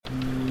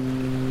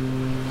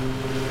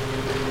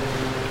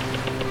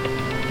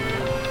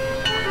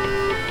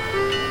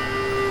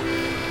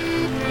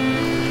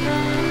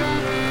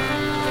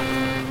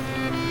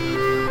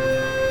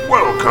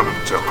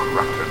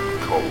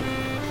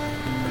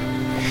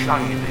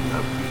shining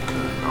a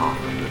beacon on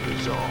the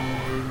bazaar.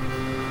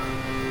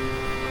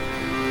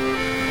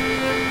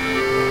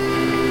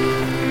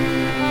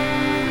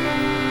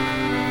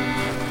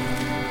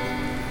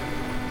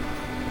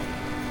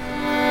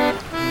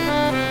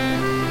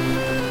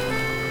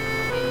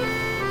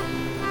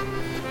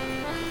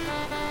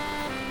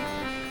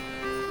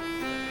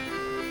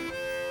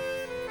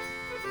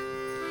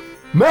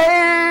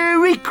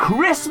 Merry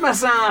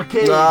Christmas,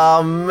 Archie!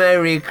 Oh,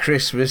 Merry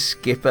Christmas,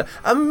 Skipper.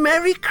 And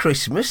Merry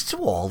Christmas to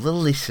all the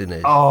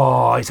listeners.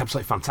 Oh, it's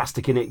absolutely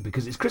fantastic, isn't it?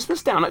 Because it's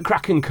Christmas down at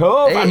KRAKEN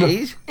Cove. It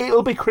is.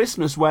 It'll be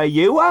Christmas where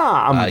you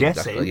are, I'm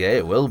Exactly, guessing. yeah,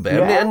 it will be.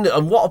 Yeah.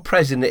 And what a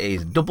present it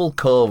is. Double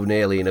Cove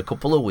nearly in a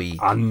couple of weeks.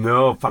 I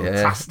know,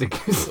 fantastic,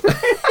 isn't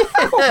it?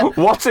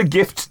 What a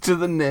gift to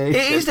the nation.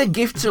 It is a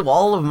gift to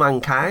all of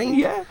mankind.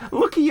 Yeah,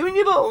 look at you in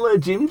your little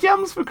Jim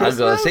Jams for I've Christmas.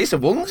 got to say,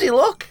 some onesie,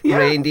 look. Yeah.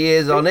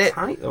 Reindeers on It's it.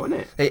 tight though, isn't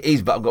it? It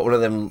is, but I've got one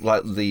of them,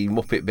 like the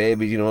Muppet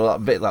Babies, you know,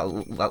 that bit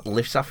that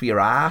lifts off your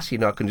ass, you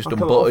know, I can just Like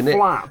a unbutton little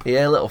it. flap?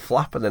 Yeah, a little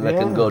flap, and then I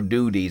can Yeah. go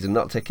duties and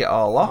not take it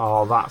all off.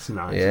 Oh, that's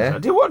nice. Yeah.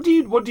 Isn't it?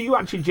 What do you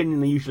actually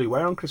genuinely usually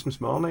wear on Christmas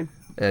morning?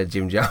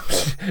 Jim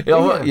Jams.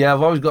 Yeah. Yeah,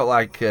 I've always got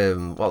like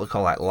what they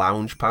call like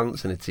lounge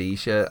pants and a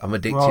t-shirt. I'm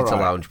addicted All to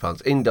right. lounge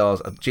pants.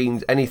 Indoors,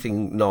 jeans,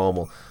 anything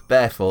normal,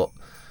 barefoot,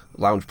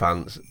 lounge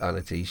pants and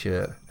a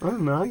t-shirt. Oh,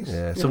 nice.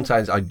 Yeah.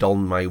 Sometimes I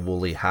don my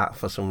woolly hat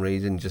for some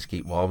reason, just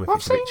keep warm if I've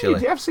it's a bit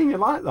chilly. I've seen you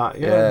like that.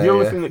 Yeah. Yeah, The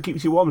only yeah. thing that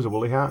keeps you warm is a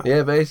woolly hat.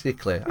 Yeah,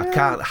 basically. I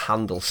can't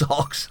handle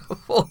socks. I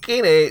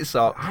fucking hate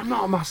socks. I'm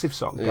not a massive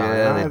sock guy. Yeah,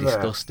 they're either.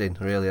 disgusting.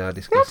 Really are They're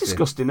disgusting.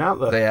 disgusting,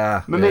 aren't they? They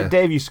are, My yeah. mate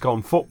Dave used to call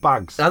them foot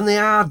bags. And they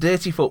are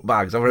dirty foot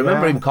bags. I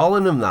remember Yeah. him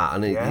calling them that,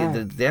 and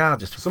Yeah. they are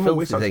just a Someone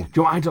with filthy socks. thing.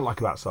 Do you know what I don't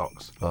like about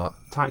socks? What?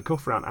 Tight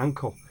cuff around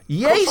ankle.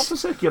 Yes. Cuts off the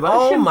circulation.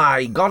 Oh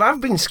my God, I've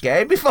been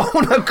scared before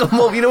when I come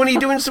home. You know when you're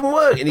doing some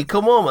work and you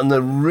come home and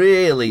they're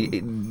really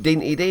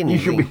dinted in. You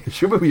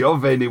should be with your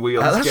veiny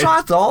wheels. That's what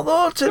I thought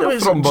though. To Got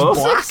it's just black.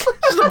 thrombosis.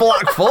 It's a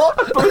black foot.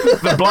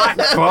 The black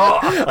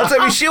foot. I take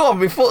my shoe off,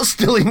 my foot's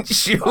still in the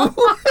shoe.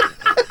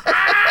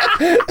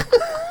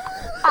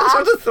 I just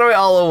have to throw it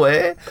all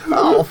away.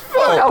 Oh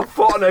I'll fuck.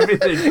 foot and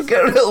everything.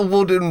 Get a little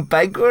wooden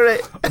peg with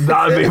it.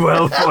 That'd be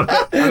well fun.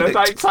 And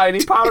a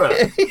tiny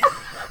parrot.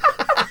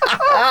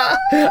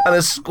 And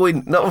a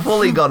squint, not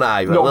fully gone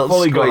eye, but a Not little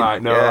fully squint. gone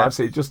out, no, Yeah.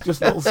 actually, just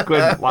a little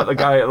squint, like the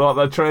guy, like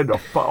the train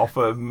off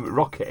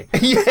Rocky.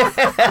 Yeah.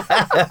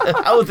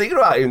 I was thinking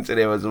about him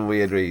today for some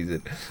weird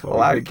reason. What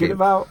were you thinking him.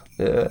 about?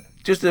 Yeah.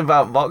 Just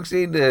about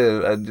boxing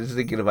and just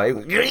thinking about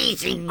him.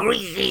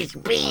 Greasy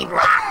speed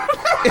rock.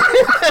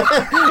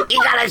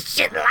 You got a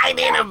shit line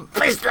in a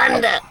fist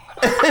under.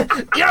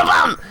 You're a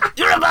bum!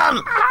 You're a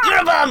bum! You're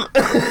a bum!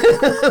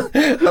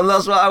 And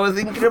that's what I was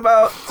thinking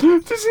about.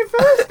 Does he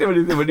first do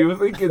anything when you were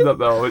thinking that,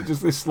 though? It's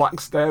just this slack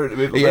stare at the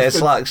middle. Yeah,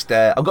 slack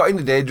stare. I've got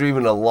into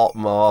daydreaming a lot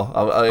more.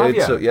 I heard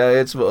you? I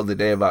heard something the other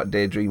day about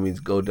daydreaming's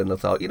good, and I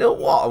thought, you know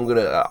what,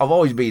 I've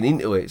always been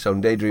into it, so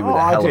I'm daydreaming Oh, a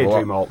I hell of a lot.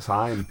 daydream all the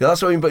time. Yeah,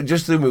 that's what I mean, but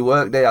just through my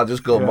work day, I'll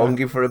just go Yeah.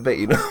 monging for a bit,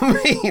 you know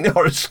what I mean?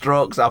 Or a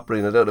stroke's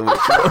happening, I don't know which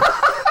one.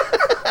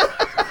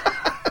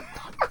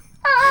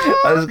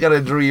 I just gotta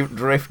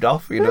drift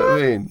off, you know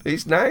what I mean?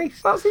 It's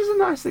nice. It's a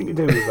nice thing to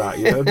do with that,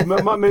 you know.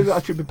 Maybe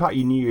that should be part of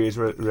your New Year's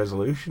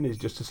resolution, is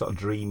just to sort of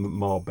dream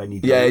more Benny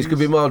dreams. Yeah, it's gonna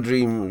be more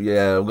dream.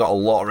 Yeah, I've got a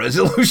lot of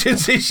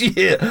resolutions this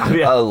year.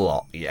 you? A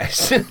lot,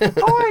 yes.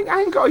 Oh,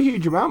 I ain't got a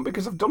huge amount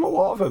because I've done a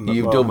lot of them. at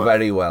You've the done moment.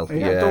 very well.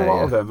 Yeah, I've done a lot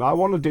yeah. of them. I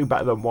want to do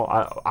better than what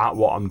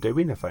I'm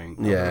doing, I think.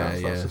 Yeah,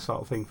 That's the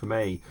sort of thing for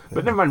me.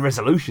 But never mind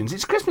resolutions.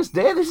 It's Christmas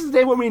Day. This is the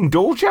day when we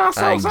indulge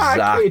ourselves.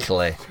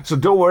 Exactly. So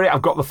don't worry,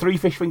 I've got the 3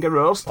 fish finger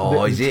roast.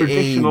 Oh, is it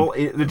in?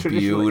 The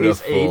traditional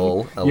is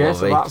Beautiful. in. I Yeah, love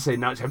so it. that's in.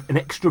 Now it's an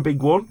extra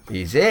big one.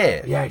 Is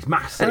it? Yeah, it's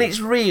massive. And it's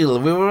real.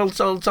 We were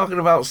also talking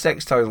about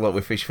sex toys a lot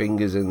with fish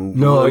fingers and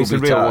no, it's a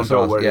Louis real one. tarts.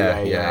 Don't worry.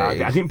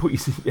 Yeah, I didn't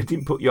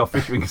put your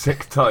fish finger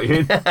sex toy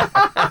in.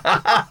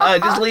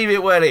 Just leave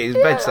it where it is.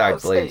 Bedside,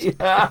 please.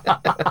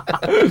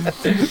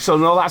 So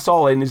no, that's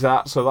all in. Is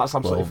that? So that's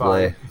absolutely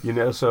Lovely. fine. You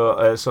know. So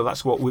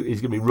that's what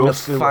he's going to be The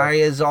roasting.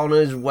 fire's on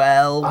as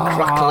well,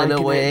 crackling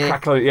away.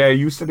 Crackling. Yeah,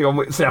 you said it on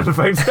with sound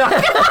effects.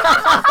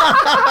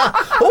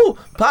 Oh,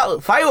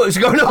 fireworks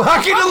going off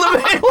back into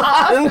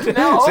the mainland.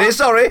 No. Say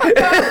sorry.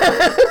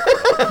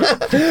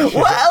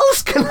 What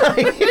else can I?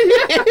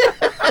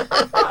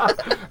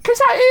 Because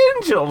that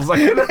angels.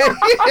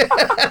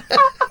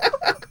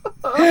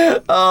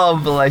 Oh,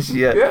 bless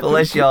you.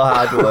 Bless your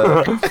hard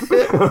work.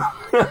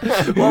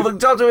 Well, but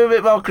talk to me a bit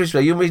about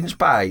Christmas. You mince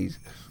pies?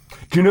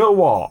 Do you know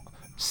what?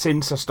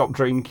 Since I stopped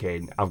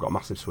drinking, I've got a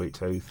massive sweet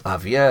tooth.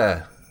 Have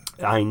you?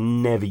 I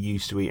never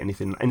used to eat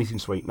anything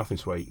sweet, nothing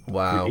sweet.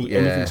 Wow, Eat yeah.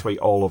 anything sweet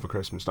all over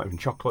Christmas, not even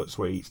chocolate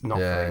sweets,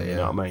 nothing, Yeah, you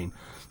know what I mean?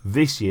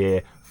 This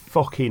year,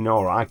 fucking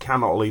alright, I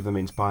cannot leave the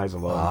mince pies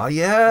alone. Oh,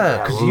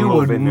 yeah. Because you were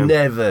loving them.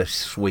 never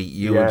sweet.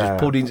 You were Yeah. just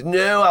puddings.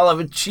 No, I'll have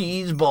a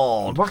cheese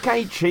board. But I can't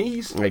eat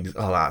cheese.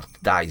 Oh,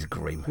 that is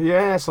grim.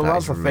 Yeah, so That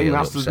that's is the thing. really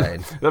That's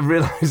upsetting. I've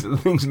realised that the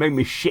things that make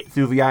me shit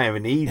through the eye of a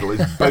needle is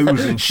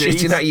booze and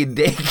cheese. Shitting at your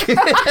dick.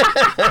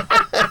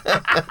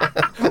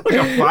 Like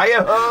a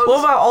fire hose. What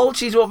about all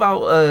cheese? What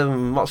about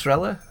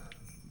mozzarella?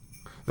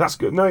 That's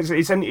good. No,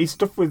 it's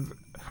stuff with.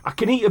 I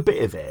can eat a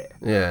bit of it.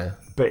 Yeah.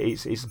 But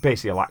it's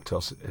basically a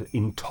lactose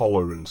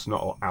intolerance,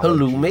 not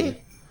allergy. Halloumi?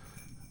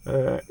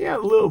 Yeah, a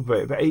little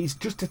bit, but it's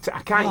just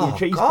I can't eat a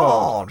cheese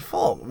God, board.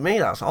 fuck me,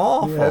 that's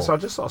awful. Yeah, so I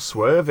just sort of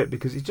swerve it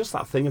because it's just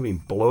that thing of being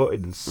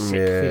bloated and sick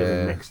feeling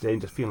the next day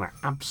and just feeling like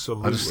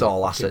absolutely. I just saw a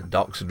lass at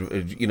Doc's,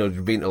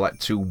 been to like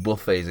 2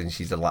 buffets and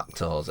she's a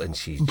lactose and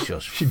she's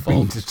just She'd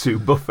been to 2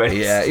 buffets.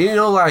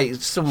 Yeah, like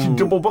some... She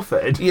double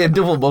buffeted? Yeah,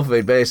 double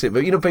buffet,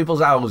 basically. But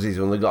people's houses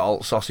when they got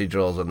all sausage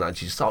rolls and that,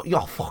 she just thought,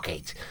 "Yo, fuck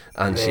it."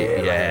 And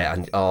really?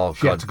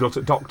 she had to go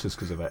to doctors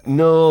because of it?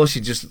 No, she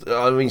just,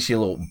 she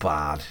looked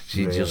bad.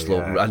 She just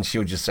looked, yeah. and she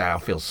would just say, "I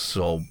feel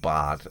so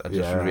bad." I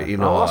just,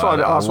 that's I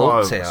why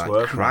looked at it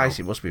like, Christ,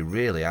 it must be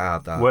really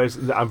hard, that. Whereas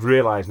I've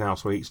realised now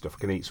sweet stuff, I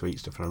can eat sweet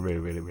stuff and I really,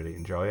 really, really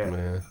enjoy it.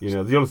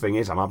 Yeah. The other thing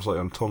is I'm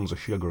absolutely on tons of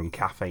sugar and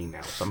caffeine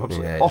now, so I'm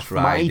absolutely off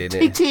my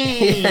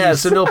titties. Yeah,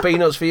 so no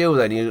peanuts for you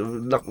then? You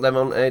knock them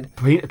on head?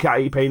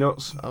 Can't eat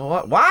peanuts. Oh,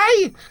 what?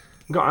 Why?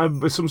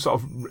 Got some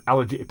sort of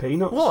allergy to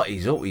peanuts. What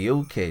is up with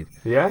you, kid?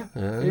 Yeah.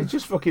 It's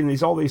just fucking,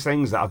 there's all these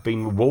things that I've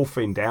been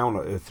wolfing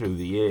down through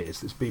the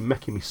years that's been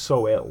making me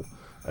so ill.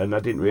 And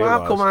I didn't realise.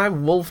 How come I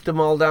wolfed them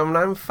all down and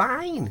I'm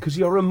fine? Because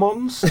you're a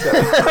monster.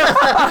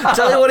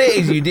 Tell you what it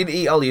is, you didn't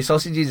eat all your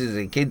sausages as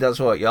a kid, that's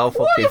what you're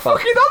fucking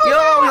fucking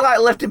you like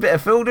left a bit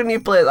of food on your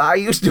plate that I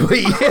used to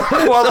eat.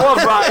 Well,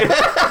 was right.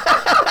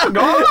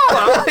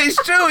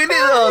 It's true, isn't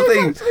it, though?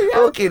 Thing.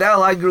 Fucking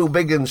hell, I grew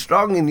big and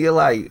strong and you're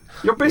like...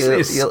 You're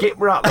basically a skip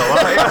rat, though,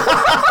 aren't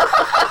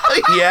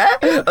you? Yeah,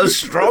 a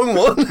strong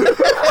one.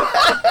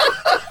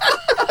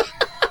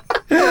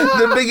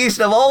 The biggest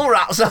of all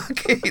rats,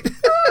 kid.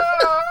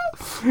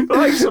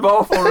 Like some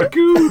awful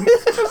raccoons.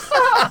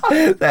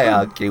 They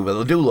are cute, but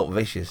they do look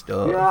vicious,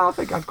 don't they? Yeah, I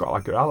think I've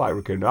got I like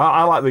raccoons.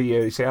 I like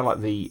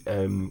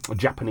the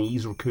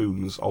Japanese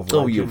raccoons of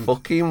Oh, legend. you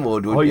fucking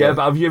would, Oh, yeah,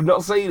 but have you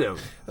not seen them?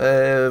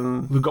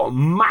 They've got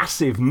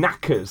massive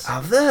knackers.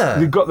 Have they?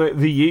 They've got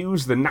they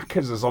use the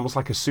knackers as almost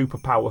like a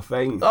superpower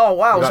thing. Oh,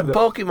 wow, like some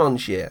Pokemon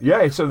shit.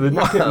 Yeah, so the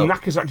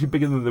knackers are actually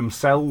bigger than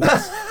themselves.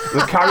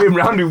 They carry them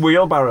around in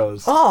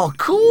wheelbarrows. Oh,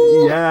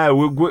 cool. Yeah,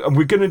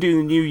 we're going to do in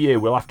the new year.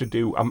 We'll have to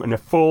do in a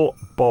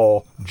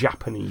full-bore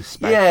Japanese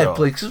spec. Yeah,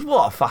 please, because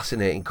what a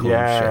fascinating country.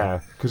 Yeah,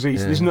 because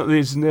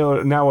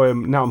now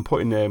I'm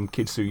putting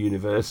kids through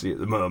university at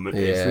the moment.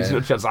 Yeah. There's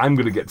no chance I'm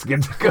going to go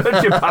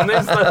to Japan,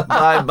 is there?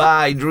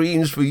 Bye-bye,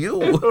 dreams for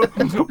you.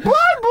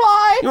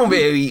 Bye-bye. You won't be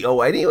able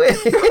to eat anyway.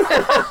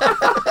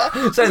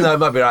 Saying that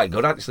might be right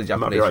good, actually,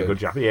 Japanese. Might be right good,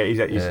 Japanese.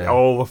 Yeah,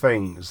 all the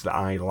things that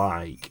I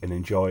like and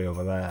enjoy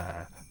over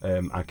there,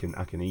 I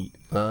can eat.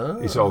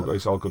 Oh. It's all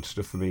good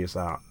stuff for me. Is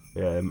that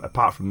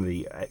apart from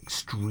the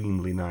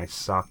extremely nice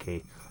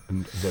sake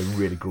and the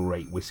really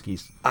great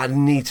whiskies. I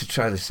need to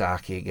try the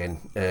sake again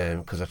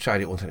because I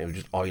tried it once and it was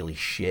just oily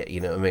shit. You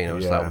know what I mean? I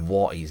was like,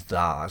 "What is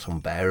that? That's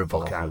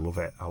unbearable." Okay, I love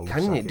it.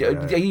 Can you?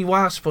 Yeah. You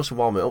are supposed to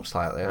warm it up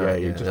slightly. Yeah,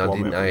 you just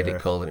warm it up, I had yeah.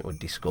 it cold and it was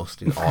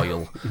disgusting.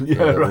 Oil.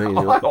 Yeah, right.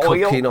 Like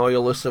Oil? cooking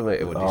oil or something.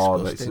 It was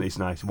disgusting. It's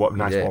nice. What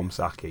nice warm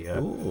sake. Yeah.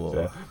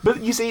 Ooh.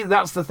 But you see,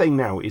 that's the thing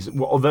now. Is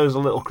what those are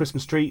little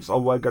Christmas treats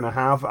all we're going to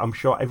have. I'm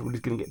sure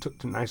everybody's going to get tucked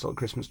to nice little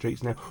Christmas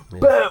treats now. Yeah.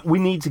 But we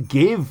need to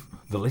give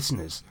the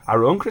listeners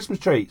our own Christmas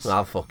treats.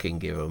 I'll fucking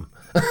give them.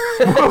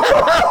 Fucking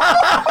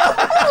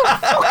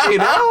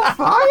hell,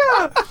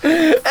 fire!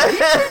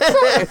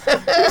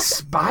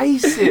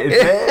 Spicy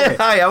today.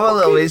 I am a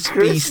little bit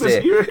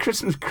spicy. You're a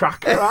Christmas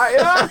cracker, aren't you?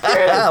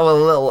 Okay. I'm a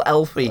little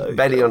elfie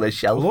Benny on a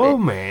shelf. Oh,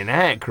 man,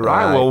 heck.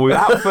 Right, well,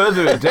 without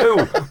further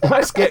ado,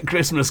 let's get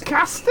Christmas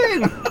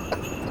casting.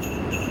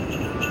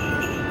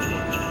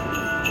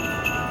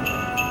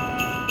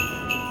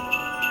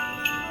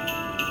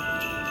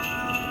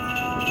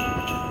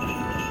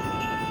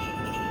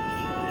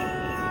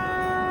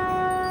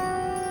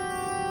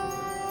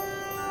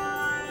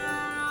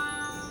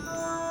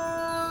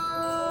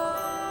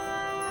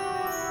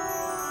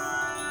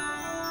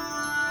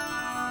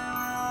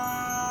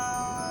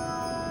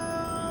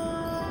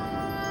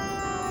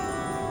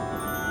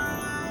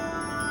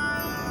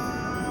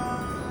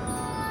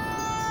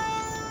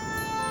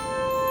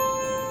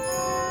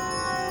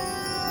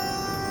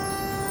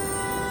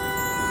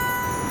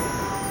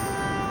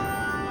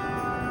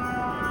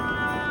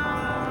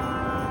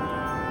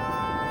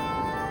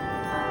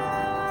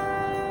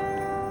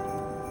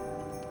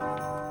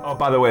 Oh,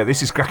 by the way,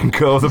 this is KRAKEN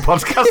Cove, the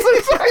podcast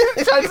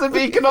that shines the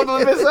beacon on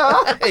the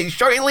bizarre. It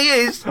surely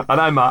is.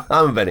 And I'm Matt.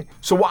 I'm Benny.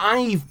 So what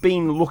I've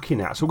been looking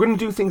at, so we're going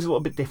to do things a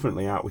little bit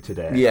differently, aren't we,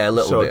 today? Yeah, a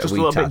little bit. Just a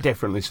little bit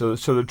differently. So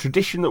the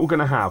tradition that we're going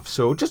to have,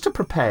 so just to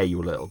prepare you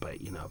a little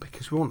bit,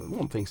 because we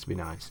want things to be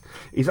nice,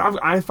 is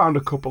I found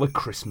a couple of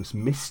Christmas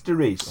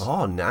mysteries.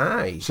 Oh,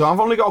 nice. So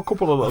I've only got a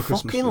couple of little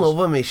Christmas mysteries. I fucking love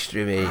a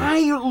mystery, mate. I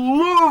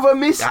love a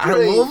mystery. I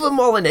love them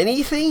more than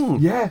anything.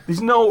 Yeah,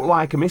 there's no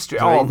like a mystery.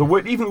 Oh,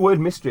 even the word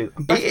mystery.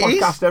 Best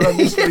podcast ever,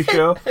 mystery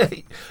show.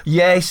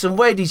 Yes, and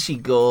where did she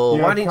go?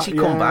 Yeah, Why didn't she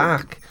come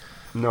back?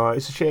 No,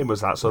 it's a shame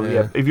was that. So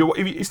yeah, if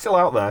it's still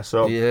out there,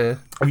 so Yeah.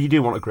 if you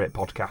do want a great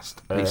podcast,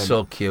 It's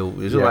so cute.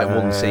 It's like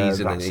one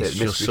season and that's it's it.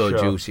 just Mystery so Show.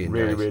 juicy and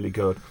really, nice. really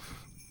good.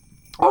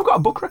 I've got a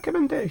book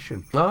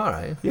recommendation. All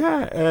right.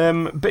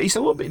 Yeah, but it's a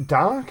little bit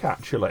dark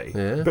actually.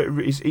 Yeah. But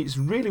it's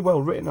really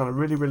well written, and I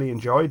really, really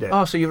enjoyed it.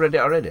 Oh, so you read it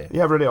already?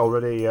 Yeah, I've read it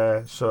already.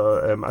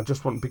 So I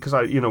just want because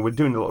we're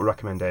doing a little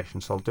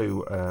recommendation, so I'll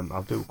do a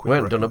quick. We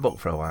haven't done a book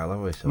for a while, have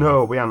we? So.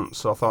 No, we haven't.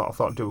 So I thought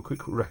I'd do a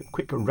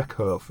quick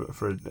record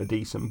for a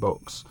decent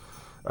books.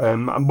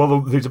 Well,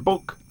 there's a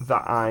book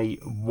that I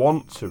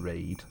want to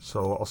read,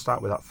 so I'll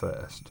start with that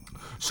first.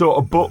 So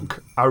a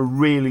book I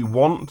really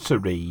want to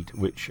read,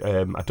 which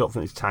I don't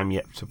think it's time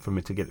yet for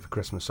me to get it for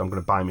Christmas, so I'm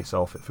going to buy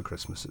myself it for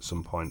Christmas at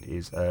some point,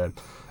 is Ben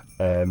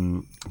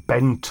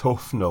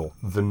Tufnell,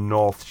 The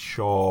North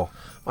Shore.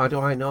 Why do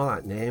I know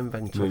that name,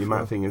 Ben Tufnell? You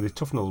might think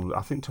Tufnell.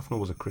 I think Tufnell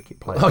was a cricket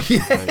player. Oh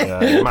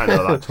yeah, you might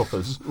know that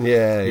Tuffers.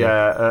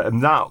 Yeah.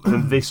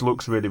 And this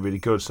looks really, really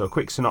good. So a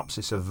quick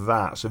synopsis of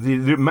that. So if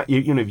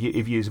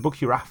there's a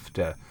book you're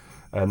after,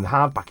 the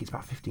hardback, it's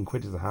about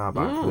 £15 is the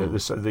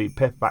hardback. The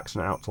paperback's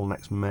not out till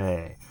next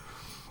May.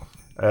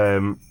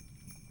 And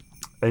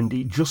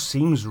it just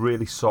seems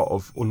really sort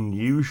of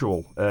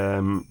unusual.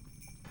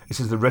 It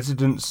says the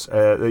residents,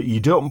 you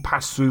don't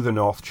pass through the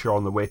North Shore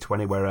on the way to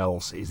anywhere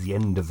else. It is the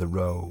end of the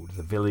road.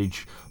 The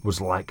village was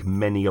like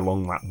many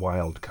along that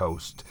wild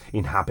coast,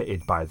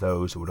 inhabited by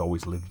those who had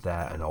always lived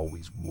there and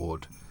always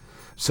would.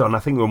 So, and I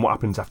think when what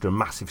happens after a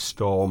massive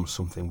storm,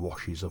 something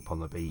washes up on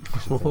the beach,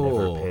 something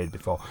never appeared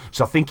before.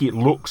 So I think it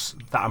looks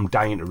that I'm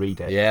dying to read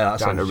it. Yeah, that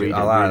dying to sounds read it.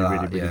 I like really,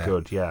 that, really yeah.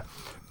 good. Yeah,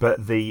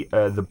 but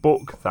the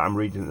book that I'm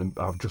reading,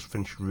 I've just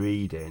finished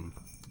reading,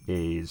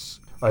 is.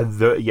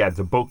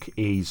 The book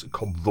is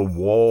called The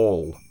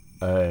Wall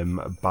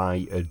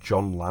by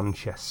John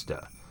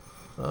Lanchester.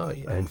 Oh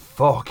yeah. And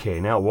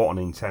fucking hell, what an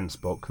intense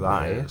book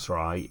that Yeah. is,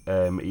 right?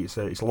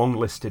 It's long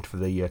listed for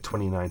the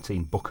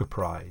 2019 Booker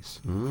Prize.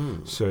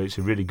 So it's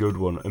a really good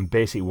one. And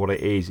basically what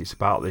it is, it's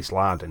about this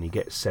lad and he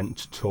gets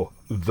sent to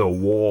The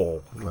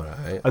Wall.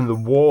 Right. And The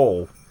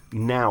Wall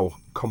now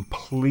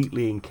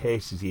completely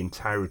encases the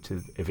entirety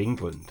of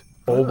England.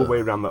 All the way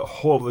around the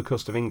whole of the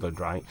coast of England,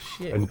 right?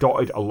 Shit. And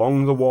dotted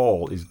along the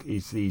wall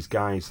is these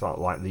guys that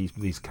like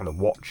these kind of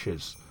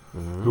watchers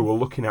who are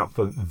looking out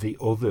for the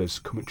others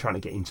trying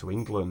to get into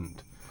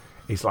England.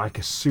 It's like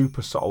a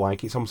super sort of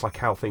like it's almost like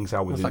how things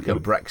are with It's like a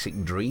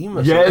Brexit dream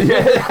or yeah, something.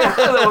 yeah.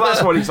 Well,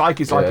 that's what it's like.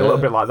 It's like a Yeah. little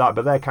bit like that,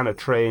 but they're kind of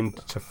trained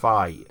to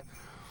fight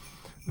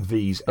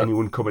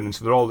anyone coming in.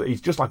 So they're all.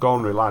 It's just like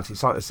ordinary lads.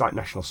 It's like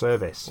national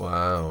service.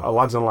 Wow.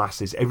 Lads and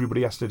lasses.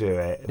 Everybody has to do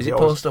it. Is They it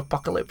always-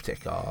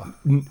 post-apocalyptic or?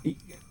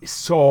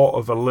 Sort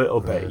of a little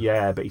bit,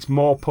 yeah, but it's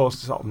more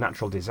post sort of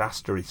natural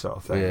disastery sort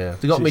of thing. Yeah.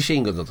 They've got So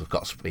machine guns or they've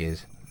got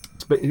spears.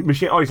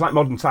 it's like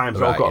modern times.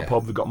 They've all Right, got yeah. a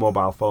pub. They've got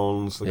mobile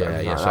phones. They've got Yeah,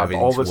 everything yeah, like so that. But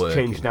all everything's that's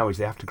changed working. now is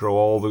they have to grow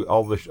all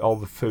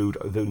the food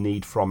they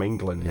need from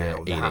England Yeah,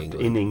 now. They in have England,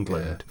 to, in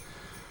England.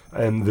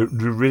 And the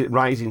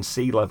rising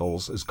sea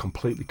levels has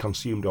completely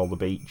consumed all the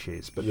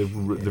beaches, but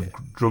they've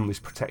drawn this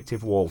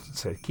protective wall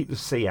to keep the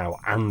sea out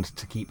and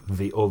to keep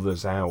the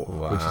others out,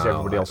 which is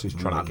everybody else who's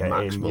trying Mad to get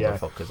Max in. Yeah.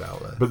 motherfuckers out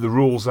there. But the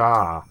rules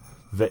are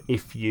that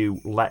if you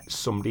let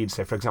somebody,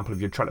 say for example, if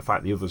you're trying to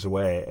fight the others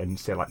away and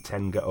say like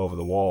 10 get over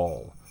the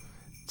wall,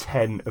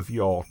 10 of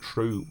your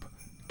troop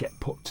get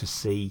put to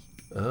sea.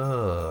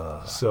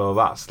 Oh. So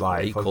that's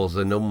like Equals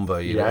the number,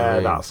 you know what I yeah,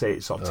 mean? that's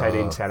it. Sort of 10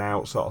 in, 10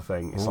 out sort of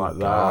thing. It's Oh, like that.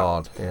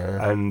 God,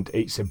 yeah. And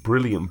it's a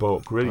brilliant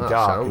book, really That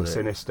dark and sounds it.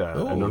 sinister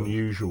Ooh. and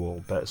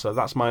unusual. But so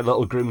that's my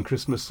little grim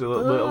Christmas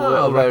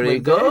little very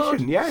recommendation.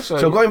 good. Yeah.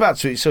 So going back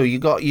to it, so you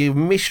got your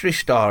mystery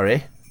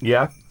story.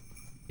 Yeah.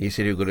 You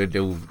said you were going to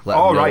do. Let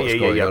Oh, them know right, what's yeah,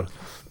 going yeah, on.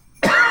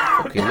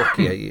 Fucking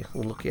lucky at you.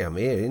 Well, lucky I'm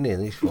here, isn't it?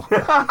 This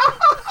fucker.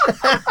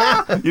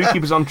 You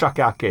keep us on track,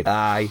 our kid.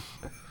 Aye.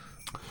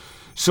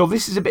 So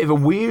this is a bit of a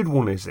weird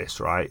one, is this,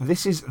 right?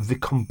 This is The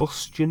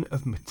Combustion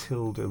of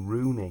Matilda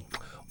Rooney.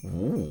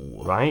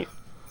 Ooh. Right?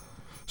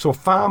 So a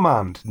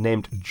farmhand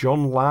named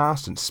John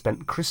Larson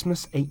spent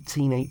Christmas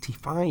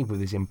 1885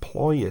 with his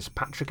employers,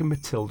 Patrick and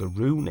Matilda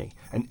Rooney,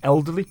 an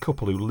elderly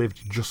couple who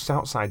lived just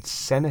outside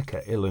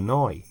Seneca,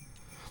 Illinois.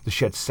 They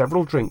shared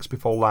several drinks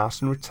before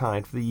Larson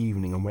retired for the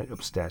evening and went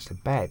upstairs to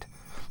bed.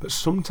 But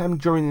sometime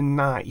during the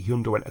night he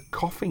underwent a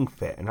coughing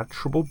fit and had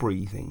trouble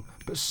breathing,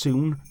 but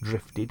soon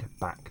drifted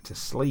back to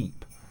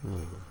sleep.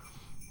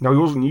 Now, he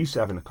wasn't used to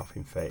having a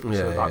coughing fit, Yeah,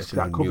 so it's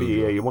that could be,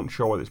 unusual. you weren't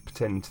sure whether it's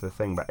pertaining to the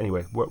thing. But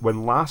anyway,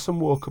 when Larson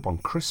woke up on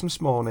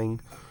Christmas morning,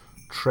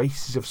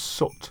 traces of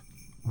soot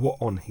were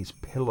on his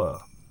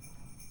pillow.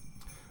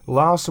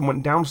 Larson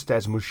went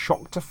downstairs and was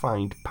shocked to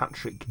find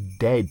Patrick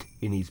dead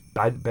in his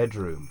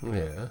bedroom.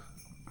 Yeah.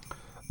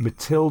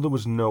 Matilda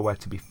was nowhere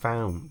to be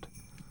found.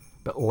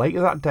 But later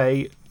that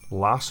day,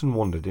 Larson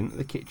wandered into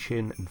the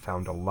kitchen and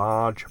found a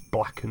large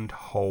blackened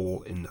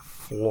hole in the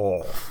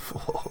floor.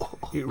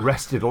 It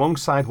rested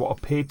alongside what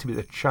appeared to be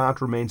the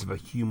charred remains of a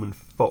human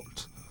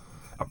foot.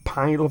 A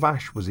pile of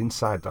ash was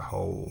inside the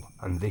hole,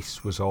 and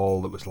this was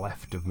all that was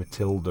left of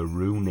Matilda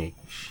Rooney.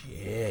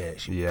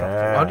 Shit.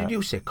 Yeah. How did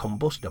you say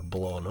combustion?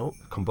 Blown up?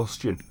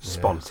 Combustion.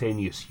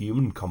 Spontaneous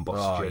human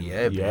combustion. Oh,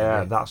 yeah, Yeah,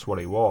 baby. that's what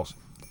it was.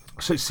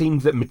 So it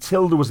seemed that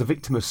Matilda was the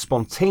victim of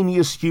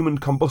spontaneous human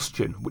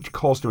combustion, which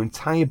caused her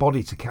entire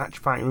body to catch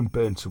fire and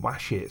burn to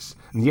ashes.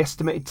 And the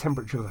estimated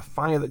temperature of the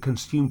fire that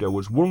consumed her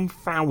was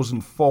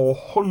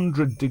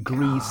 1,400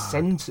 degrees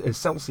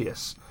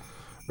Celsius.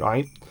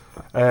 Right?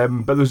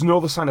 But there was no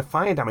other sign of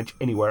fire damage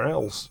anywhere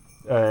else.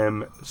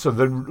 So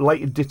they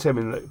later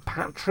determined that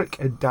Patrick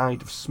had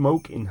died of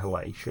smoke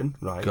inhalation.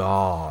 Right?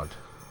 God.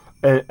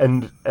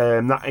 And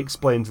that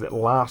explains that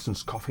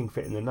Larson's coughing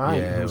fit in the night.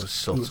 Yeah, it was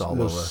soot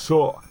all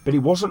over. But it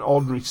wasn't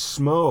ordinary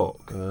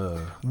smoke.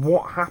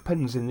 What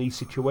happens in these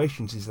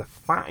situations is the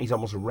fat is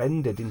almost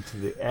rendered into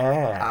the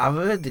air. I've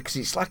heard because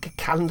it's like a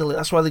candle.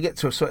 That's why they get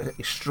to a sort of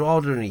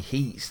extraordinary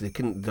heats.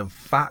 The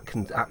fat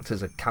can act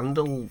as a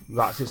candle.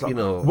 That's just like, you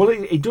know. Well,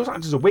 it does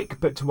act as a wick,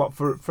 but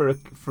for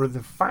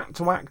the fat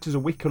to act as a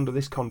wick under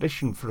this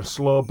condition for a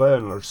slow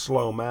burn or a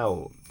slow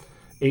melt,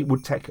 it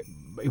wouldn't take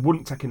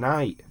a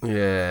night.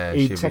 Yeah,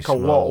 it'd take a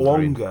lot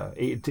longer.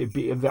 It'd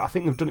be, I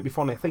think they've done it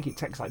before, and I think it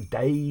takes like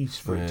days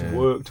for it to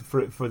work,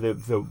 for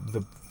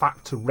the fat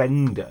to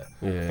render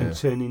and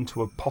turn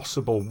into a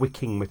possible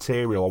wicking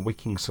material or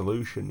wicking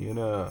solution. You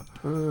know,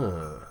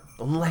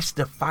 unless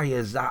the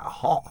fire's that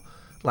hot,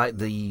 like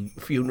the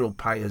funeral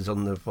pyres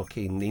on the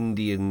fucking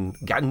Indian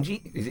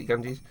Ganges. Is it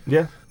Ganges?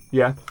 Yeah.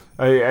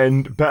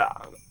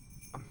 But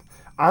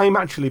I'm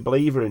actually a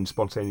believer in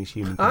spontaneous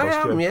human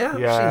combustion. I am, yeah.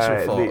 I've seen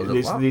some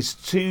photos of there's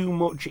too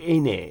much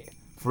in it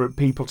for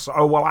people to say,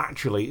 oh, well,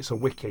 actually, it's a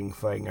wicking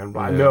thing. And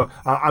no,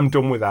 I'm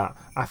done with that.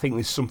 I think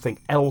there's something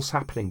else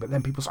happening. But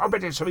then people say, oh,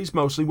 but it's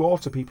mostly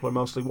water. People are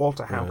mostly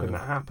water. How can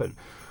that happen?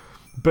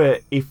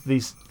 But if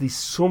there's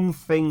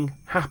something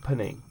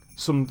happening,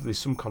 there's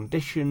some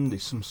condition,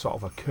 there's some sort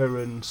of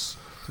occurrence,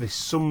 there's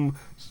some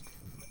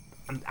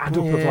add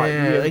up of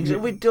like...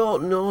 we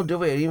don't know, do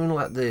we? Even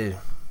like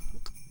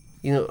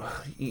you know,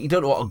 you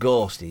don't know what a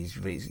ghost is,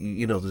 but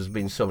there's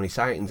been so many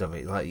sightings of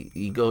it. Like,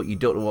 you don't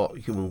know what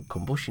human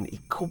combustion.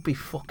 It could be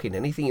fucking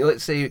anything.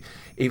 Let's say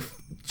if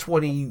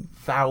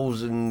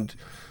 20,000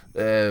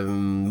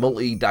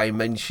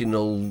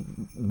 multi-dimensional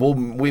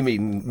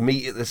women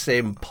meet at the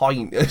same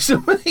point or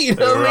something, you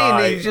know what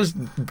I mean? It just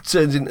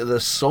turns into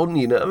the sun,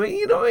 you know what I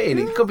mean?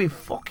 It could be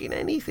fucking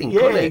anything,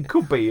 couldn't it? It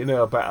could be,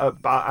 but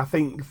I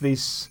think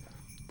this...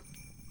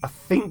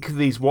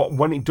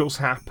 when it does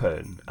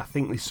happen, I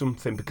think there's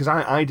something, because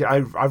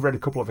I've read a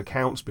couple of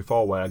accounts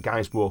before where a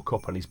guy's woke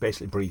up and he's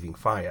basically breathing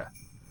fire.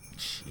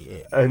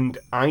 Shit. And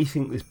I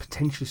think there's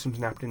potentially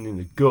something happening in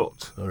the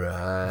gut.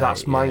 Right.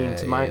 That's my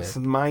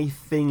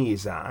thing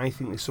is that I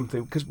think there's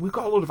something, because we've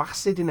got a lot of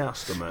acid in our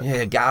stomach.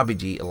 Yeah,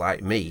 garbage eater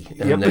like me.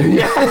 Yep.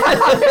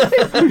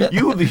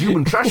 You, the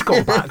human trash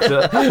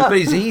compactor. But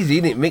it's easy,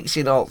 isn't it?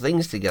 Mixing all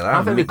things together.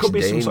 I think there could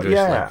be some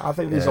dangerously. I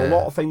think there's a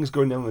lot of things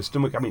going on in the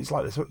stomach. I mean, it's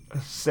like this,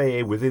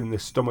 say within the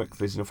stomach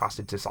there's enough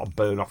acid to sort of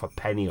burn off a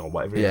penny or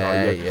whatever.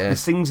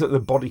 There's things that the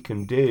body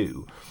can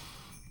do.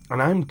 And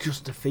I'm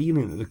just a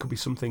feeling that there could be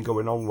something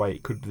going on where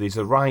there's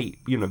a right,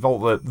 if all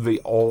the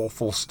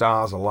awful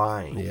stars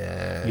align,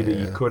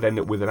 you could end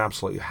up with an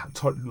absolutely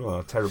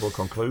terrible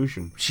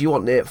conclusion. She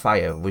wasn't near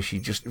fire. Was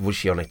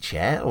she on a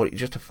chair, or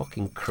just a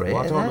fucking crate?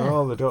 Well, I don't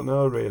know. They don't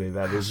know really.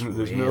 There's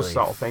really no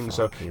sort of thing.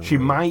 So she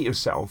might have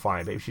set on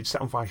fire, but if she'd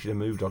set on fire, she'd have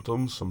moved or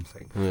done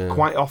something. Yeah.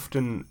 Quite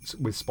often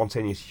with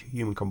spontaneous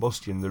human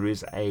combustion,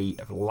 there's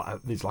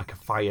like a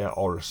fire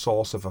or a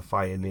source of a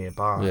fire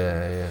nearby.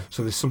 Yeah.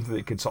 So there's something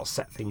that could sort of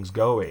set things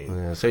going.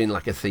 Yeah, so in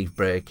like a thief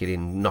breaking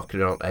in,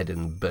 knocking her on the head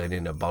and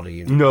burning her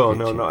body. No.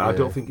 I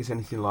don't think it's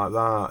anything like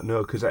that.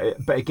 No, because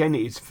but again,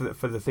 it's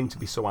for the thing to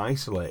be so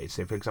isolated.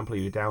 Say, for example,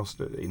 you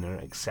doused it in an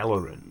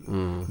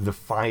accelerant, the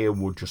fire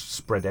would just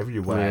spread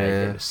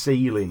everywhere, the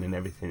ceiling and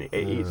everything.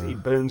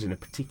 It burns in a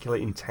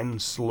particularly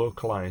intense,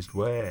 localized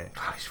way.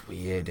 Oh, it's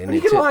weird, isn't and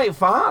you can light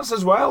farts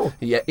as well.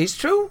 Yeah, it's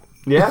true.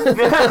 Yeah.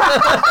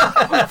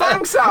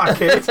 Thanks, our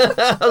kid.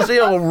 I see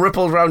all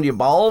ripples around your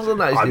balls and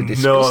that.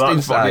 It's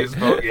disgusting sight.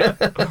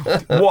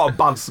 What a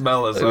bad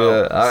smell as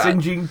well.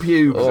 Singeing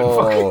pubes.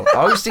 I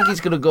always think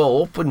it's going to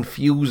go up and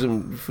fuse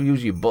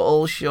your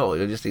butthole shut.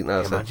 I just think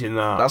that's that.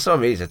 That's what I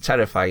mean. It's a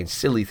terrifying,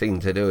 silly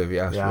thing to do if you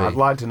ask me. I'd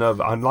like to know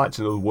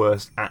the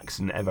worst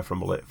accident ever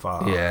from a lit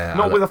fart. Yeah.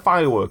 Not with a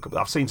firework, but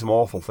I've seen some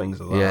awful things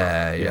of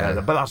that. Yeah.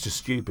 But that's just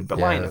stupid. But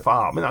lighting a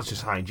fart, I mean, that's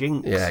just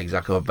hijinks. Yeah,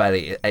 exactly. I bet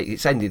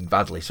it's ended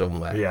badly somewhere.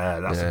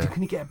 Yeah,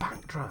 can you get a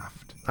backdraft?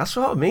 That's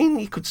what I mean.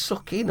 You could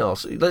suck in, or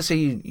let's say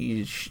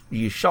you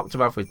shocked him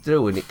halfway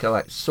through, and it can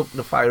like suck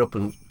the fire up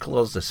and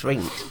close the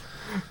sphincter.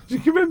 Do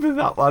you remember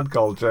that lad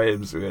called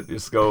James we went to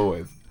school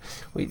with?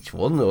 Which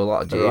one? There were a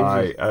lot of James.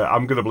 Right,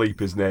 I'm going to bleep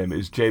his name. It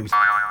was James.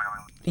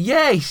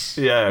 Yes.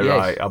 Yeah, yes.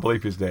 Right. I'll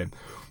bleep his name.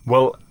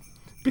 Well,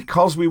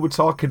 because we were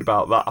talking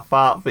about that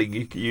fart thing,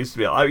 you used to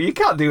be like, you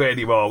can't do it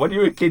anymore. When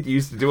you were a kid, you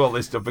used to do all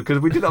this stuff because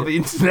we didn't have the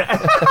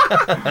internet.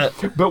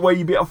 But where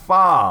you be a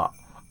fart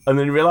and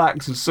then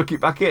relax and suck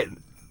it back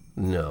in.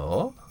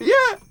 No. Yeah.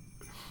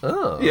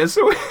 Oh. Yeah,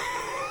 so we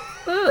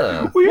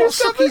What, used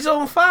to suck his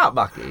own fart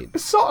back in?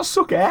 sort of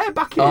suck air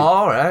back in. Oh,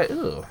 all right.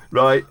 Oh.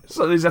 Right.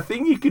 So there's a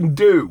thing you can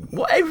do.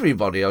 What,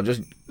 everybody or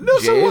just No,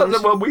 so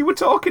James? well, we were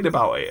talking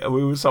about it, and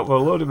we were sort of a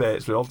load of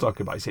mates. We were all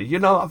talking about it. He said, "You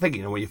know that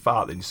thing, when you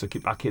fart, then you suck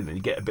it back in, then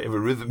you get a bit of a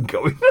rhythm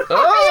going."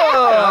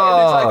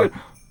 Oh! And it's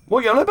like, what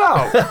are you on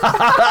about?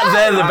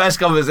 They're the best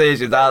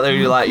conversations out there.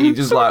 You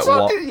just So like, we sort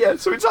what? of- Yeah,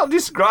 so we sort of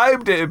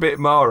described it a bit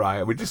more,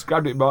 right? We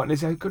described it more, and he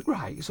said, "Good,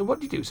 right. So what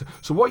do you do? So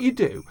what you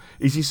do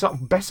is you sort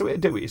of best way to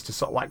do it is to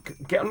sort of like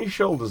get on your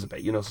shoulders a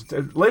bit, so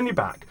to lay on your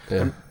back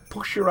and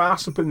push your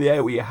ass up in the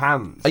air with your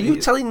hands." Are you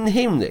telling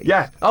him this?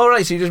 Yeah. All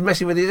right, so you're just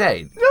messing with his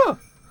head? No.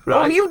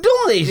 Right. Oh, you've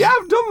done this? Yeah,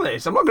 I've done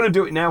this. I'm not going to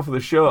do it now for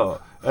the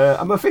show.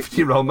 I'm a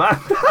 50-year-old man.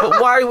 But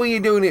why were you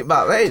doing it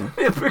back then?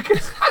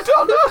 Because I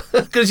don't know.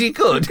 Because you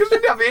could. Because we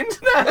didn't have the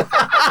internet.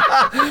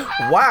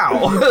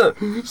 Wow.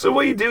 So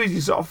what you do is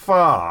you sort of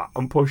fart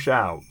and push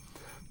out.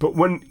 But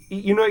when,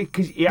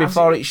 because he has...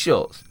 Before it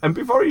shuts? And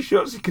before he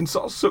shuts, he can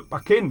sort of suck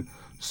back in.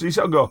 So you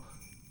sort of go...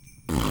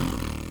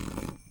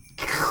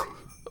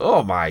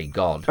 Oh, my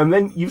God. And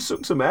then you've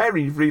sucked some air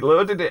and you've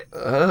reloaded it.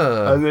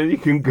 And then you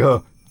can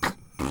go...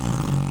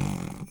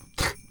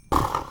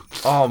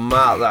 Oh,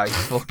 Mark, that is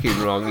fucking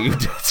wrong, you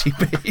dirty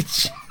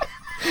bitch.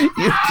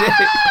 You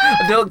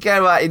I don't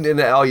care about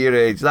internet or your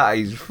age. That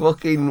is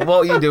fucking...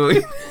 What are you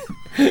doing?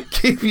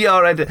 Keep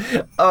your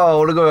head... Oh, I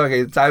want to go back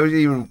in time. Was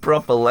even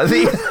proper,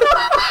 Leslie.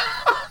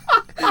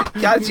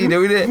 Can't you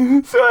doing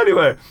it? So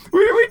anyway,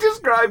 we were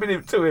describing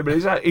it to him,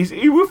 and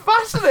he was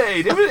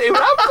fascinated. It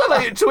was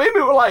absolutely, to him,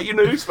 it was like, he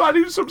was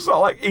finding some sort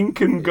of like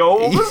ink and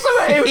gold or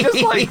something. It was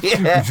just like,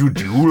 would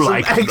you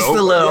like to extra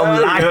know?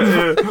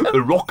 life.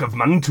 The Rock of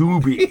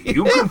Mantubi.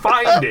 You can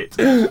find it.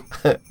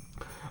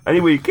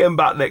 Anyway, he came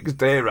back next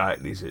day, right,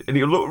 and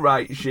he looked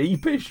right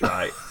sheepish,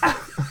 right?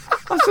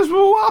 I says,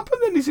 well, what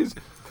happened then? He says,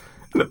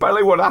 and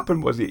apparently what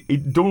happened was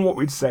he'd done what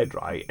we'd said,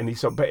 right? And he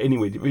said, but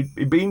anyway,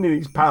 he'd been in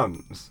his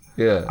pants.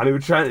 Yeah. And he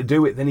was trying to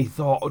do it, then he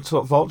thought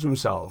to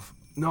himself,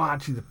 no,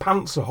 actually, the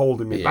pants are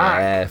holding me back.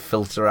 Yeah,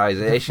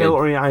 filterization.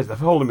 Filtering eyes, they're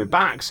holding me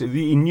back. So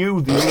he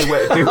knew the only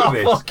way to do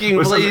this fucking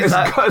was believe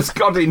that. as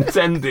God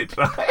intended,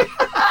 right?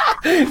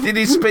 Did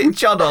he spit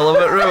chod all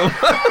over the room?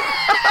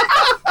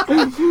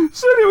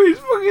 So anyway, he's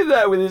fucking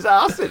there with his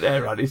ass in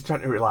there, and he's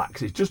trying to relax.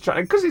 He's just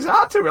trying, because it's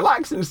hard to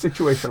relax in a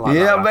situation like that.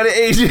 Yeah, I bet it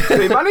is.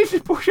 So he managed to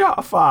push out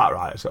a fart,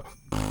 right? So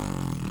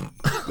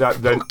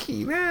then,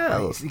 Fucking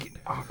hell. he's thinking,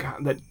 oh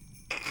God, then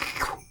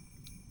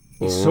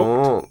he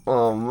sucked.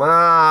 Oh,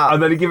 man.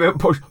 And then he gave it a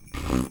push.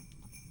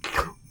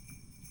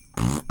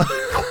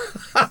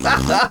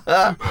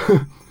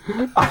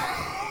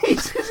 He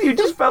says he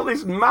just felt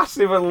this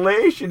massive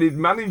elation. He'd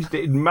managed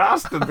it. He'd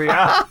mastered the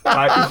act.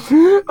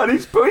 Right? And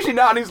he's pushing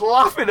out and he's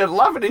laughing and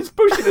laughing. He's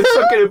pushing and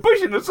sucking and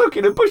pushing and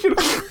sucking and pushing. And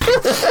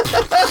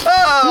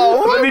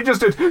then he just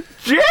said,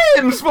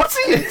 James, what's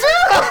he doing?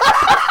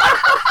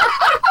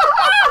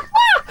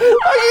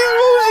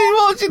 He's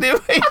watching him.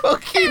 He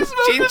fucking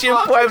chin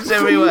webs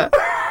everywhere.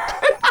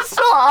 I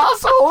saw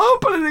arsehole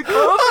opening and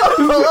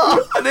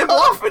closing. And him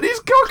laughing his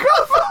cock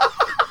off.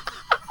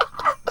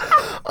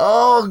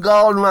 Oh,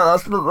 God, man.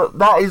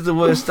 That is the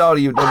worst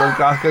story you've done on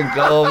KRAKEN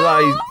Cove.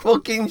 That is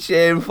fucking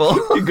shameful.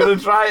 You're going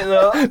to try it,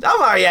 though? Oh,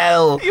 my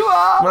hell. You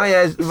are. My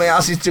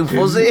ass is too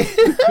fuzzy.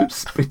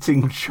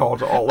 Spitting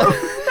chod all over.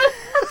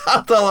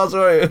 I thought that's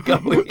where it was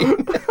going.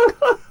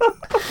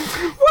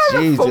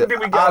 Where the fuck did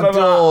we get I on that?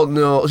 don't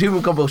know.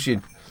 Human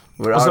combustion.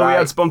 We're So we alright.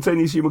 had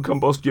spontaneous human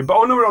combustion.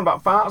 But we were on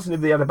about farts and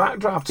if they had a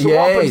backdraft. So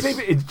Yes. what happens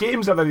if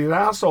James had his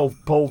arsehole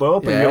pulled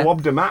up and Yeah. you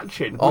lobbed a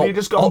match in? Would you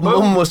just go Mum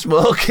boom? was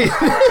smoking.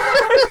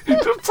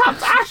 Just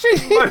tapped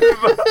ashes in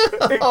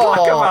Black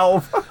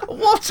Valve.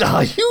 What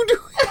are you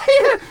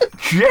doing?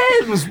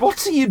 James,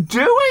 what are you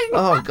doing?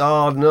 Oh,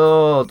 God,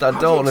 no. I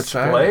don't want to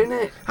try Explain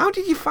it. How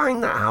did you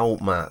find that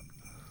out, Matt?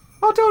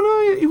 I don't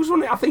know. He was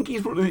one. I think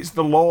it's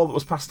the law that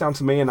was passed down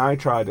to me, and I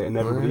tried it, and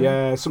everybody.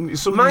 Yeah, somebody.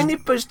 My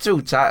nipper's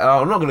too tight. Oh,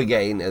 I'm not going to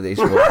get into this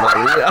one.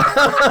 That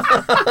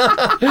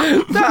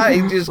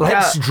just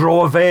Let's can't.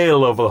 draw a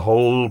veil over the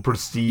whole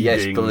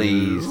proceedings. Yes,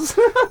 please.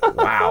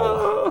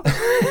 Wow.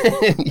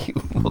 You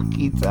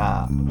fucky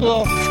tart.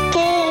 You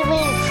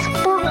scary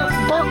spook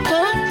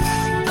buckets.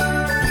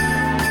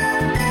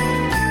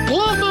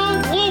 Little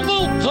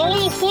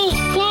jellyfish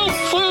plant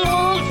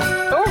sailors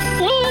who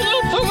flew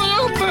into the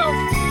open.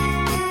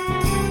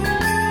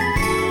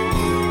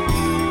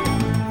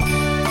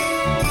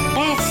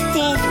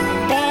 Bastard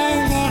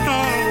Bernard,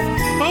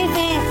 I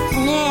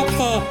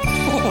fascinated.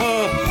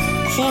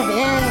 She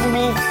blames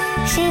me.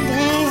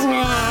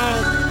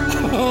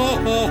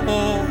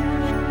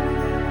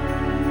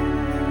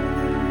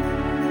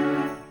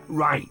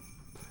 Right.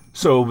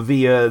 So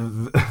the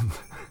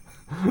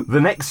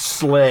next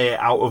sleigh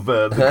out of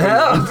the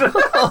Greenland.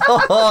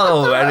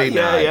 Oh, very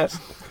nice. Yeah.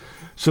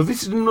 So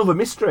this is another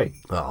mystery.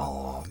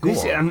 Oh, go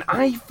on. And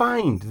I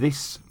find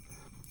this,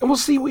 and we'll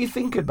see what you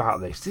think about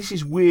this. This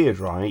is weird,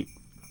 right?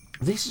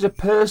 This is a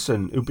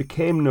person who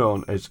became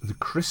known as the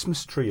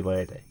Christmas tree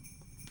lady.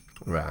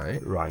 Right.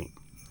 Right.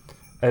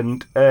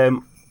 And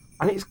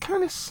it's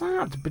kind of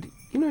sad, but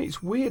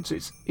it's weird. So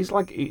it's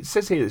like it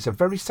says here, it's a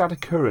very sad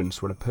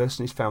occurrence when a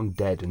person is found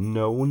dead and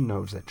no one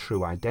knows their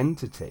true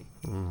identity.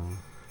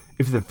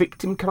 If the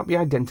victim cannot be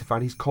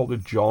identified, he's called a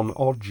John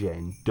or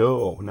Jane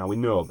Doe. Now, we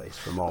know this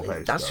from all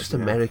various That's just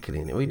American,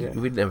 isn't it?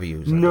 We'd never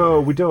use that.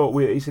 No, we don't.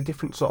 It's a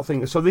different sort of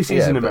thing. So this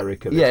is in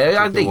America. Yeah,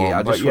 I dig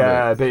it.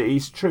 But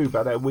it's true.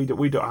 But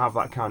we don't have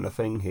that kind of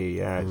thing here.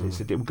 Yeah,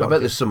 I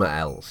bet there's something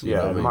else.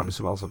 There might be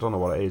something else. I don't know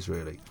what it is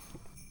really.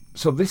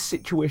 So this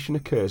situation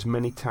occurs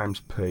many times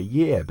per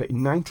year, but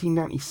in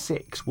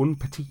 1996, one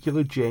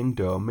particular Jane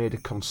Doe made a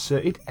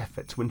concerted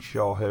effort to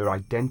ensure her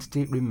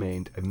identity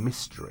remained a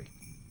mystery.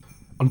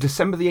 On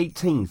December the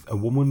 18th, a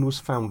woman was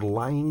found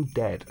lying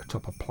dead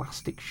atop a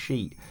plastic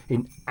sheet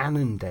in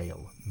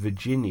Annandale,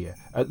 Virginia,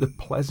 at the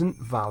Pleasant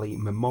Valley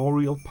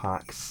Memorial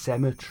Park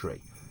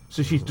Cemetery.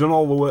 So she's done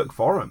all the work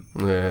for him.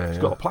 She's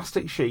got a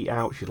plastic sheet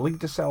out, she's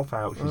legged herself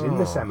out, she's in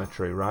the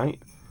cemetery, right?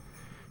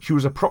 She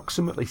was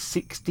approximately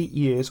 60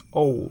 years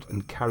old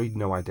and carried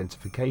no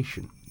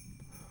identification.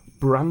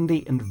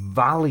 Brandy and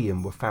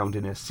Valium were found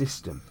in her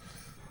system.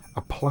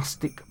 A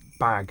plastic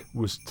bag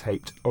was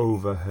taped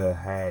over her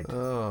head.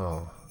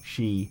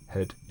 She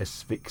had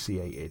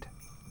asphyxiated.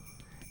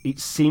 It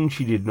seemed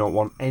she did not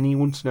want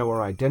anyone to know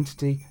her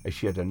identity, as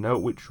she had a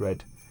note which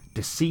read,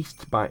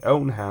 "Deceased by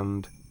own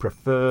hand,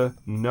 prefer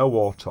no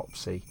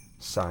autopsy,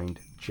 signed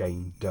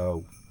Jane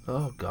Doe."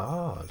 Oh,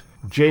 God.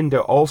 Jane Doe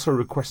also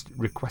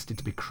requested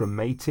to be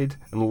cremated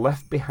and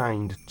left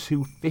behind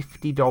two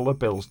 $50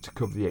 bills to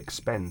cover the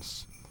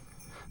expense.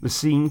 The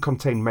scene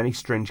contained many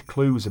strange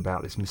clues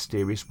about this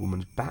mysterious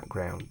woman's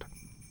background.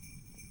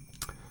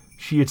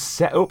 She had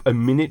set up a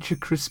miniature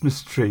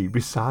Christmas tree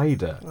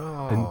beside her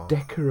and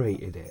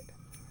decorated it.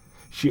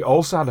 She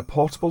also had a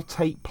portable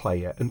tape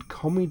player and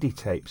comedy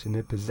tapes in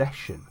her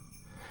possession.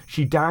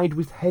 She died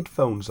with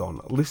headphones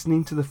on,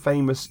 listening to the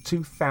famous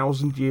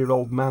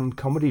 2,000-year-old man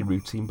comedy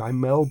routine by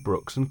Mel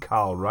Brooks and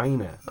Carl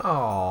Reiner.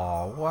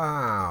 Oh,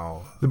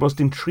 wow. The most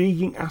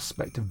intriguing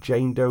aspect of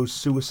Jane Doe's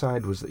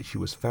suicide was that she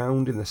was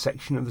found in the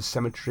section of the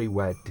cemetery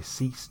where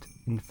deceased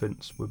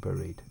infants were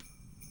buried.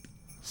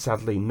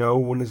 Sadly, no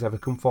one has ever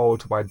come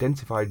forward to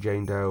identify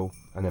Jane Doe,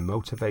 and her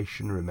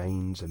motivation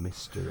remains a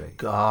mystery.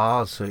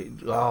 God,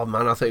 oh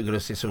man, I thought you were going to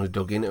say someone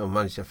dug in it and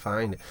managed to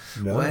find it.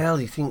 No.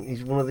 Well, you think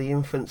he's one of the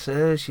infants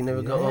there? She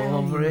never got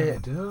over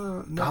it.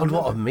 God,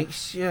 what a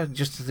mixture.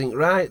 Just to think,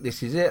 right,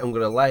 this is it, I'm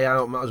going to lay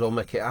out, might as well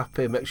make it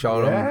happy, make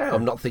sure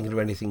I'm not thinking of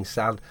anything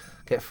sad,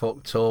 get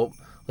fucked up,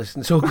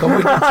 listen to a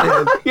comedy.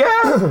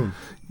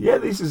 Yeah,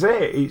 this is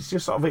it. It's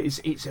just sort of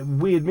it's a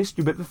weird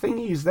mystery. But the thing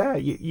is,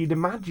 you'd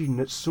imagine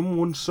that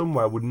someone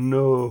somewhere would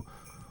know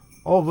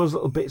all those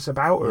little bits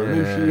about her and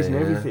who she is and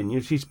everything.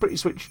 She's pretty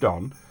switched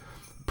on.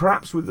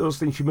 Perhaps with those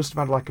things, she must have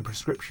had like a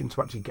prescription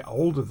to actually get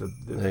hold of the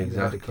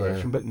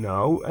medication. But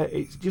no,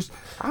 it's just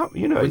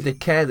With the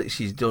care that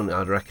she's done,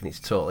 I reckon it's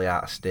totally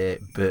out of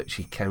state. But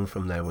she came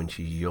from there when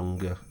she's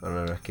younger, and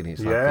I reckon it's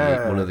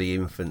like one of the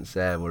infants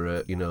there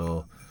were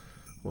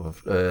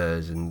of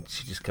hers, and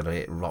she just kind of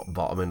hit rock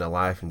bottom in her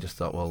life and just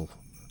thought, well,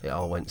 it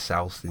all went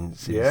south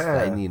since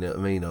then, you know what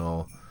I mean?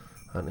 Oh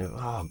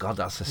God,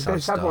 that's a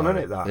sad story. One, isn't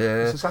it? That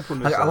it's a sad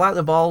one. I like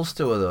the balls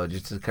to her though,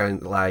 just to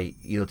kind of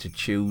like to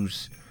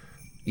choose.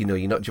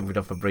 You're not jumping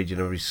off a bridge and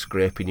everybody's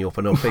scraping you up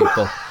and up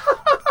people.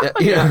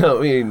 You know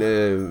what I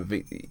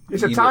mean?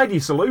 It's a tidy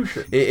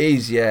solution. It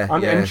is,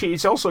 and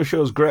it also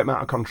shows great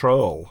amount of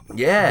control.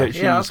 That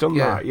she's done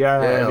that.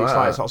 And it's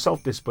like sort of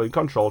self-discipline,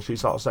 control. She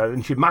sort of said,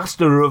 and she's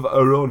master of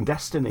her own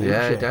destiny.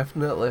 Yeah,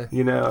 definitely. Do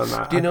you know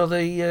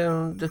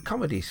the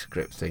comedy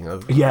script thing?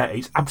 Yeah,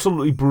 it's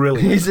absolutely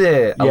brilliant. Is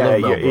it? I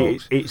love Mel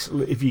Brooks. It's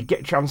if you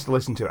get a chance to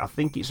listen to it, I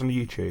think it's on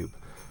YouTube.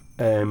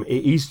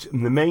 It is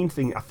the main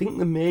thing. I think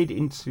they made it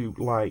into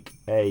like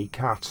a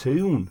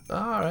cartoon.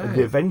 Right.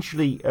 They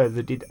eventually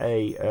they did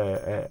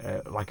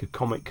a like a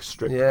comic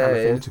strip kind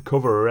of thing to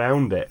cover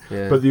around it.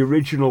 But the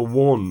original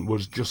one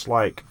was just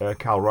like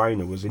Carl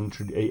Reiner was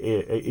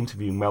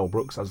interviewing Mel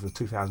Brooks as the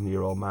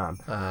 2,000-year-old man,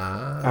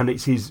 and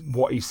it's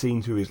what he's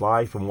seen through his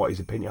life and what his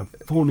opinion.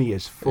 Funny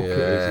as fuck it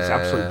is. It's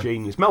absolute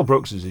genius. Mel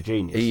Brooks is a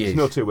genius. There's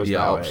no two ways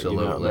about absolutely.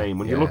 it. You know what I mean?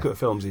 When you look at the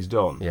films he's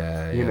done,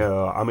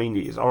 I mean,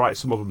 it's all right.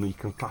 Some of them you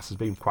can class as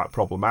being quite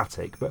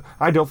problematic, but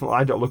I don't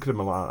look at him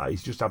like that.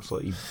 He's just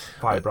absolutely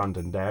firebrand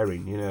and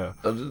daring,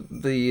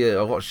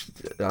 I watched.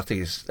 I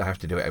think I have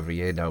to do it every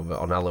year now. But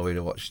on Halloween, I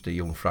watched The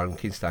Young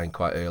Frankenstein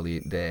quite early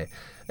in the day.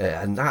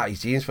 And that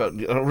is Gene's. I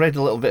read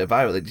a little bit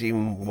about it. That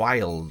Gene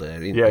Wilder,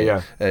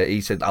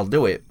 he said, "I'll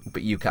do it,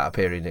 but you can't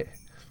appear in it."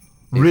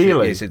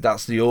 He said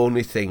that's the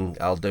only thing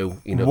I'll do.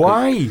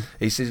 Why?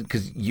 He said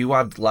because you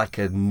had like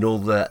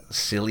another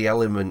silly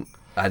element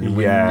And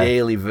we're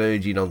nearly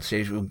verging on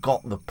stage. We've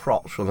got the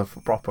props from the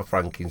proper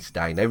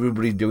Frankenstein.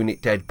 Everybody's doing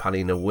it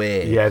deadpanning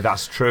away. Yeah,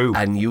 that's true.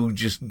 And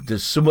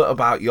there's something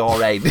about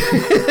your head.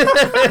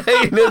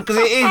 Because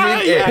it is,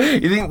 isn't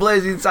it? You think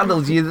Blazing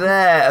Saddles, you're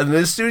there. And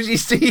as soon as you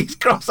see his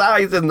cross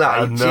eyes and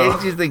that, it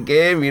changes the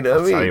game, you know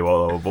what I mean? Tell you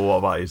what, though, but what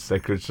about his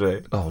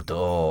secretary? Oh,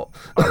 don't.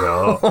 I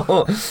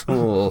know. That's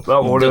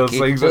one of those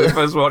things when you're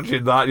first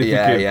watching that. You're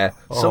thinking,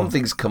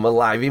 something's come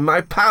alive in my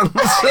pants.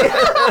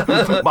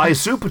 My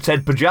Super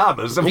Ted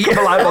pyjamas have come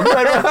alive on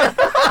there.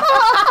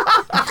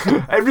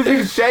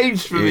 Everything's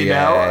changed for me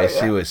now. Yeah,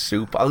 she was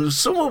super.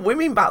 Some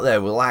women back there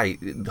were like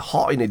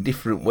hot in a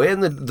different way,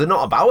 and they're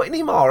not about it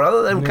anymore,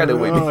 are they? Them kind of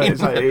women.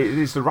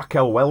 It's the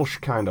Raquel Welch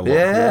kind of look.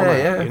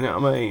 Yeah. You know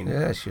what I mean?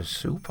 Yeah, she was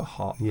super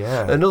hot.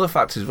 Yeah. Another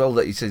fact as well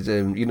that he says, the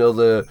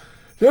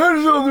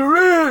hands on the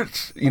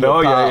Ritz.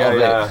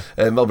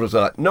 And Melbourne's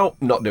like, nope,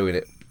 not doing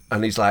it.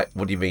 And he's like,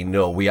 what do you mean,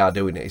 no, we are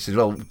doing it? He says,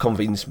 well,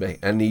 convince me.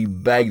 And he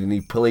begged and he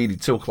pleaded,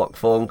 2 o'clock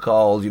phone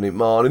calls,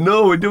 morning.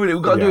 No, we're doing it,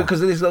 we've got to do it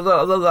because of this, that.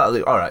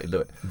 All right,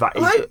 do it.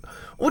 Like,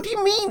 what do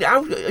you mean?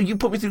 You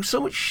put me through so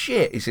much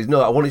shit. He says,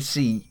 no, I wanted to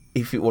see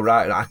if it were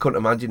right. I couldn't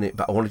imagine it,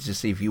 but I wanted to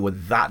see if you were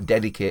that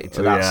dedicated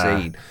to that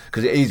scene.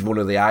 Because it is one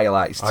of the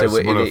highlights to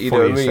it, you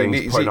know what I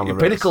mean?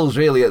 Pinnacle's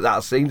really at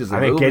that scene, doesn't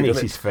it? And again,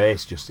 it's his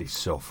face, just he's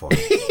so funny.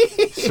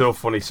 So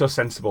funny, so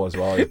sensible as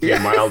well.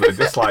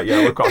 Just like,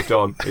 look what I've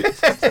done.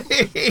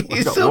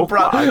 He's so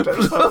proud.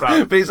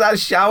 But he's like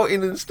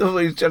shouting and stuff,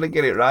 he's trying to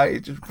get it right.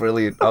 It's just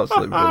brilliant,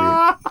 absolutely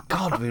brilliant.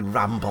 God, we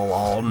ramble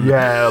on.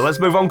 Yeah, let's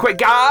move on quick,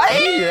 guys.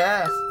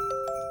 Yes.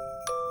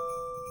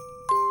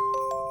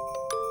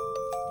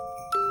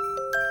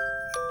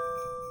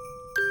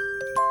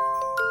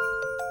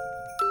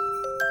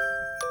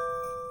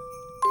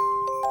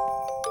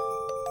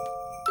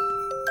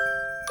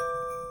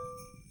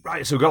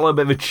 Right, so we've got a little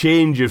bit of a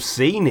change of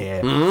scene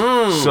here.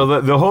 So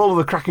that the whole of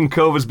the Kraken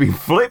Cove has been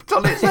flipped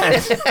on its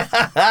head.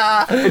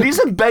 It is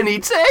a Benny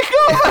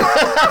takeover.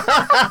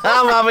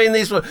 I'm having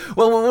this one.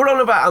 Well, we were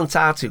on about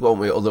Antarctica, weren't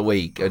we, the other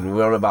week? And we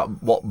were on about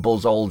what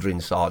Buzz Aldrin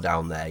saw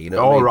down there, you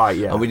know what I mean? Right,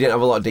 yeah. And we didn't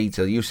have a lot of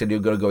detail. You said you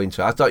were going to go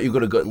into it. I thought you were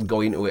going to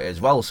go into it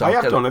as well. So I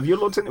have done. Have you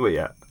looked into it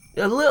yet?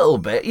 A little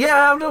bit.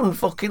 Yeah, I've done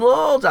fucking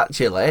loads,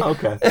 actually.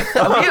 Okay.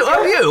 Have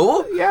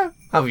you? Yeah.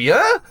 Have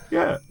you?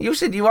 Yeah. You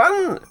said you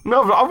hadn't.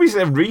 No, but obviously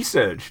I've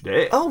researched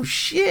it. Oh,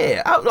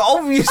 shit.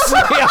 Obviously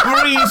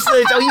I've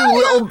researched. Oh, you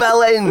little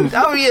bell end.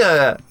 Have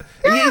you?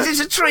 Is this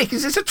a trick?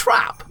 Is this a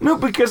trap? No,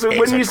 because when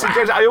you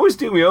suggest, I always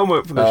do my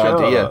homework for the show.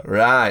 Do you?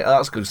 Right,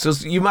 that's good. So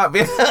you might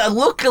be.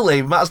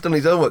 Luckily, Matt's done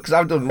his homework because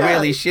I've done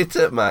really shit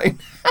at mine.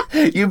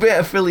 You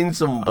better fill in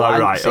some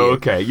blanks. All right,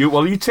 okay.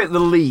 You take the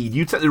lead.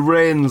 You take the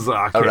reins,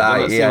 Arkin. All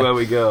right, let's see where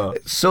we go.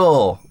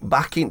 So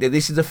back into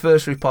this is the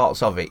first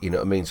reports of it. You know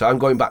what I mean? So I'm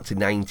going back to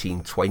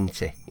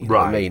 1920. You know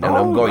what I mean? And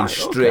I'm going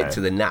straight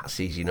to the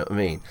Nazis. You know what I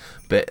mean?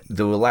 But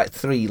there were like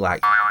 3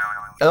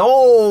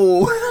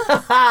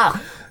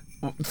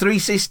 3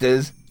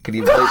 sisters. Can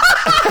you believe?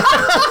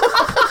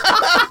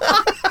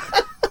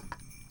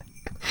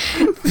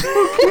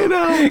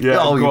 Yeah,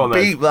 oh, go on,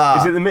 beat that.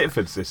 Is it the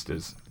Mitford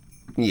sisters?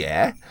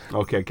 Yeah.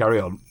 Okay,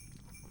 carry on.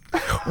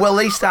 Well,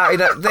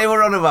 they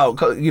were on about,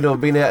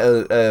 being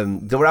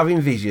they were having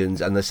visions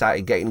and they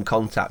started getting in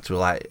contact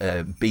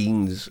with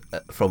beings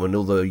from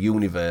another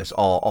universe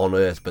or on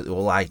Earth, but they were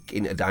like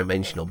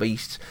interdimensional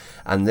beasts.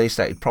 And they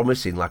started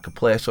promising like a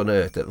place on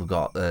Earth that we've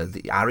got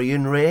the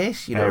Aryan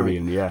race.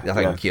 Aryan, yeah.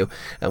 Thank you.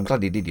 I'm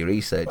glad you did your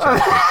research. But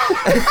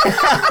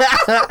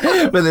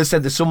they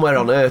said there's somewhere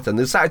on Earth, and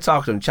they started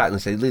talking to them, chatting,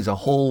 and said there's a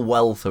whole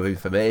wealth of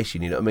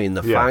information. You know what I mean?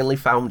 They finally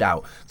found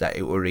out that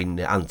it were in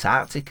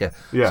Antarctica.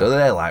 Yeah. So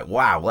they're like,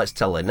 wow, let's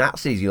tell the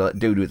Nazis,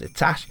 dude with the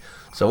tash.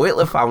 So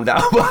Hitler found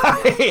out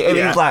about it, and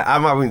he's like,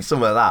 I'm having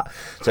some of that.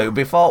 So it'd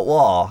be fought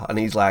war, and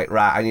he's like,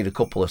 right, I need a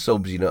couple of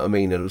subs, you know what I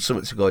mean, and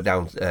something to go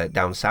down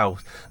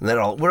south. And they're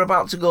all, we're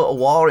about to go to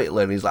war,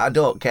 Hitler. And he's like, I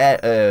don't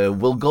care,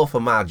 we'll go for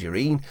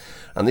margarine.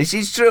 And this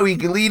is true, you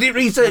didn't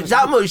research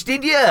that much,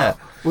 did you?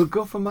 We'll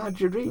go for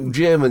margarine.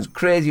 Germans,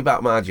 crazy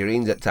about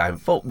margarines at time.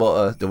 Fuck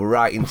butter, they were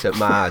right into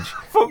Marge.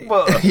 Fuck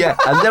butter. Yeah,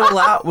 and they were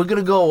like, we're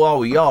going to go to war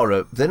with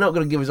Europe. They're not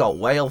going to give us all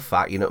whale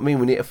fat, you know what I mean?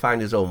 We need to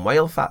find his own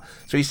whale fat.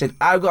 So he said,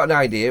 I've got an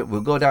idea.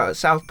 We'll go down to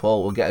South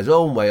Pole, we'll get his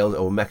own whale,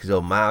 and we'll make his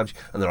own Marge.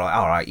 And they're like,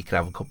 all right, you can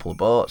have a couple of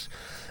boats.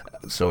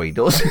 So he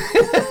does.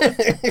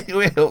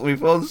 My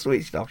phone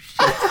switched off. Shit.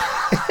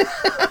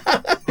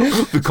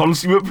 The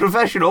consummate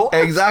professional.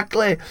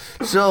 Exactly.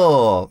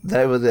 So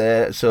they were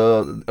there.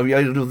 So have you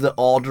heard of the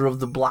Order of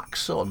the Black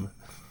Sun?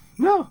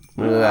 No.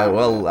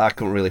 Well, I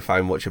couldn't really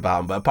find much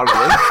about them, but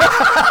apparently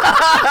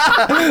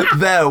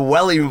they're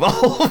well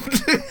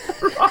involved.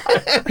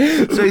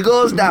 So he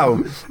goes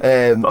down.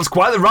 That's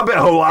quite the rabbit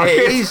hole, it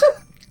is.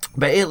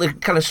 But Hitler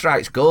kind of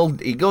strikes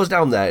gold. He goes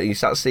down there and he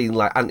starts seeing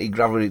like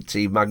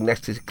anti-gravity,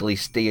 magnetically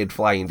steered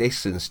flying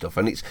discs and stuff.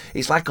 And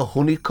it's like a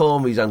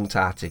honeycomb is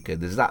Antarctica.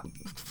 There's that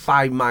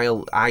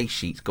 5-mile ice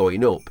sheets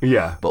going up.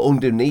 Yeah. But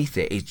underneath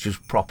it, it's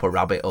just proper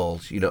rabbit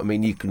holes. You know what I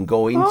mean? You can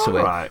go into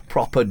it. Right.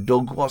 Proper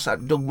what's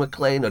that, Doug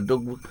McLean or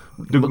Doug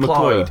Doug McCloyd?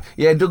 McClure.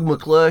 Yeah, Doug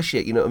McClure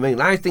shit, you know what I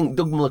mean? I think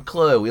Doug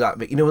McClure,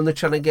 when they're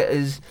trying to get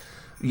us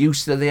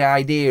used to the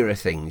idea of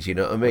things, you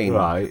know what I mean?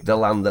 Right. The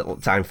land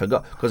that time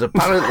forgot. Because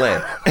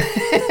apparently,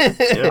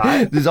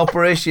 Right. there's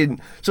Operation...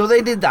 So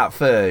they did that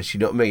first, you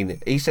know what I mean?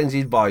 He sends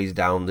his boys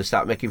down, they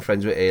start making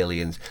friends with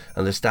aliens,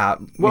 and they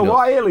start... Well,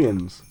 what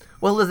aliens?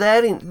 Well, they're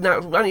there in... Now,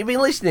 haven't you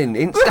been listening?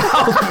 In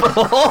South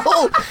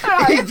Pole.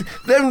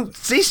 Them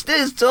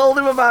sisters told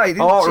him about it,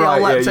 didn't she? All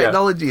that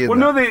technology. Well,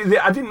 no,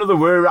 I didn't know they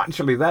were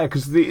actually there,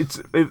 because it's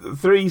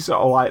three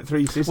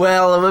sisters.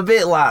 Well, I'm a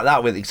bit like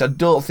that with it, because I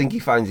don't think he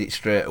finds it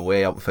straight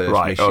away on first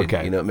mission.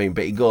 Okay. You know what I mean?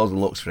 But he goes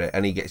and looks for it,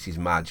 and he gets his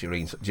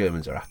margarine. So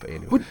Germans are happy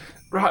anyway.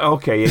 Right,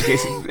 okay.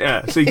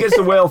 So he gets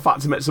the whale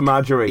fat to make some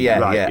margarine.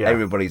 Yeah,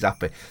 everybody's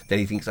happy. Then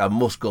he thinks, I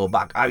must go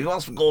back. I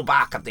must go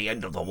back at the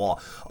end of the war.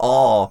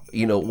 Or,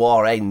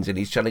 war ends and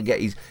he's trying to get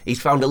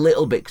he's found a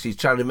little bit because he's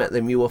trying to make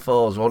them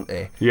UFOs, wasn't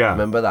he? Yeah.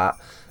 Remember that?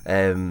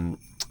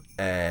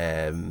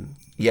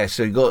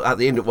 So he goes at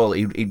the end of,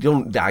 he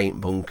don't die in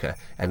bunker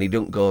and he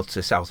don't go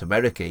to South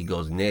America. He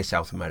goes near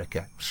South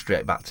America,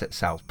 straight back to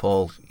South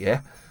Pole, yeah?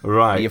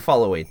 Right. Are you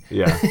following?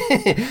 Yeah.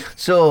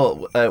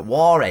 So,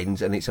 war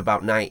ends and it's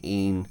about about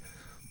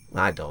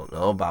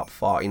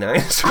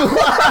 49.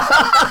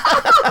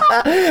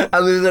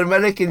 And there's an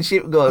American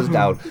ship goes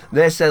down.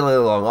 They're sailing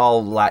along,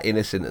 all like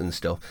innocent and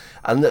stuff.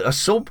 And a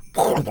sub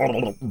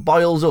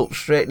boils up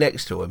straight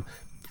next to him.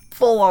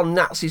 Full on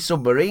Nazi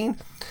submarine.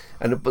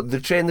 But they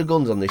trained the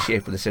guns on the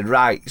ship and they said,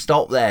 right,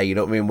 stop there, you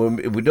know what I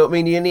mean? We don't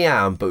mean you any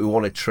harm, but we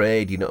want to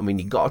trade, you know what I mean?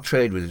 You've got to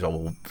trade with us or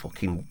we'll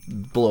fucking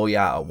blow you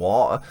out of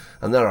water.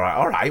 And they're like,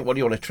 all right, what do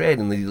you want to trade?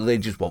 And they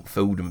just want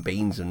food and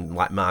beans and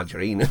like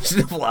margarine and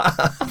stuff like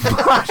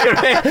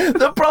that.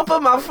 The proper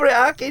man for it,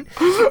 Harkin.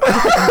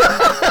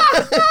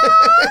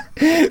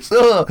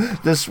 So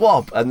they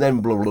swap and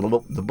then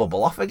the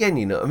bubble off again,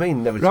 you know what I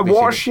mean?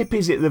 What ship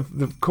is it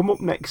they've come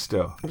up next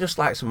to? Just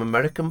like some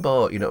American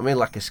boat, you know what I mean?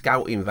 Like a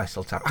scouting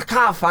vessel type. I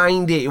can't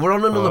find it. We're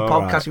on another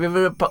podcast. Right. Have you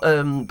ever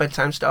heard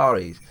Bedtime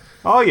Stories?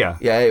 Oh, yeah.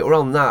 Yeah, we're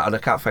on that, and I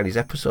can't find his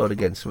episode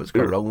again, so what's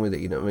going wrong with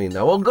it, you know what I mean?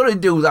 Now, I'm going to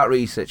do that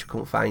research, I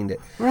couldn't find it.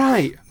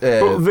 Right.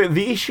 But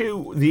the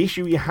issue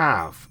you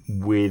have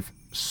with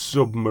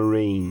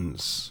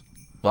submarines...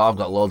 Well, I've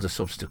got loads of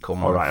subs to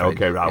come. All right,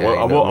 okay, right. Yeah,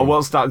 I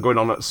won't start going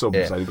on at subs.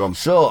 Yeah. Then. Go on.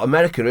 So,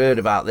 America heard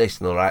about this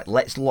and they're like,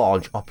 let's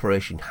launch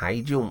Operation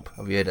High Jump.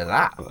 Have you heard of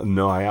that?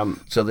 No, I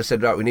haven't. So they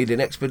said, right, we need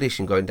an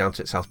expedition going down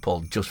to the South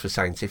Pole just for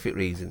scientific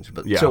reasons.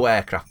 But 2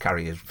 aircraft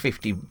carriers,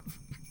 50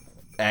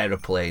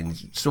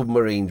 aeroplanes,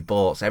 submarines,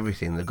 boats,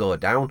 everything, they go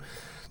down.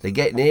 They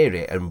get near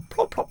it and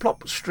plop, plop,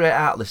 plop, straight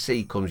out of the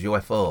sea comes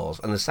UFOs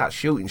and they start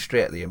shooting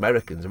straight at the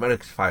Americans.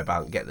 Americans fire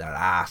back and get their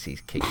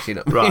asses kicked, you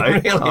know what I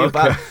mean? Really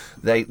bad.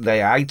 They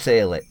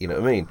hightail it, you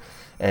know what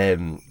I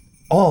mean?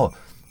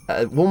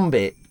 One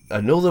bit,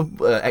 another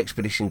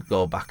expedition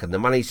go back and they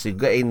managed to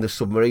get in the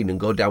submarine and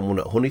go down one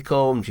at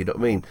Honeycombs, you know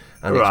what I mean?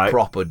 And it's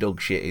proper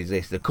dog shit is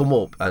this. They come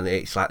up and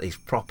it's like this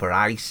proper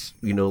ice,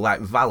 like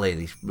valley,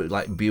 this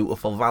like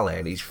beautiful valley,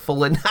 and it's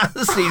full of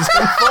Nazis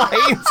and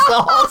flying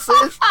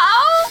saucers.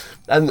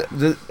 And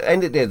the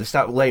end of the day, they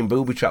start laying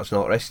booby traps and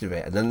all the rest of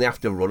it, and then they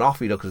have to run off,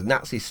 because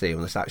Nazis see them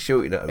and they start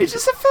shooting at them. Is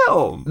this a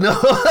film? No,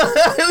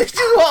 this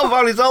is what I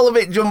found. It's all a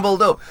bit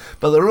jumbled up.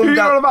 But they run down.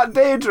 You're on about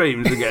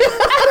daydreams again.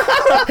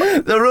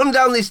 They run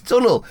down this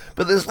tunnel,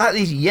 but there's like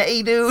this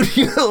Yeti dude,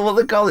 you know what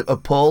they call it, a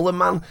polar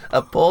man,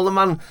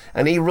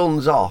 and he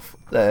runs off.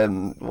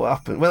 What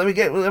happened? Well,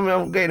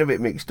 I'm getting a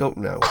bit mixed up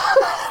now.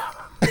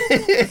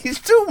 It's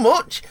too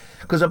much.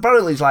 Because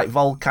apparently it's like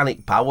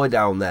volcanic power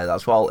down there.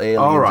 That's what all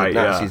aliens and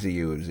Nazis are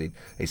using.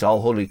 It's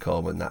all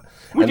honeycomb and that.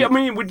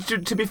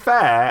 To be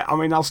fair,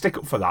 I'll stick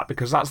up for that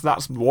because that's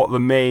what the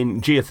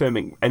main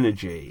geothermal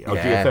energy,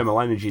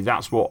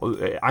 that's what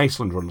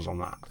Iceland runs on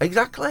that.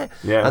 Exactly.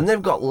 Yeah. And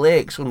they've got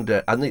lakes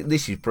under, and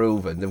this is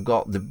proven, they've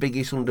got the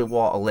biggest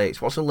underwater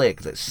lakes. What's a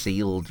lake that's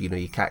sealed? You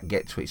can't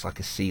get to it. It's like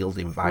a sealed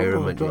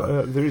environment.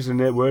 There is a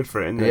word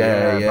for it, isn't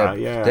there?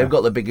 Yeah. They've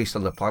got the biggest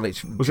on the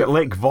planet. Was it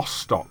Lake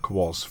Vostok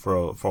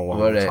for a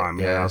long time?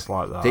 Yeah, that's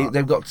like that.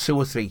 They've got 2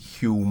 or 3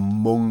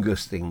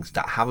 humongous things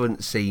that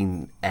haven't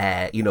seen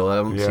air,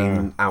 haven't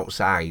seen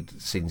outside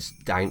since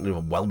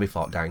well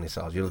before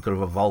dinosaurs. They could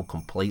have evolved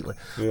completely.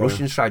 Yeah.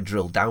 Russians tried to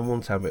drill down one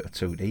time, but it was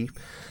too deep.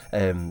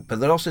 But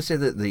they also say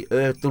that the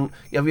Earth don't...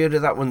 Have you heard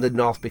of that when the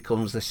North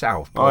becomes the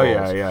South?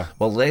 Poles? Oh, yeah.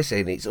 Well, they're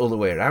saying it's the other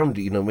way around.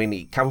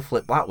 It can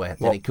flip that way,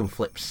 then it can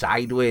flip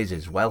sideways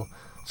as well.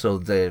 So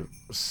the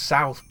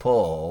South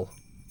Pole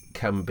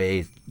can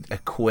be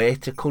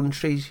equator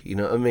countries, you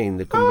know what I mean?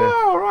 They can be,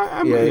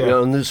 right.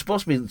 and there's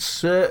supposed to be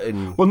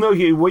certain... Well, no,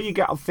 what you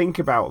got to think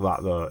about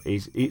that, though,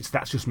 is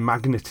that's just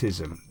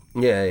magnetism.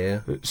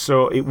 Yeah.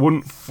 So it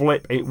wouldn't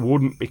flip, it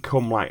wouldn't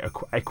become like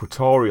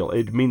equatorial.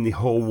 It'd mean the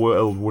whole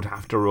world would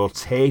have to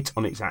rotate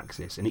on its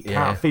axis, and it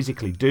can't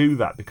physically do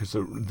that because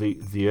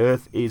the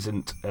Earth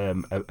isn't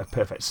a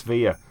perfect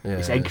sphere.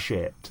 It's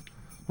egg-shaped.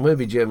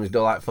 Maybe Germans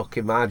don't like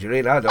fucking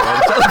margarine. I don't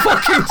want to tell the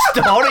fucking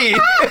story.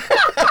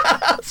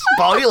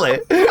 Spoil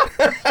it.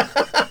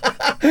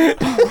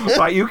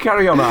 Right, you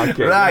carry on,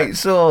 Arky. Right,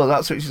 so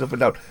that switches up and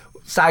down.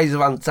 Size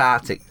of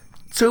Antarctic.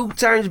 2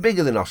 times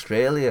bigger than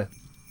Australia.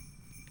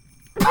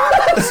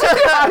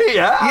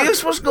 Yeah. You're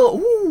supposed to go,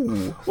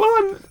 ooh.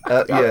 Well,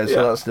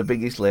 So that's the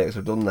biggest lakes.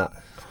 I've done that.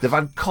 They've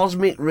had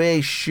cosmic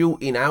rays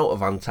shooting out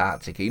of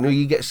Antarctica. You know,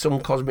 you get some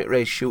cosmic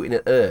rays shooting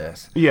at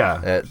Earth.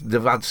 Yeah.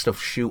 They've had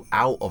stuff shoot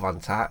out of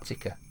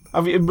Antarctica.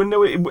 Have you? But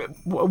no,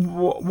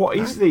 what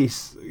is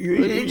this?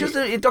 It's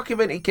just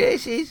documented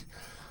cases.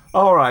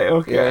 All right.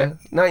 Okay. Yeah,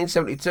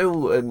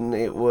 1972, and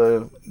it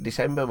was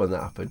December when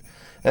that happened.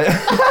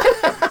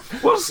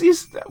 What's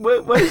this?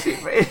 Where is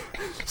it?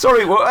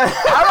 Sorry, what? All right,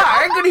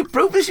 I ain't got any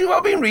proof. This is what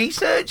I've been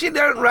researching,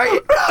 don't right?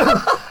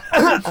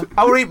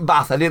 I were in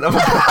Bath. I didn't have.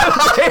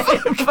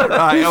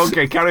 Right.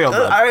 Okay. Carry on.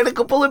 Then. I had a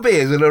couple of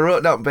beers and I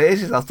wrote down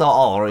bases. I thought,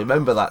 oh, I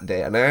remember that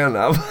day, and I don't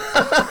have.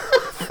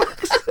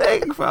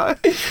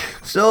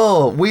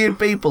 So weird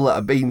people that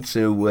have been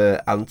to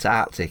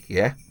Antarctic,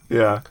 yeah.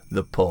 Yeah.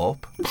 The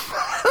Pope.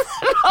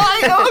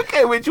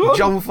 Okay, which one?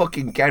 John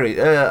fucking Kerry.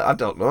 I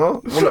don't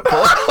know. One at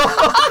Pope.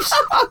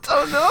 I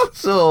don't know.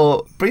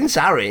 So Prince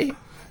Harry.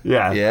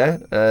 Yeah. Yeah.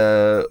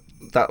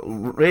 That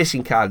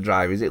racing car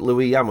driver, is it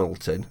Louis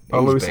Hamilton? Oh,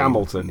 He's Lewis been.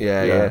 Hamilton.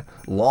 Yeah.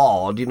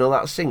 Lord, you know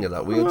that singer,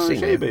 that weird singer?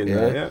 She been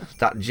there, yeah.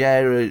 That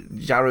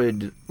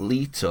Jared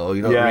Leto,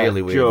 you know,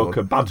 really weird Joker,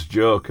 one. bad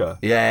Joker.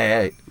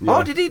 Yeah.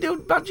 Oh, did he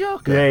do Bad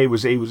Joker? Yeah,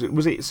 was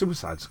it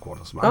Suicide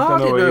Squad or something? Oh, I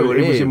didn't know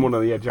He was in one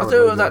of the. I thought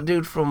it was that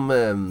dude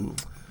from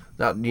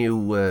that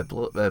new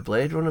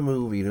Blade Runner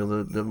movie. You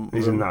know,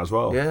 He's in that as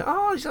well. Yeah.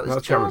 Oh, is that this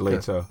That's Jared Joker?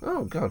 Leto.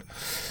 Oh God.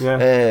 Yeah.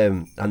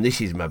 And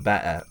this is my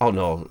better. Oh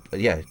no,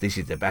 yeah, this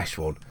is the best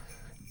one.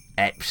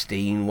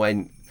 Epstein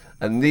went,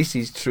 and this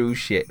is true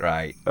shit,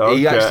 right? Okay.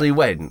 He actually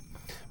went,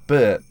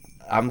 but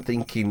I'm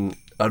thinking,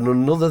 and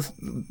another.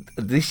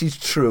 This is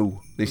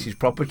true. This is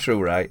proper true,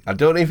 right? I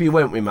don't know if he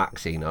went with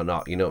Maxine or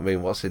not. You know what I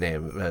mean? What's her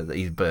name?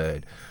 His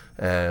bird,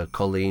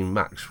 Colleen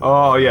Maxwell.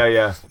 Oh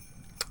yeah.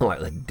 Like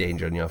the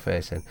danger on your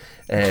face, then.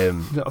 I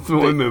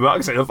thought with my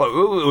accent, I thought,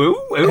 ooh.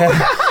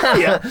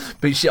 Yeah,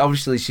 but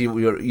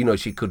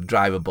she could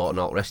drive a boat and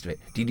all the rest of it.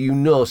 Did you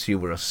know she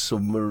was a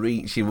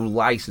submarine? She was a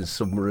licensed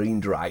submarine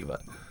driver.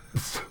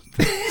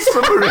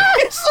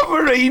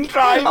 Submarine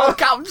driver. Oh,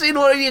 captain,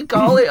 what do you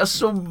call it? A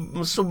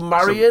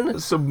submarine?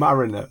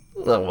 Submariner.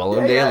 Well,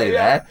 I'm nearly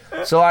there.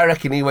 So I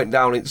reckon he went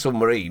down in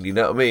submarine, you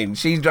know what I mean?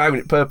 She's driving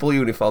it purple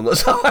uniform,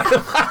 that's how I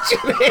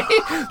imagine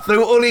it.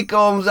 Through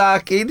honeycombs, our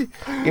kid.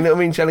 You know what I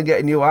mean? Trying to get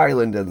a new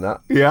island and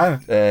that. Yeah.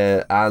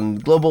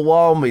 And global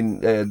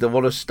warming, they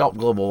want to stop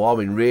global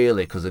warming,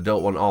 really, because they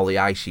don't want all the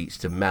ice sheets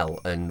to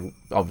melt and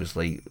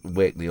obviously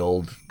wake the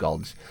old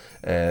gods.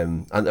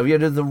 And have you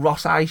heard of the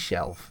Ross Ice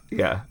Shelf?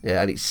 Yeah.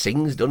 Yeah, and it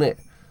sings, doesn't it?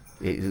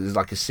 It's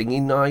like a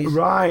singing noise.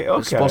 Right, okay.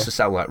 It's supposed to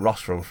sound like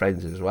Ross from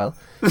Friends as well.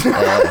 There's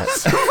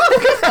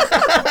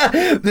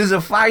a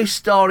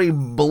 5-story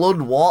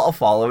blood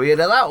waterfall. Have you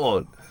heard of that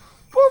one?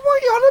 What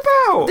are you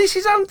on about? This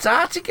is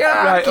Antarctica,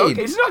 right, kid.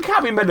 okay. It's not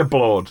can't be made of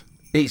blood.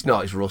 It's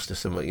not, it's rust or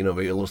something, you know,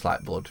 but it looks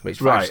like blood. But it's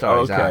 5 Right,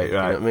 stories okay, high, you know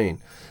right. what I mean?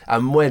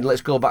 And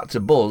let's go back to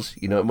Buzz,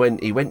 you know, when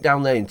he went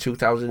down there in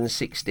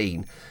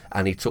 2016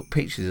 and he took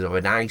pictures of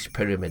an ice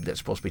pyramid that's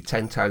supposed to be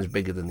 10 times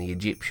bigger than the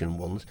Egyptian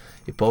ones.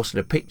 He posted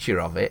a picture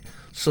of it.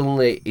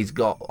 Suddenly he's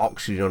got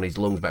oxygen on his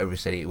lungs, but everybody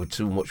said it was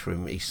too much for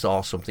him. He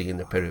saw something in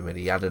the pyramid.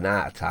 He had an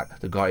heart attack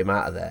that got him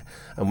out of there.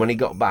 And when he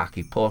got back,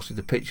 he posted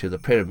the picture of the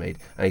pyramid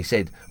and he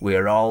said,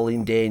 "We're all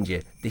in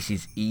danger. This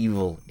is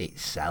evil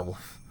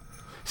itself."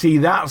 See,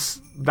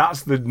 that's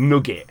the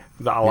nugget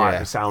that I like Yeah.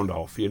 the sound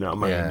of, you know what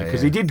I mean? Yeah,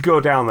 Because yeah. he did go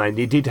down there and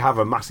he did have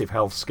a massive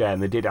health scare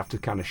and they did have to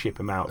kind of ship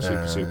him out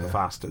super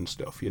fast and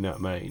stuff, you know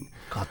what I mean?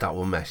 God, that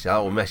was messy. That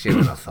was messier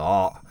than I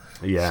thought.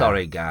 Yeah.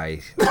 Sorry,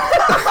 guys.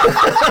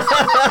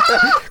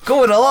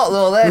 Covered a lot,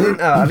 though, there, didn't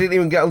I? I didn't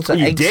even get onto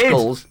You egg did.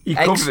 skulls. You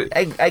egg, covered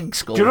it. egg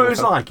skulls. Do you know what it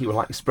was like? You were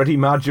like spreading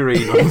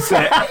margarine on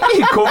set.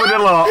 You covered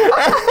a lot.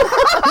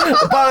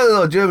 Apparently,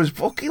 though, Germans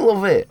fucking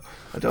love it.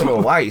 I don't know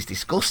why. It's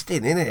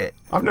disgusting, isn't it?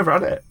 I've never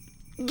had it.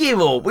 Give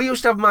up. We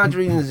used to have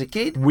margarine as a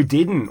kid. We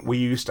didn't. We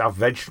used to have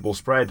vegetable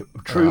spread.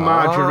 True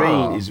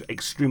margarine is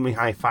extremely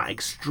high fat,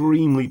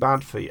 extremely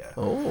bad for you.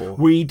 Oh.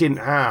 We didn't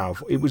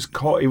have. It was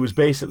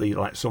basically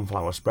like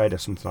sunflower spread or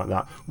something like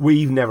that.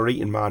 We've never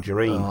eaten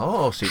margarine.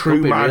 Oh, so it True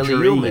could be really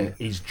margarine yummy.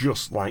 is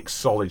just like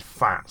solid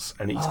fats,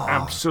 and it's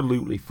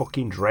absolutely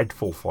fucking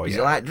dreadful for Is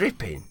you. it like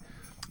dripping?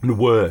 And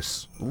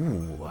worse.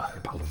 Ooh. I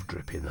love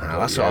dripping.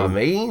 That's what I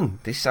mean.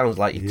 This sounds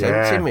like you're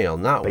tempting me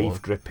on that beef one.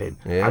 dripping.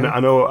 Yeah.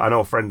 I know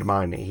a friend of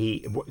mine.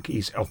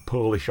 He's of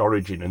Polish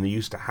origin, and they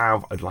used to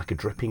have a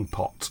dripping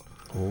pot.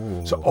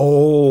 Ooh. So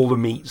all the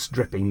meat's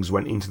drippings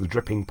went into the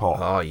dripping pot.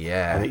 Oh,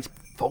 yeah. And it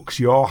fucks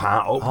your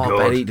heart up Oh,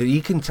 good. Betty,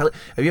 you can tell.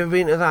 Have you ever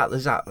been to that?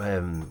 There's that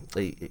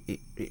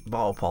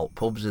bottle pub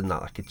pubs and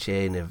that, like a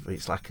chain of.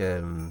 It's like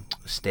a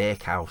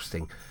steakhouse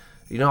thing.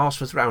 You know,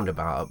 Horsforth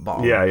Roundabout at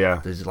bottom?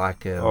 Yeah. There's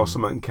like Or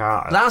something in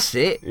Carter. That's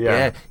it.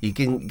 Yeah. You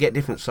can get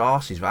different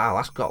sauces. Wow,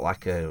 that's got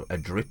like a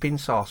dripping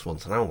sauce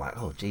once, and I'm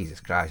like, oh Jesus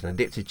Christ! And I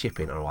dipped a chip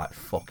in, and I'm like,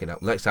 fucking hell.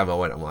 Next time I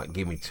went, I'm like,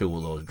 give me 2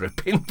 of those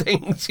dripping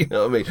things. You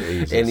know what I mean?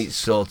 Jesus. And it's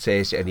so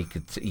tasty, and you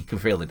can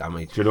feel the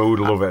damage. Do you know who'd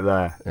love it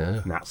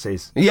there?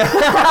 Nazis. Yeah,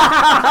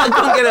 I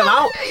couldn't get them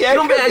out. Yeah,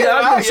 couldn't get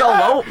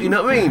them out. You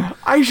know what I mean?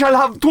 I shall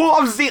have 2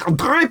 of the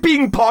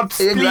dripping pots,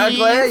 please.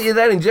 Exactly. You're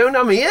there in June.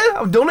 I'm here.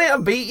 I've done it.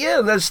 I've beat you,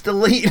 and they're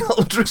still eating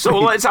all dripping. So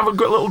let's have a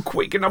good little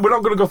quick, and we're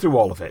not going to go through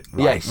all of it.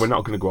 Right? Yes. We're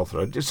not going to go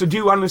through it. So do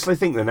you honestly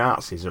think the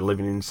Nazis are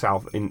living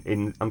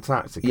in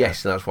Antarctica?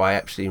 Yes, and that's why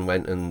Epstein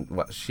went and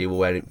she was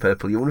wearing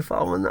purple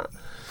uniform and that.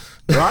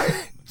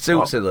 Right?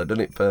 Suits her though,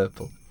 doesn't it,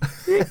 purple?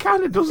 It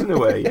kind of does in a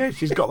way, yeah.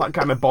 She's got that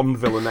kind of Bond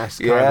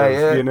villain-esque you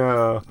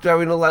know.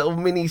 Driving a little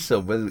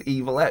mini-sub with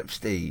evil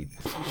Epstein.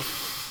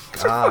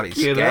 God, it's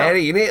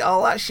scary, isn't it?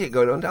 All that shit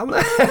going on down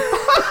there.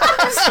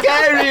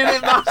 Scary, isn't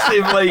it?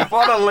 Massive leap.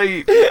 What a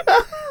leap.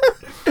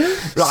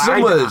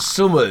 Right,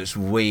 Summer's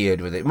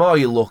weird with it. The more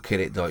you look at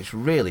it, though, it's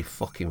really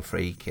fucking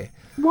freaky.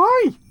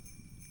 Why?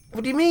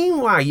 What do you mean,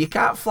 why? You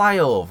can't fly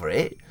over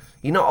it.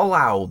 You're not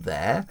allowed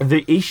there.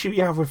 The issue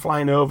you have with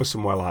flying over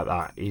somewhere like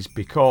that is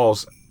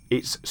because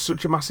it's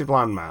such a massive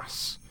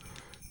landmass,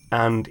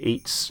 and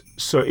it's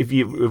so if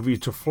you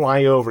to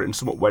fly over it and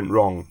something went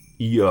wrong,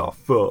 you're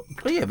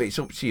fucked. Well, yeah, but it's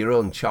up to your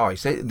own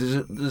choice.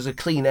 There's a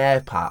clean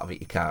air part of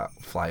it you can't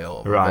fly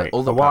over. Right.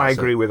 Well, I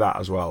agree with that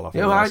as well. I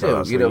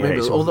do. You know,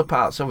 maybe other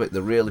parts of it,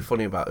 they're really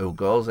funny about who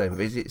goes there and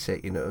visits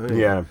it. You know what I mean?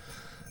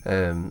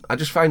 Yeah. I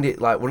just find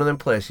it like one of them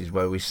places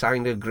where we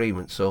signed an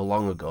agreement so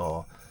long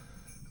ago.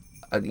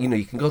 And, you know,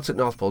 you can go to the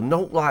North Pole.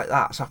 Not like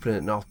that's happening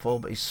at North Pole,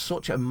 but it's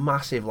such a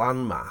massive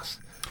landmass.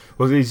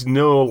 Well, there's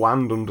no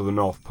land under the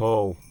North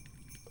Pole.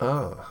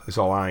 Oh. It's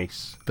all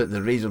ice. But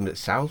there is under the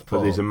South Pole.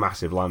 But there's a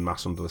massive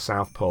landmass under the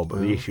South Pole. But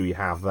the issue you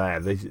have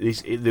there,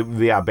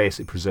 they are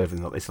basically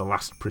preserving that. It's the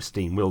last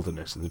pristine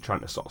wilderness, and they're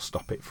trying to sort of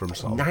stop it from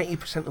sort of...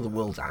 90% of the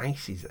world's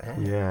ice is there.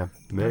 Yeah,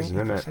 amazing,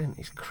 90%, isn't it?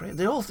 It's crazy.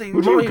 They all think...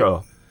 Would you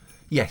go?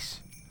 Yes.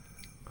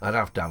 I'd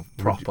have to have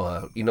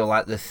proper, you know,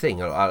 like the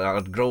thing.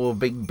 I'd grow a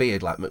big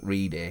beard like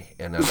McReady,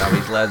 and I'd have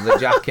his leather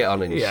jacket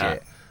on and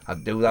shit.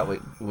 I'd do that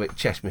with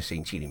chest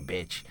machine cheating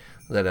bitch.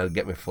 Then I'd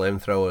get my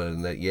flamethrower,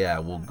 and I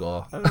would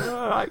go.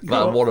 Right,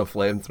 but I want a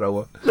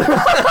flamethrower.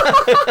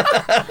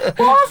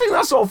 Well, I think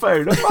that's all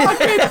fair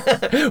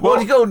enough.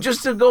 Well, you go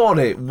just to go on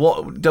it.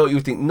 What don't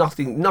you think?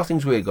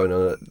 Nothing's weird going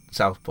on at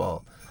South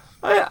Pole.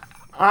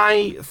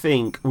 I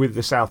think with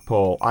the South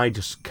Pole, I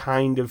just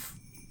kind of...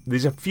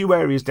 There's a few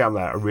areas down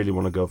there I really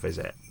want to go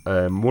visit.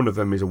 One of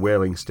them is a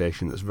whaling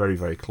station that's very,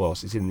 very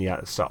close. It's in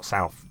the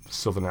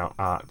southern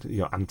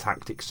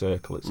Antarctic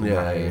Circle. It's in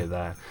that area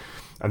there.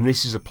 And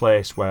this is a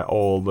place where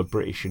all the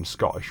British and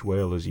Scottish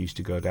whalers used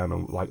to go down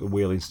on, like, the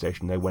whaling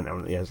station. They went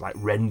out, there's like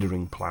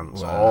rendering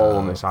plants all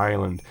on this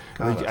island.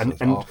 God, and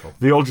awful.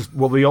 they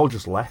all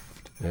just left.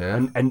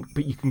 Yeah.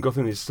 But you can go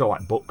through. There's still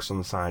like books on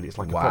the side. It's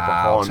like a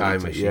proper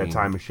time machine. Yeah,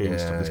 time machine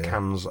stuff. There's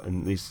cans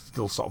and there's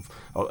still sort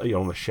of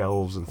on the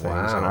shelves and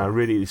things. And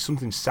there's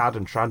something sad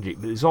and tragic.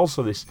 But there's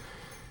also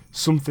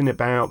something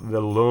about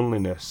the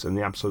loneliness and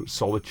the absolute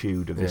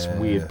solitude of this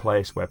weird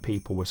place where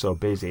people were so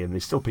busy, and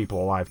there's still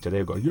people alive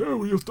today going,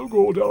 we used to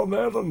go down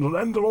there and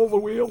render all the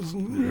wheels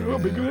and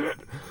that'd be great.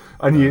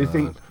 And you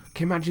think,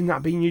 can you imagine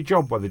that being your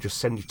job, where they just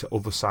send you to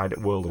other side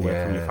of the world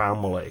away from your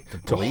family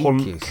to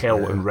hunt,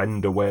 kill, and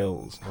render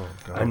whales?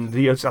 And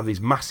they also have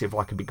these massive,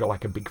 like a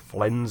big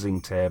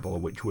flensing table,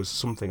 which was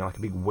something like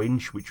a big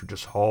winch, which would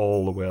just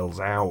haul the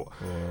whales out,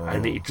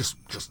 and it just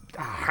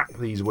hack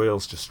these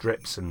whales to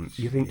strips. And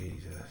you think,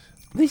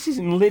 this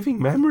isn't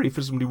living memory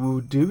for somebody who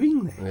were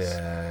doing this.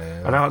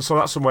 And so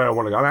that's somewhere I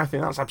want to go. And I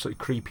think that's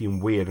absolutely creepy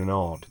and weird and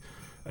odd.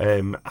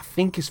 I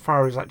think as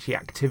far as actually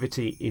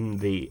activity in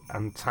the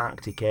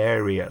Antarctic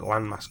area,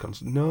 landmass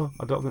concerned, no,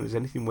 I don't think there's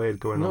anything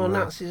weird going on there.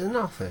 No Nazis or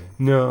nothing?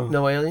 No.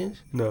 No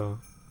aliens? No,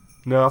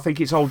 I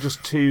think it's all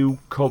just too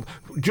cold.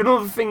 Do you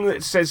know the thing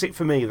that says it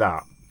for me,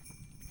 that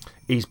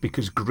is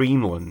because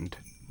Greenland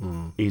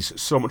is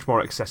so much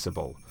more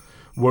accessible.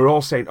 We're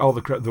all saying,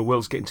 the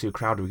world's getting too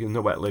crowded, we've got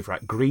nowhere to live,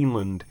 right?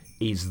 Greenland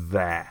is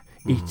there.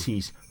 It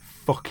is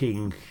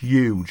fucking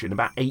huge, and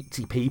about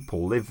 80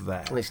 people live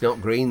there. It's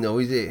not green though,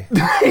 is it?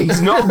 It's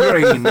not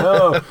green,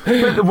 no.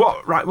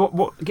 But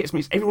what gets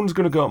me is everyone's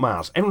going to go to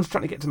Mars. Everyone's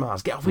trying to get to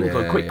Mars. Get off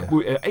England, quick.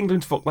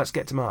 England's fucked, let's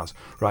get to Mars.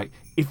 Right,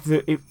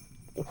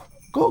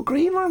 go to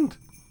Greenland.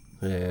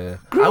 Yeah.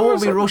 I won't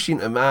be rushing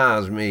to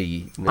Mars,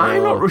 me. No.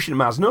 I'm not rushing to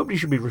Mars. Nobody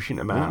should be rushing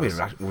to Mars.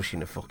 I won't be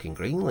rushing to fucking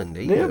Greenland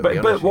either. Yeah,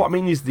 but what I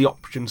mean is the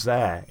options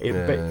there.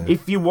 But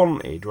if you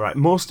wanted, right,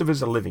 most of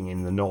us are living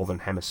in the Northern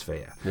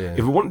Hemisphere. Yeah.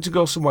 If we wanted to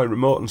go somewhere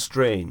remote and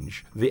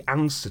strange, the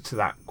answer to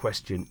that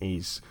question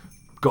is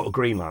go to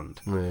Greenland.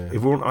 Yeah.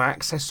 If we want to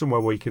access somewhere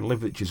where you can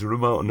live which is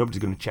remote and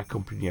nobody's going to check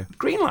up on you,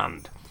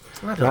 Greenland.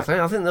 I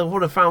think they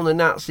would have found the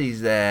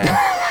Nazis there.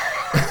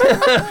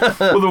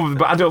 Well,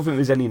 but I don't think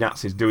there's any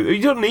Nazis doing it.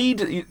 You don't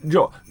need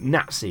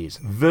Nazis.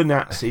 The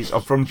Nazis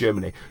are from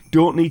Germany.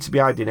 Don't need to be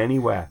hiding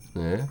anywhere.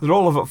 Yeah. They're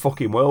all over the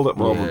fucking world at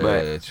the moment,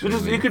 Yeah, mate. true.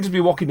 You could just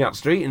be walking down the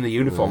street in the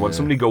uniform and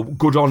somebody go,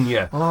 "Good on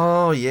you."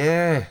 Oh,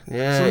 yeah. So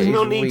there's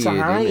no need to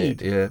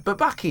hide. Yeah. But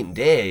back in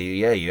day,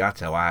 yeah, you had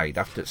to hide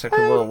after the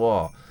Second World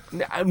War.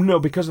 No,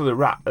 because of the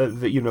rat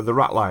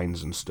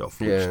lines and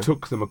stuff, which Yeah.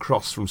 took them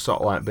across from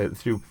sort of like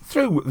through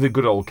the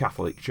good old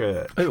Catholic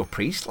Church. Oh,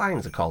 priest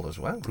lines are called as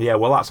well. Yeah,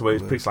 well, that's the way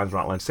it's priest lines,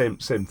 rat lines, same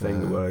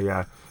thing. They were,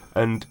 yeah.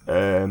 And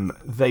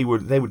they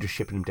were just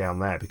shipping them down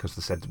there because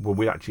they said, well,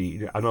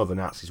 I know the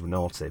Nazis were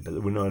naughty, but they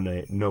were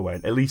nowhere.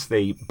 At least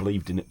they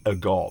believed in a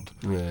god.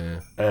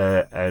 Yeah.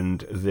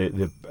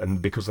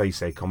 And because they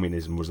say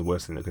communism was the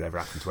worst thing that could ever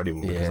happen to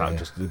anyone, because that would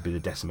just be the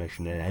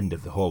decimation and end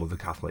of the whole of the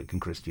Catholic and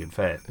Christian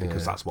faith,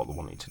 because that's what they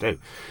wanted to do.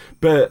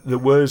 But there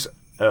was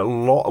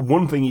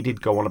one thing he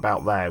did go on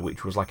about there,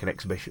 which was like an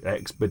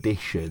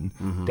expedition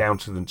down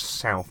to the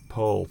South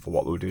Pole for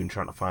what they were doing,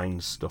 trying to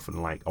find stuff,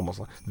 and like almost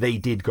like they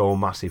did go on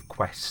massive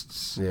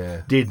quests.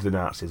 Yeah. Did the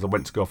Nazis? They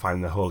went to go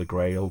find the Holy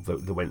Grail.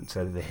 They went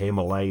to the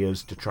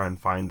Himalayas to try and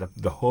find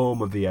the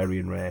home of the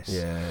Aryan race.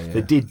 Yeah.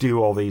 They did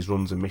do all these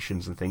runs and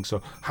missions and things.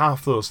 So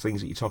half those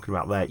things that you're talking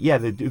about there, yeah,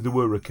 they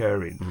were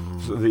recurring.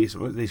 So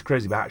these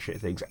crazy batshit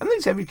things, and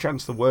there's every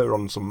chance they were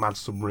on some mad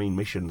submarine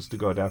missions to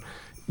go down.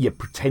 You're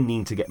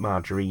pretending to get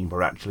margarine,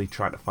 but actually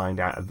trying to find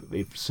out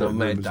if certain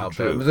rumours are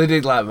true. They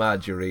did like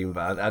margarine,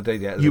 but I did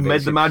get. You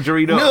made the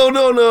margarine up?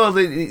 No.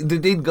 They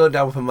did go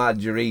down for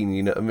margarine,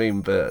 you know what I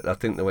mean? But I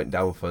think they went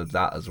down for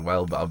that as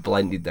well. But I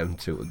blended them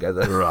two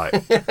together. Right.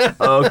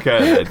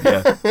 Okay. Then,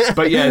 yeah.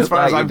 But yeah, as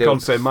far as I'm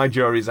concerned, my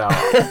jury's out.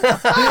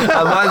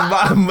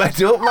 I'm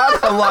made up, man.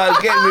 I'm like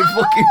getting my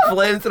fucking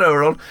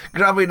flamethrower on,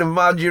 grabbing a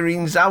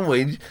margarine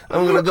sandwich.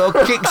 I'm gonna go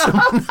kick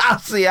some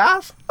Nazi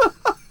ass.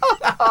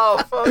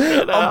 Oh, fucking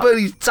hell. I'll burn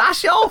his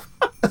tash off.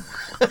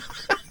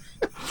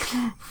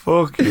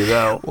 Fucking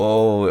hell.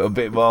 Whoa, a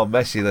bit more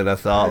messy than I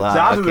thought. It's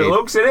harder than it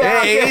looks, isn't it?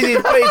 Yeah, it is.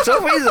 It's pretty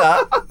tough, is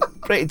that?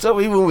 Pretty tough,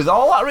 even with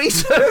all that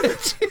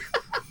research.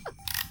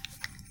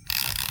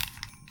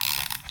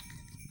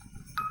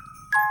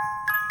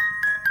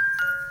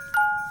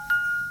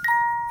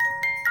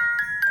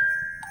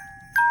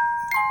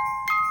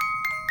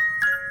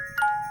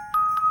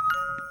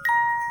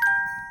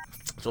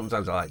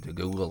 Sometimes I like to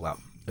Google that.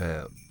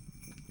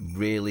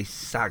 Really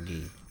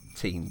saggy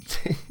teen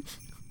tits.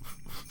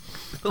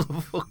 The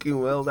fucking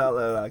world out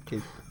there, that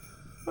kid.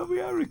 Oh,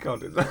 we are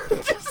recording that.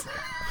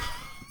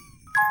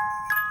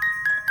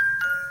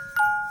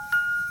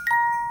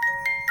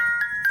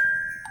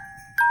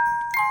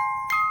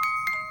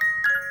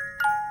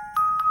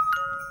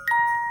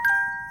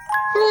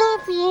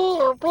 Love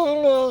you,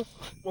 Billy.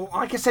 Well,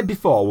 like I said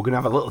before, we're going to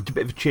have a little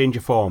bit of a change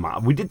of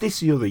format. We did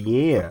this the other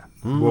year,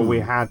 where we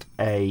had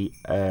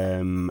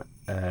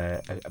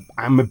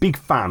I'm a big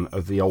fan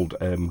of the old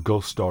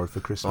ghost story for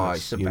Christmas. Oh,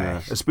 it's the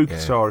best. A spooky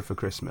story for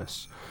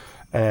Christmas.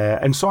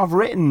 And so I've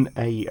written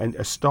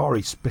a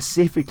story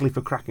specifically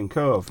for KRAKEN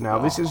Cove. Now,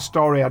 this is a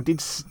story I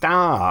did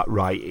start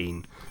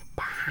writing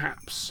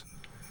perhaps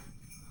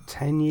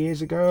 10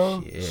 years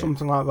ago,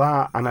 something like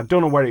that. And I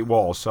don't know where it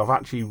was, so I've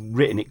actually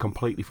written it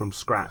completely from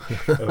scratch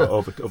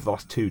over the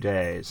last 2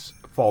 days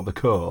for the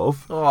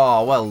Cove.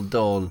 Oh, well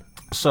done.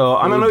 So,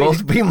 and I know We've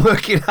both been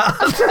working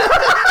hard.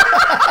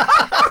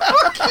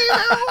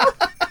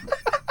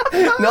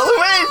 Another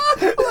way.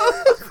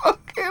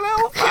 Fucking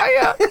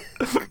hellfire.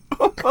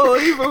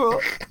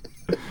 Unbelievable.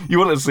 You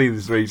want to see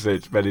this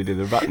research bedded in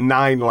about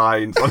 9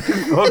 lines on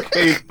his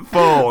fucking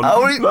phone.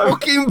 How many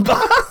fucking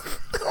bath?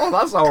 Oh,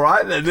 that's all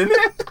right then, isn't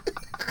it?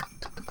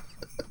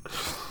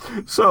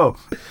 So,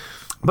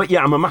 but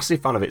yeah, I'm a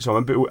massive fan of it. So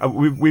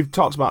we've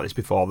talked about this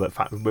before. The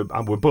fact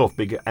that we're both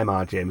big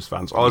M.R. James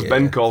fans, or as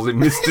Ben calls him,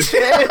 Mr.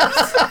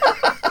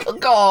 James.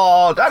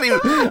 God, I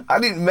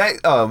didn't make.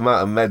 Oh, I might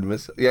have made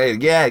myself.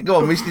 Yeah. Go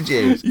on, Mr.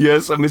 James.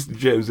 Yes, I'm Mr.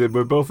 James.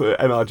 We're both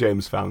M.R.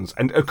 James fans,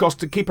 and of course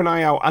to keep an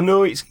eye out. I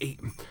know it's a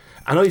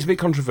bit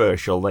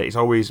controversial that it's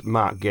always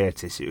Mark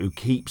Gatiss who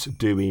keeps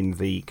doing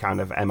the kind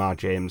of M.R.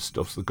 James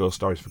stuff, the ghost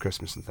stories for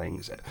Christmas and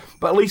things.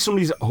 But at least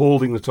somebody's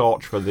holding the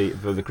torch for the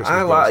Christmas.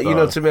 I like,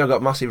 to me, I've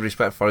got massive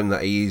respect for him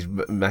that he's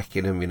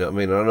making him. You know what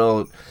I mean? I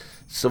know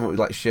some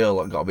like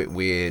Sherlock got a bit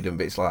weird and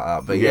bits like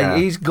that, but yeah,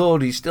 he's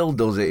good. He still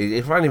does it.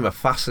 I find him a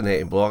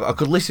fascinating bloke. I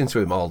could listen to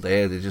him all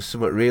day. There's just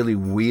something really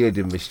weird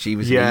and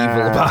mischievous and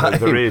evil about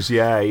him. There is.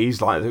 Yeah,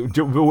 he's like,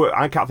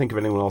 I can't think of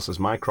anyone else as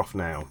Mycroft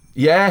now.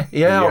 Yeah,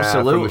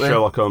 absolutely. From the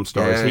Sherlock Holmes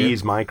stories, he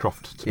is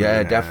Mycroft to me.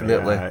 Yeah,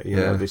 definitely. You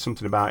know, there's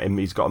something about him.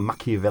 He's got a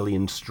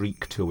Machiavellian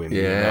streak to him.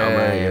 Yeah, you know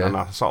what I mean? And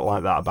I sort of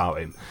like that about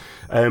him.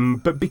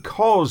 But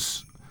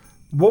because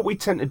what we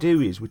tend to do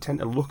is we tend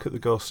to look at the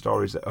ghost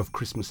stories of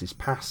Christmases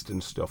past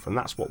and stuff, and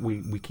that's what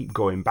we keep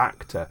going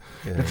back to.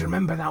 Yeah. Now, do you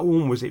remember that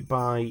one? Was it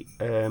by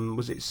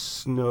was it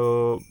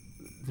Snow?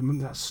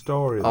 Remember that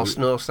story? Oh,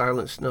 Snow,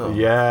 Silent Snow.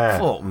 Yeah.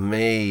 Fuck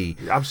me.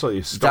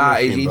 Absolutely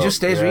astonishing. He just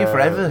stays with you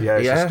forever. Yeah,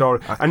 it's a story,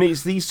 and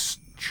it's these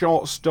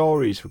short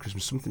stories for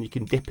Christmas, something you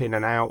can dip in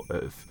and out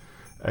of.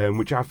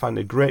 which I find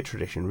a great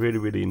tradition. Really,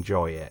 really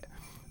enjoy it.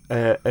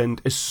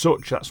 And as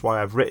such, that's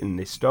why I've written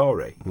this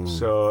story.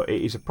 So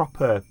it is a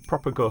proper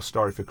ghost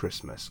story for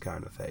Christmas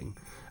kind of thing.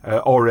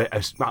 Or a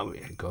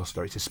ghost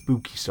story. It's a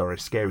spooky story, a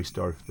scary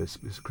story for this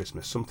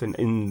Christmas. Something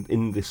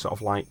in this sort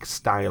of like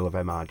style of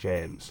M.R.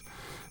 James.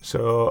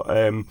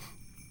 So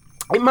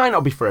it might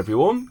not be for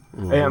everyone.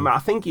 I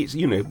think it's,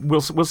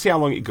 we'll see how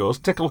long it goes.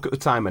 Take a look at the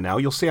timer now.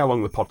 You'll see how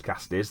long the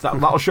podcast is.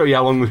 That'll show you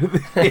how long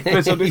the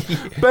episode is.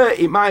 But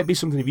it might be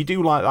something, if you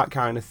do like that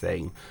kind of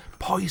thing,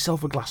 pour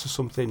yourself a glass of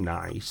something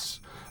nice.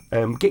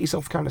 Get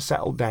yourself kind of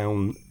settled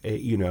down,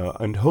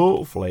 and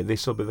hopefully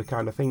this will be the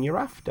kind of thing you're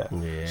after.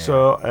 Yeah.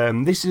 So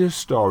this is a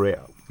story,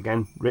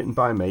 again, written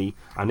by me,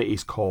 and it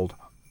is called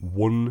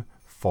One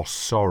for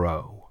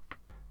Sorrow.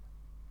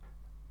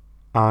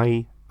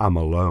 I am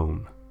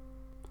alone.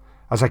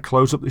 As I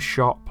close up the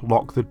shop,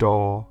 lock the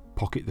door,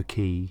 pocket the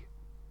key,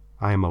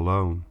 I am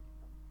alone.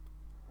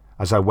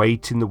 As I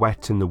wait in the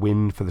wet and the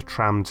wind for the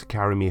tram to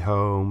carry me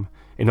home,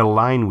 in a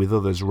line with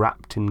others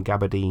wrapped in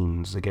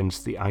gabardines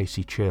against the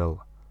icy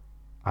chill,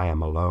 I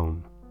am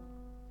alone.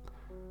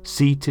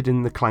 Seated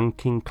in the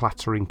clanking,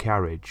 clattering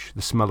carriage,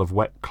 the smell of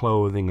wet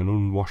clothing and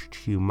unwashed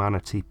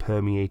humanity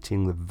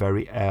permeating the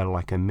very air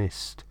like a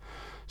mist,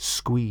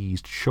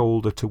 squeezed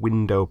shoulder to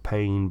window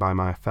pane by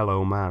my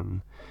fellow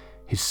man,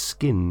 his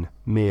skin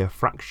mere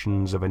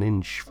fractions of an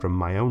inch from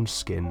my own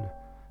skin,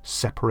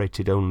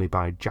 separated only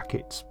by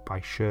jacket,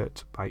 by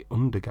shirt, by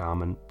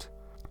undergarment,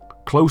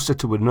 closer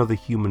to another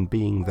human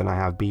being than I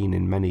have been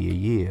in many a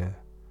year.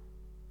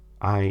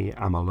 I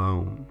am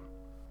alone.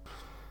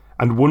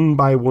 And one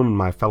by one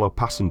my fellow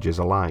passengers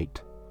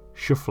alight,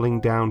 shuffling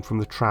down from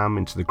the tram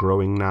into the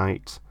growing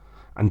night,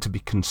 and to be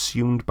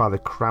consumed by the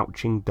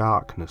crouching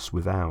darkness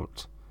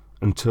without,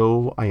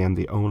 until I am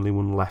the only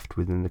one left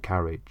within the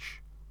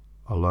carriage,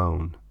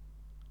 alone.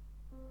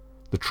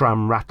 The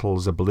tram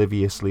rattles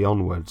obliviously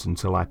onwards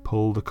until I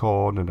pull the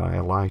cord and I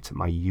alight at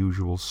my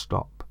usual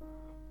stop,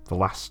 the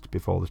last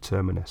before the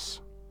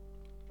terminus.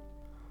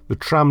 The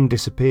tram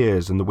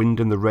disappears and the wind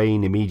and the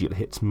rain immediately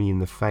hits me in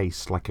the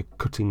face like a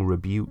cutting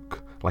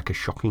rebuke, like a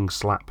shocking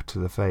slap to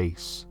the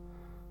face,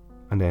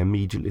 and I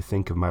immediately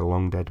think of my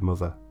long-dead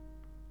mother.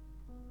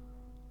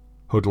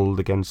 Huddled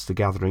against the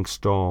gathering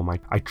storm,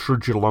 I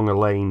trudge along a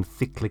lane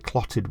thickly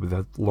clotted with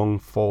the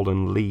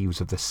long-fallen leaves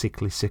of the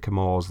sickly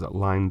sycamores that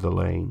lined the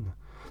lane,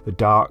 the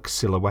dark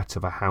silhouette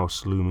of a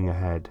house looming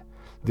ahead,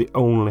 the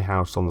only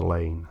house on the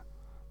lane,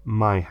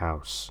 my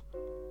house,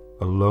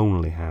 a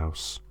lonely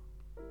house.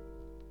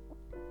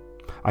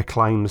 I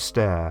climb the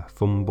stair,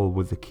 fumble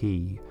with the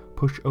key,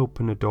 push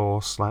open a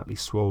door slightly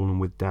swollen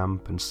with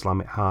damp and slam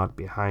it hard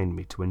behind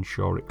me to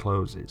ensure it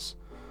closes,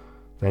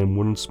 then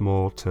once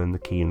more turn the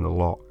key in the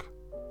lock.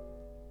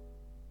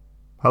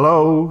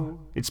 "Hello,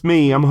 it's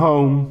me, I'm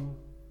home,"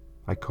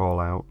 I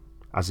call out,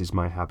 as is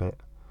my habit,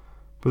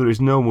 but there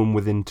is no one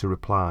within to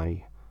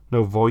reply,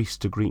 no voice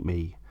to greet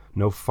me,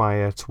 no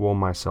fire to warm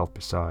myself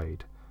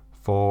beside,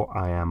 for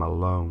I am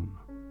alone.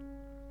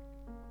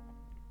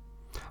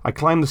 I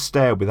climb the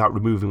stair without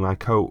removing my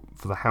coat,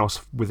 for the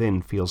house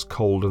within feels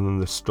colder than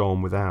the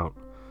storm without.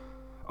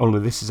 Only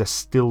this is a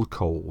still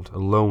cold, a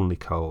lonely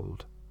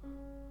cold.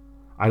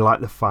 I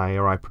light the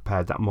fire I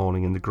prepared that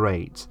morning in the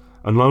grate,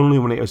 and only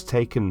when it has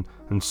taken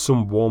and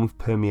some warmth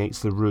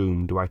permeates the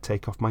room do I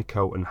take off my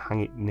coat and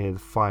hang it near the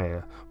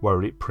fire,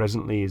 where it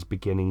presently is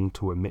beginning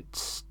to emit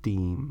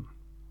steam.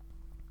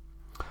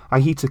 I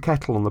heat a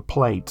kettle on the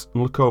plate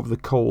and look over the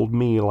cold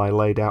meal I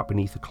laid out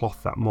beneath a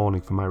cloth that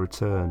morning for my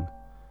return.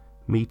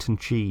 Meat and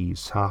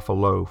cheese, half a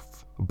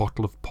loaf, a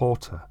bottle of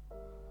porter,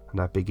 and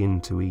I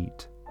begin to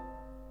eat.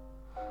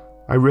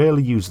 I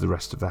rarely use the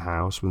rest of the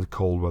house when the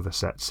cold weather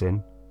sets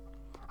in.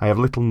 I have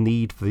little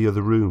need for the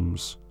other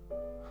rooms.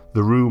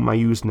 The room I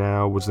use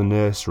now was the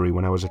nursery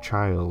when I was a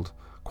child,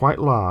 quite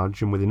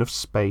large and with enough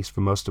space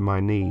for most of my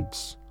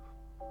needs.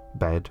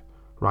 Bed,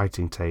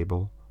 writing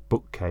table,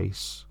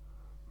 bookcase.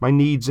 My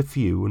needs are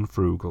few and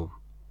frugal.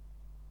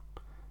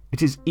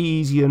 It is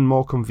easier and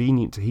more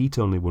convenient to heat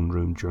only one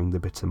room during the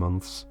bitter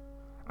months,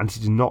 and it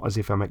is not as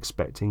if I'm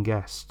expecting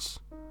guests.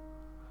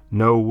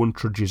 No one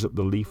trudges up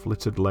the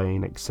leaf-littered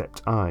lane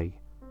except I.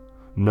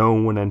 No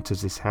one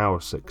enters this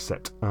house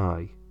except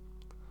I.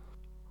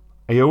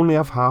 I only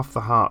have half the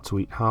heart to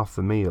eat half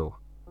the meal,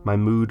 my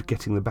mood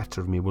getting the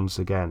better of me once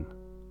again.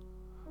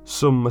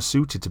 Some are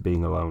suited to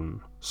being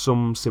alone,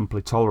 some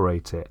simply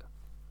tolerate it.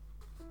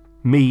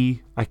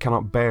 Me, I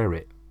cannot bear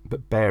it,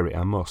 but bear it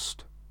I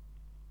must.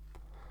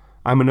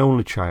 I'm an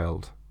only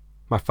child.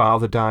 My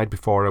father died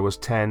before I was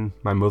 10,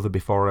 my mother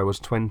before I was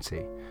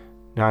 20.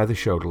 Neither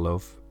showed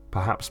love,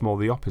 perhaps more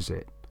the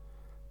opposite,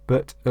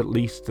 but at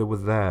least they were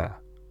there.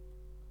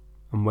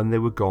 And when they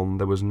were gone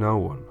there was no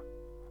one,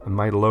 and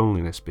my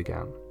loneliness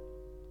began.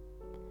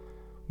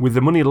 With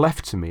the money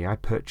left to me I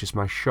purchased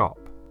my shop,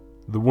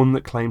 the one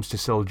that claims to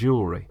sell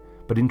jewellery,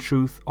 but in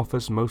truth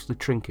offers mostly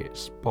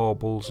trinkets,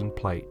 baubles and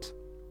plate.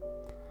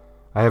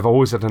 I have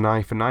always had an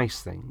eye for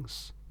nice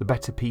things. The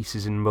better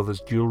pieces in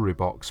Mother's jewellery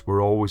box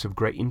were always of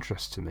great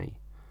interest to me.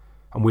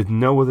 and with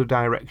no other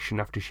direction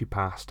after she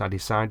passed, I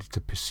decided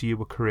to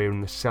pursue a career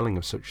in the selling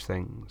of such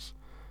things.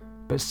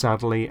 But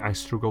sadly, I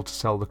struggled to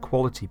sell the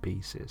quality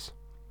pieces,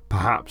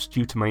 perhaps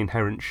due to my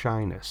inherent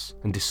shyness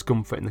and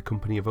discomfort in the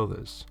company of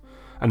others,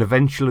 and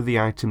eventually the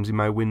items in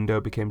my window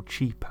became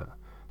cheaper,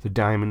 the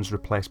diamonds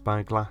replaced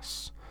by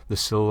glass, the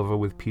silver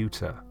with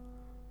pewter.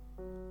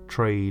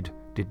 Trade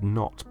did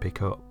not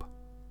pick up.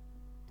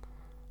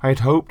 I had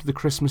hoped the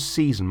Christmas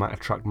season might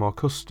attract more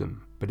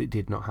custom, but it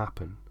did not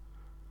happen.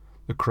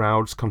 The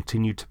crowds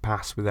continued to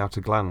pass without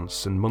a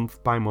glance, and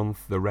month by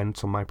month the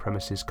rent on my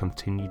premises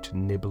continued to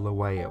nibble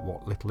away at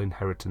what little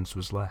inheritance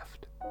was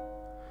left.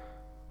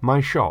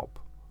 My shop,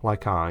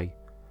 like I,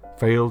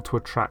 failed to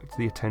attract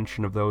the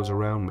attention of those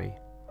around me,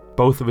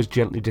 both of us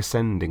gently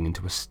descending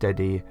into a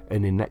steady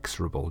and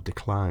inexorable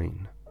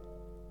decline.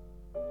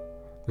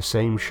 The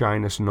same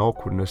shyness and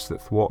awkwardness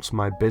that thwarts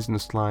my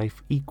business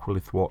life equally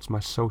thwarts my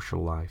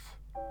social life.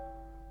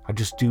 I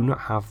just do not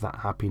have that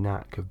happy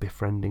knack of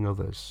befriending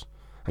others,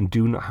 and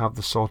do not have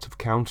the sort of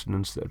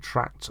countenance that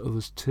attracts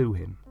others to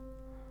him.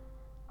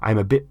 I am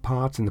a bit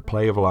part in the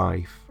play of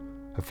life,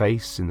 a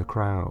face in the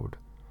crowd,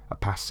 a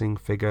passing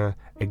figure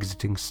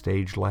exiting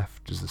stage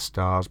left as the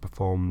stars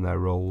perform their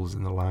roles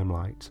in the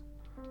limelight.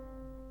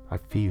 I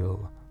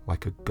feel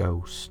like a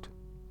ghost.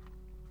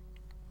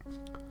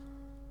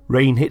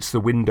 Rain hits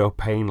the window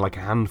pane like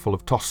a handful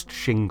of tossed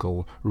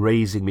shingle,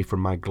 raising me from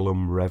my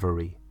glum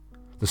reverie.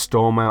 The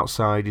storm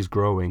outside is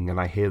growing, and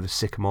I hear the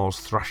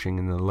sycamores thrashing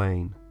in the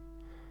lane.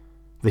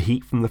 The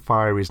heat from the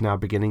fire is now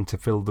beginning to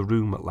fill the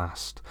room at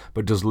last,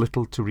 but does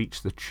little to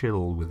reach the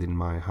chill within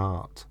my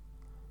heart.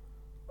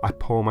 I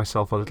pour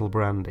myself a little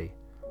brandy,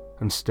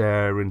 and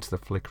stare into the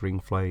flickering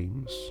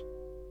flames.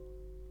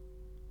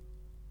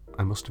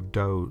 I must have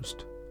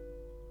dozed.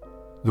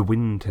 The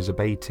wind has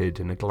abated,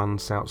 and a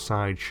glance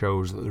outside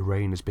shows that the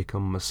rain has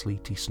become a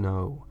sleety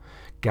snow,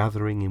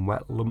 gathering in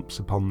wet lumps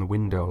upon the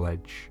window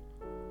ledge.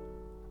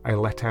 I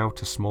let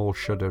out a small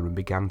shudder and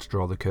began to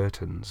draw the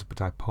curtains,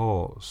 but I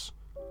pause.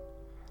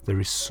 There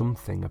is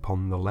something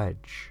upon the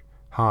ledge,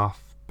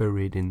 half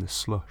buried in the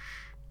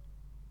slush.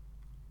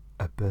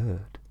 A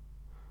bird.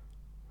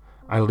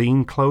 I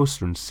lean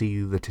closer and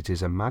see that it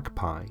is a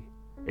magpie,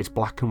 its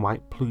black and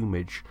white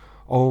plumage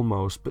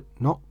almost but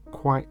not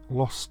quite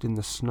lost in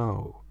the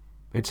snow,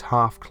 its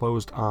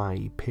half-closed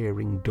eye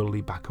peering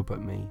dully back up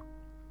at me.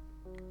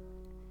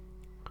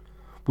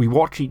 We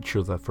watch each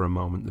other for a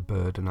moment, the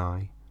bird and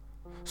I.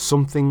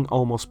 Something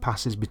almost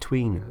passes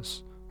between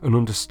us, an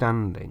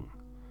understanding.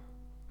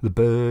 The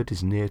bird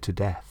is near to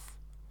death.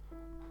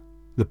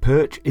 The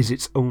perch is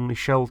its only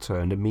shelter,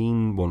 and a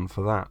mean one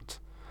for that,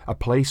 a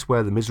place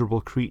where the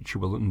miserable creature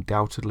will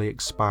undoubtedly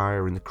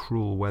expire in the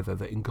cruel weather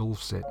that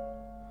engulfs it.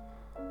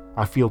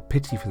 I feel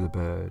pity for the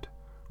bird,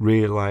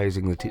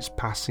 realizing that its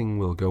passing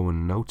will go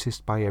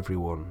unnoticed by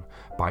everyone,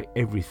 by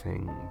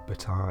everything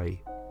but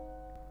I.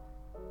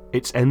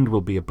 Its end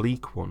will be a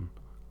bleak one,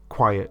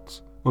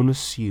 quiet,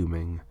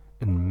 unassuming,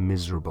 and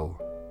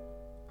miserable.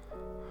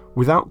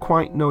 Without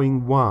quite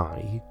knowing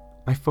why,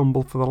 I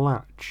fumble for the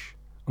latch,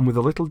 and with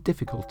a little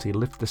difficulty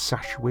lift the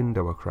sash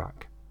window a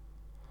crack.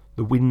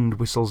 The wind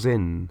whistles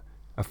in,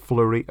 a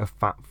flurry of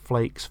fat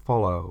flakes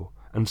follow,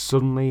 and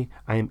suddenly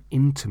I am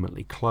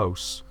intimately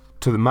close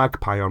to the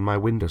magpie on my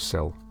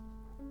windowsill,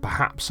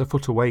 perhaps a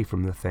foot away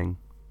from the thing.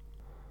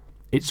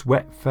 Its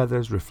wet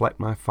feathers reflect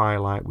my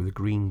firelight with a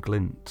green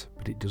glint,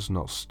 but it does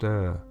not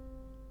stir.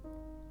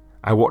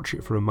 I watch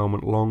it for a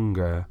moment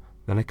longer,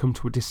 then I come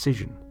to a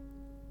decision.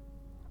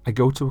 I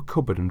go to a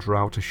cupboard and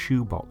draw out a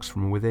shoebox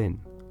from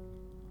within.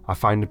 I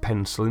find a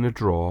pencil in a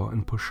drawer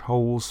and push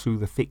holes through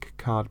the thick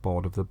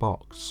cardboard of the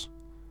box.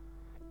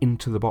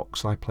 Into the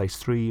box I place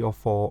 3 or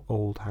 4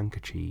 old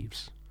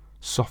handkerchiefs,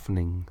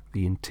 softening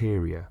the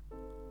interior.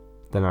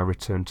 Then I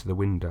return to the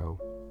window.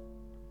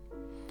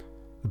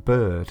 The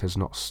bird has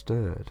not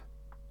stirred.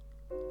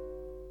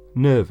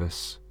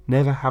 Nervous,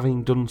 never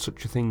having done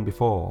such a thing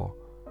before,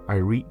 I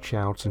reach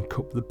out and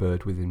cup the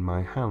bird within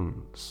my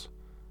hands.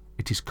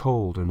 It is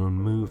cold and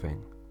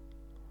unmoving.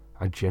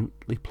 I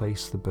gently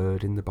place the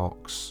bird in the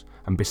box,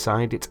 and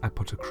beside it I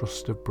put a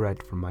crust of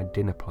bread from my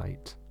dinner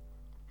plate.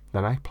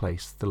 Then I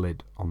place the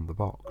lid on the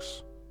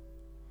box.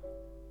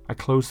 I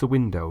close the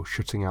window,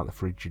 shutting out the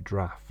frigid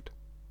draught.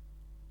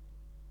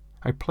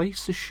 I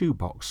place the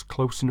shoebox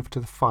close enough to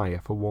the fire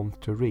for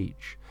warmth to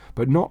reach,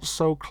 but not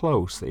so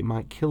close that it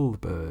might kill the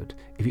bird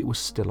if it was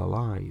still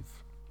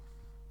alive.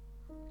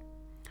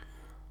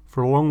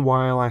 For a long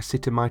while I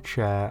sit in my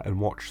chair and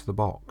watch the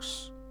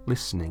box,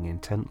 listening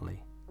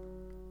intently.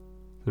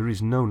 There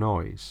is no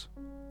noise.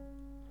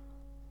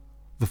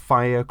 The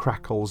fire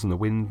crackles and the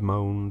wind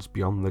moans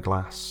beyond the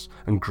glass,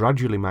 and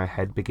gradually my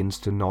head begins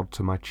to nod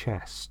to my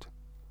chest.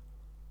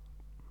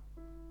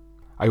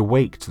 I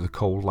wake to the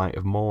cold light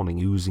of morning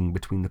oozing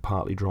between the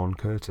partly drawn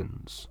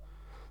curtains.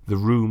 The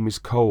room is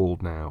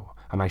cold now,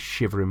 and I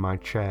shiver in my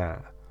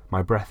chair,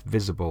 my breath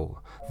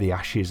visible, the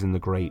ashes in the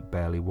grate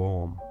barely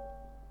warm.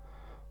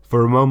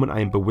 For a moment I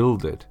am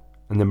bewildered,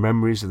 and the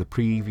memories of the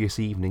previous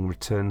evening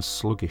return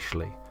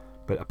sluggishly,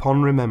 but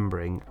upon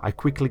remembering, I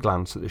quickly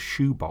glance at the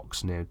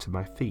shoebox near to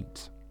my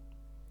feet.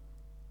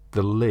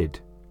 The lid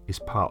is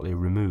partly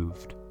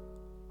removed.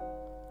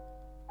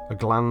 A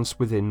glance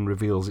within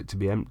reveals it to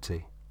be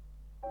empty.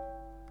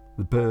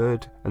 The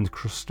bird and the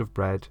crust of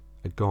bread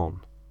are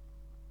gone.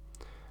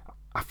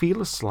 I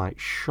feel a slight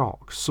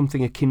shock,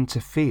 something akin to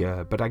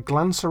fear, but I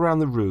glance around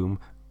the room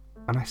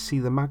and I see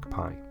the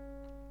magpie.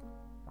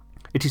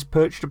 It is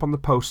perched upon the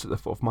post at the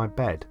foot of my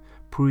bed,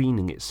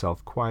 preening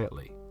itself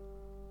quietly.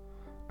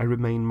 I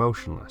remain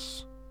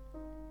motionless,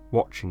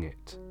 watching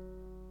it.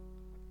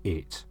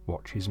 It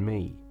watches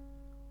me.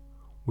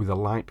 With a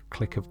light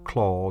click of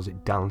claws,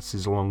 it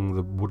dances along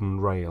the wooden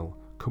rail,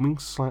 coming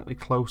slightly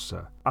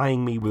closer,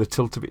 eyeing me with a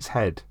tilt of its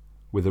head,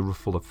 with a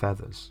ruffle of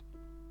feathers.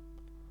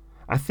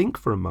 I think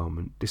for a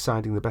moment,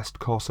 deciding the best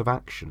course of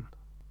action.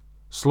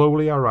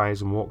 Slowly I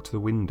rise and walk to the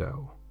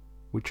window,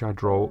 which I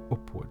draw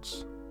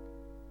upwards.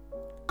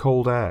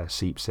 Cold air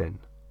seeps in.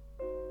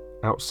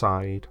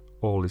 Outside,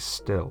 all is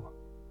still.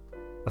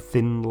 A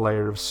thin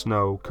layer of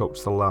snow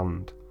coats the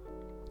land.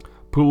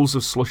 Pools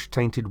of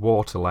slush-tainted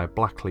water lie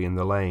blackly in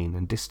the lane,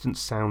 and distant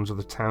sounds of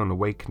the town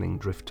awakening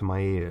drift to my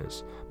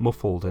ears,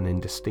 muffled and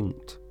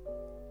indistinct.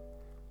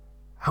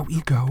 "Out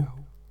you go,"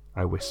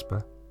 I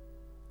whisper,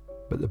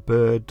 but the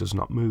bird does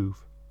not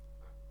move.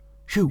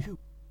 "Shoo,"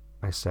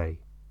 I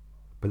say,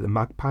 but the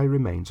magpie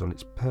remains on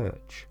its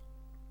perch.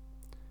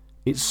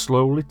 It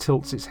slowly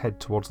tilts its head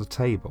towards the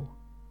table.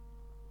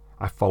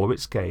 I follow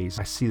its gaze.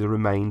 I see the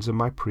remains of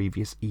my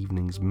previous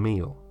evening's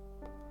meal.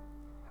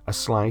 A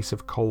slice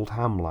of cold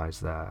ham lies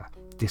there,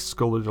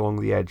 discoloured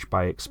along the edge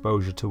by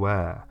exposure to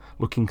air,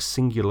 looking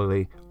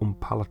singularly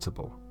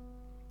unpalatable.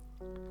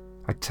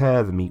 I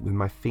tear the meat with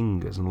my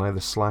fingers and lay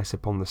the slice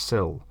upon the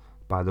sill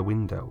by the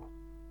window.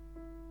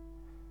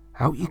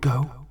 "Out you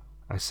go,"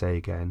 I say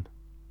again,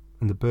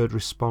 and the bird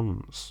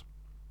responds.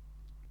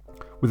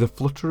 With a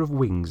flutter of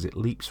wings it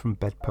leaps from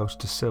bedpost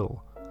to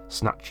sill,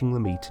 snatching the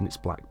meat in its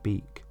black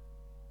beak.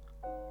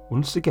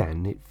 Once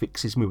again it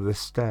fixes me with a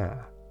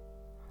stare.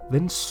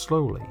 Then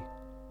slowly,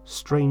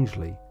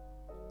 strangely,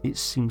 it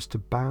seems to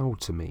bow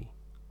to me,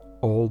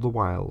 all the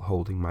while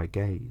holding my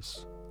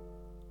gaze.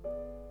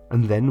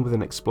 And then with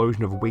an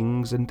explosion of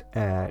wings and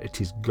air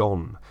it is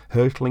gone,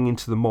 hurtling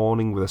into the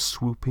morning with a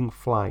swooping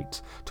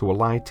flight to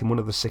alight in one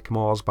of the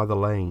sycamores by the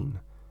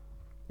lane.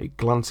 It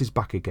glances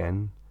back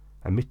again,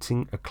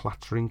 emitting a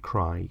clattering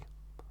cry.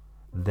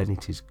 Then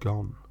it is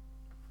gone.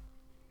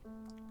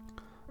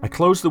 I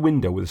close the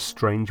window with a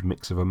strange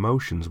mix of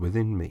emotions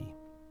within me.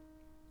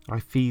 I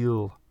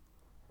feel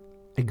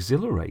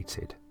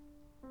exhilarated.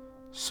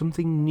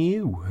 Something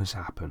new has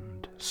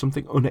happened,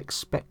 something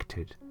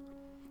unexpected,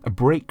 a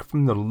break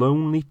from the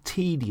lonely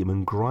tedium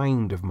and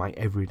grind of my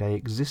everyday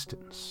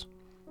existence.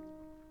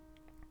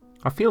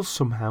 I feel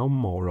somehow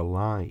more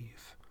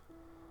alive.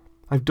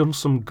 I've done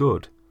some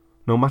good,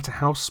 no matter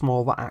how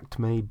small that act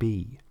may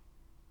be,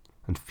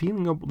 and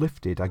feeling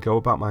uplifted, I go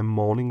about my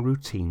morning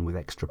routine with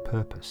extra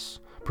purpose,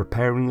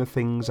 preparing the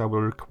things I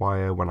will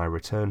require when I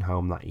return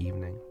home that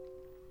evening.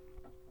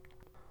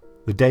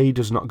 The day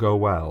does not go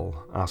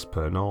well, as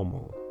per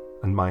normal,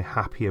 and my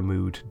happier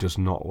mood does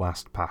not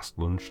last past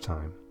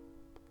lunchtime.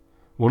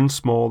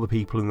 Once more the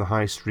people in the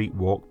high street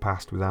walk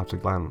past without a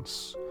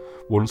glance.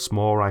 Once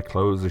more I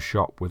close the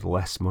shop with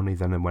less money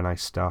than when I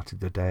started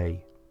the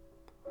day.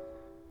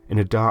 In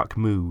a dark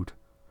mood,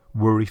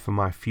 worry for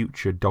my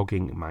future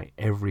dogging my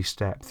every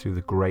step through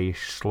the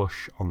greyish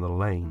slush on the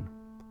lane,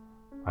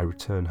 I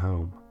return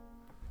home.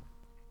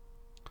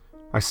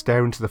 I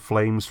stare into the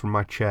flames from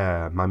my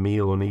chair, my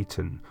meal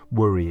uneaten,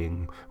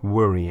 worrying,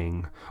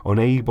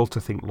 unable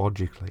to think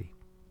logically.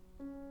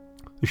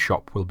 The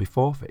shop will be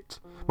forfeit.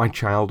 My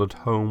childhood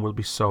home will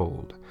be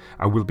sold.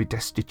 I will be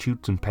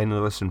destitute and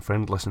penniless and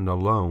friendless and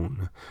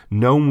alone.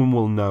 No one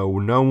will know,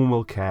 no one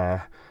will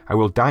care. I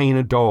will die in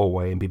a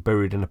doorway and be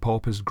buried in a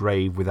pauper's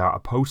grave without a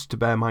post to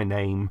bear my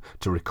name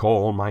to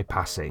recall my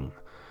passing.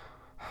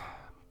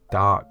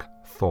 Dark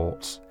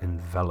thoughts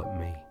envelop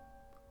me.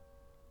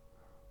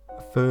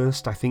 At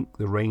first I think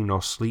the rain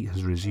or sleet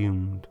has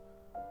resumed,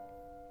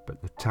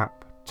 but the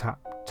tap, tap,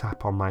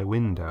 tap on my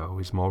window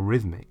is more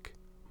rhythmic,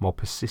 more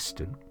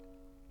persistent.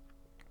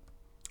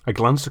 I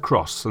glance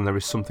across and there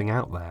is something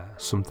out there,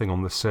 something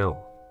on the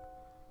sill.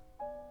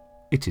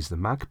 It is the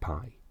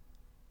magpie.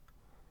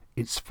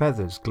 Its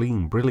feathers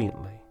gleam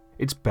brilliantly.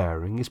 Its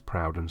bearing is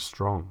proud and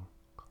strong.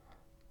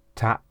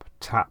 Tap,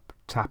 tap,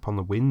 tap on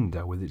the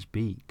window with its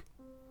beak.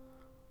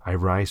 I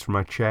rise from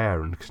my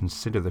chair and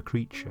consider the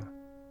creature.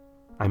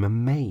 I'm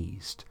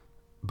amazed,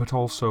 but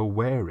also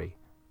wary.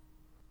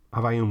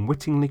 Have I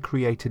unwittingly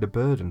created a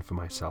burden for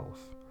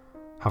myself?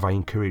 Have I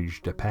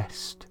encouraged a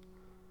pest?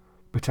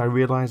 But I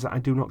realise that I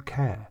do not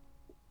care.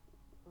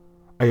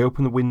 I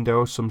open the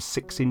window some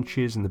 6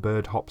 inches and the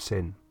bird hops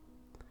in.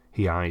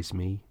 He eyes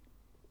me.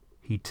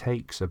 He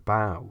takes a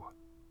bow,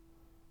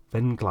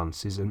 then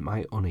glances at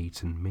my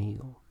uneaten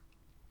meal.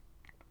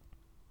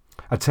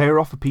 I tear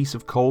off a piece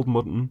of cold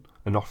mutton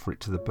and offer it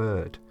to the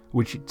bird,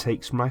 which it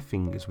takes from my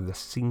fingers with a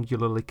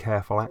singularly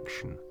careful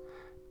action,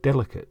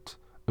 delicate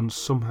and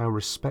somehow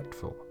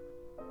respectful.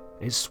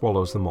 It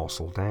swallows the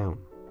morsel down.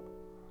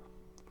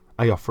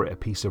 I offer it a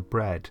piece of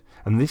bread,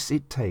 and this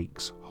it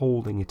takes,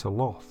 holding it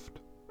aloft.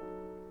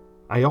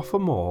 I offer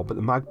more, but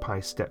the magpie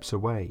steps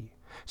away,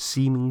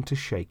 seeming to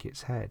shake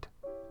its head.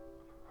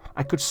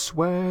 I could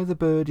swear the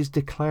bird is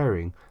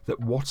declaring that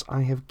what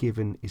I have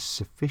given is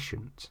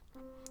sufficient.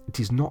 It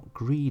is not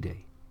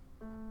greedy.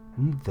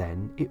 And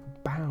then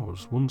it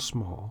bows once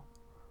more,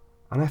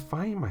 and I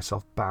find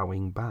myself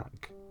bowing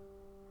back.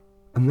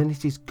 And then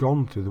it is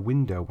gone through the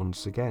window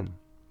once again.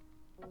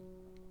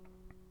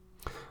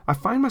 I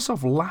find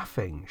myself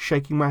laughing,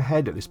 shaking my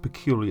head at this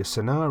peculiar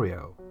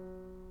scenario.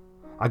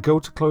 I go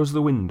to close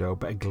the window,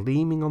 but a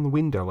gleaming on the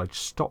window ledge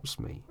stops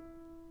me.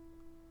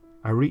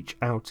 I reach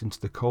out into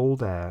the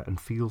cold air and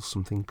feel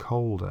something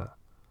colder.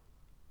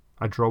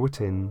 I draw it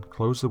in,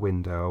 close the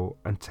window,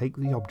 and take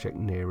the object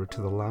nearer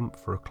to the lamp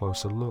for a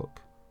closer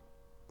look.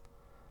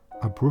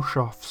 I brush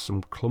off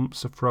some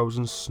clumps of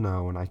frozen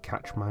snow and I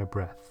catch my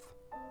breath.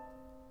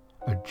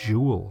 A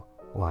jewel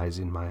lies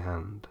in my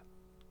hand.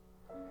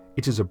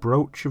 It is a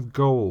brooch of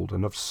gold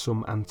and of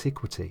some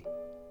antiquity.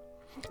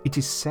 It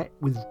is set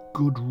with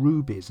good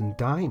rubies and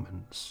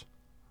diamonds.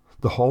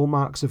 The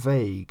hallmarks are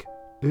vague,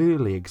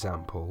 early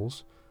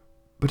examples,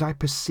 but I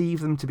perceive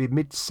them to be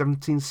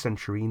mid-17th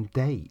century in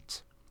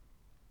date.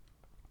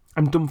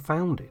 I'm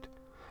dumbfounded.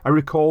 I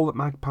recall that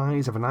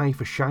magpies have an eye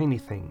for shiny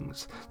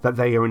things, that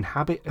they are in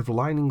habit of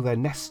lining their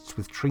nests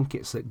with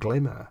trinkets that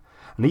glimmer,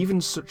 and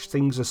even such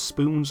things as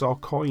spoons or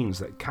coins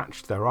that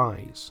catch their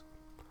eyes.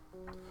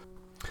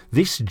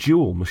 This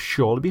jewel must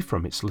surely be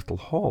from its little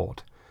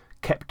hoard,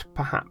 kept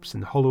perhaps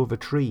in the hollow of a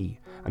tree,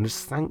 and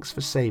as thanks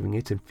for saving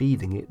it and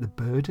feeding it, the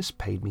bird has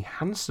paid me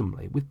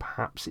handsomely with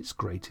perhaps its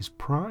greatest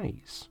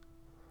prize.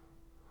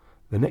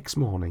 The next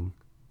morning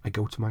I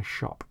go to my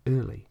shop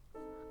early,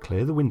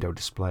 clear the window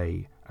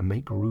display and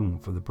make room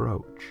for the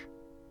brooch.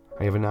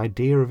 I have an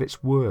idea of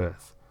its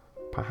worth,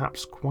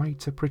 perhaps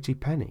quite a pretty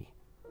penny,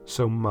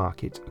 so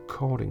mark it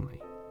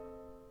accordingly.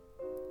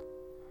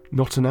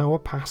 Not an hour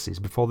passes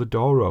before the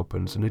door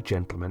opens and a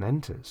gentleman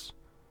enters.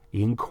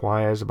 He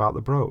inquires about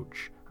the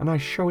brooch, and I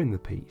show him the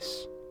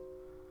piece.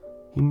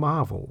 He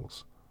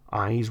marvels,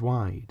 eyes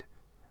wide,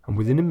 and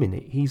within a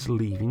minute he's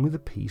leaving with the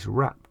piece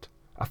wrapped,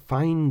 a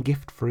fine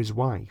gift for his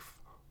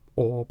wife,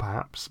 or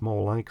perhaps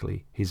more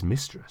likely his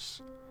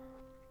mistress.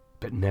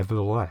 But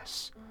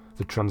nevertheless,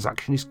 the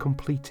transaction is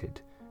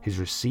completed, his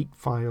receipt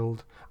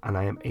filed, and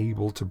I am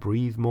able to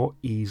breathe more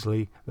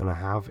easily than I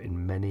have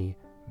in many,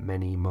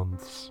 many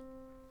months.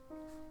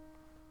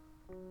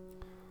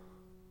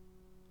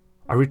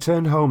 I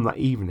return home that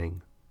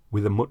evening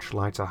with a much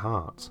lighter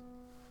heart.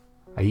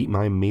 I eat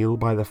my meal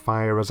by the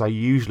fire as I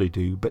usually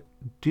do, but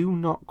do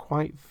not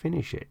quite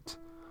finish it,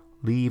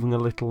 leaving a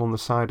little on the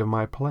side of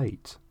my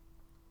plate.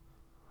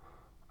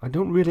 I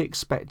don't really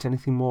expect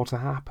anything more to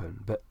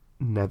happen, but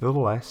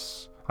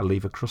nevertheless I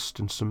leave a crust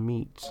and some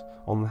meat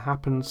on the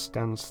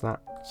happenstance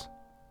that...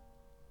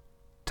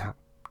 Tap,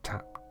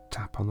 tap,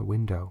 tap on the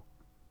window.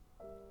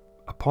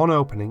 Upon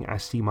opening, I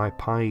see my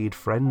pied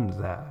friend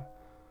there,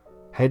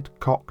 head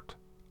cocked,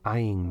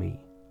 eyeing me.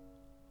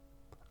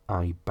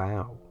 I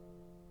bow.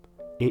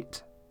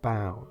 It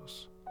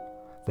bows.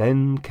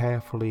 Then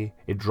carefully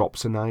it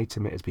drops an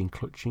item it has been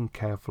clutching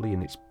carefully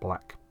in its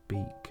black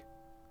beak.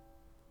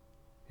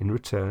 In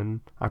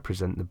return, I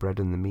present the bread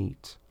and the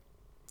meat.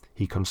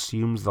 He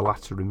consumes the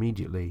latter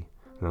immediately,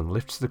 and then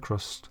lifts the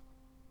crust,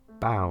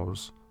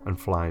 bows, and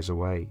flies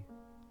away.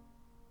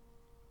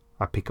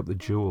 I pick up the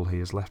jewel he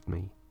has left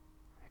me.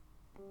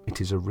 It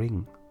is a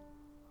ring.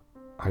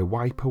 I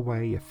wipe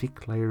away a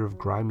thick layer of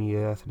grimy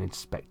earth and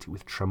inspect it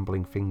with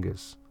trembling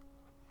fingers.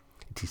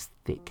 It is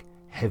thick,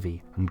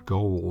 heavy, and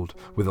gold,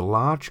 with a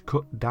large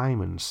cut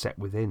diamond set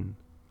within.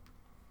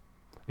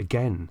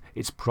 Again,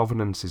 its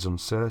provenance is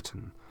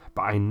uncertain,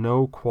 but I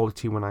know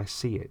quality when I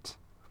see it.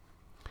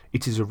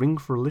 It is a ring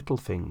for a little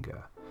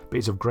finger, but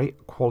it's of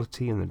great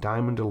quality, and the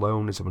diamond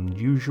alone is of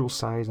unusual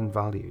size and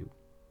value.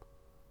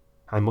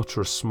 I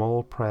mutter a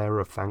small prayer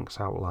of thanks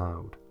out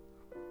loud.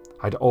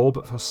 I'd all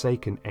but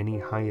forsaken any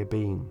higher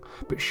being,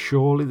 but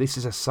surely this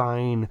is a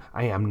sign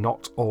I am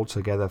not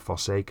altogether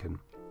forsaken.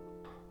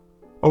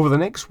 Over the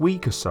next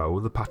week or so,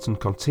 the pattern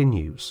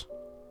continues.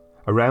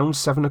 Around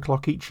 7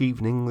 o'clock each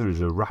evening, there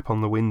is a rap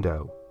on the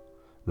window.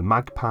 The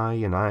magpie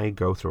and I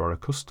go through our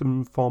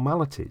accustomed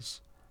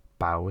formalities,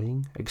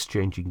 bowing,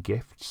 exchanging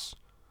gifts.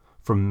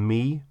 From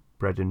me,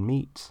 bread and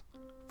meat.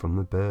 From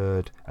the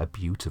bird, a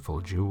beautiful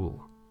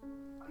jewel.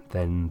 And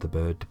then the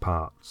bird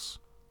departs.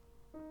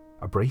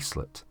 A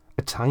bracelet,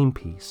 a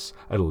timepiece,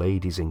 a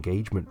lady's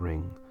engagement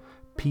ring.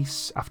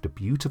 Piece after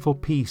beautiful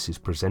piece is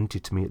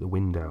presented to me at the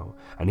window,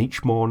 and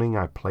each morning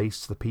I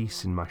place the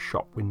piece in my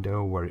shop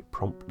window where it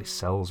promptly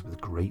sells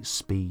with great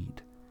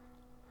speed.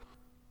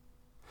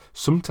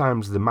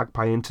 Sometimes the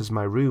magpie enters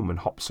my room and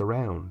hops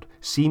around,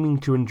 seeming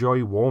to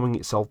enjoy warming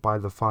itself by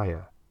the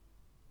fire.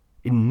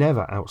 It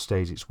never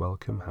outstays its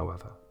welcome,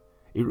 however.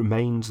 It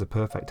remains the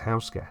perfect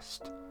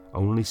houseguest,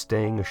 only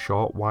staying a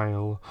short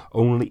while,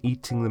 only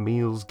eating the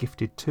meals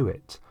gifted to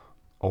it,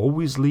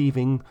 always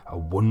leaving a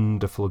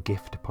wonderful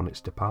gift upon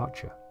its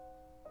departure.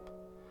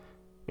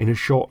 In a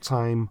short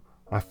time,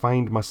 I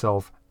find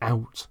myself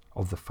out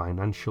of the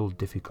financial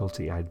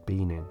difficulty I'd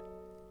been in.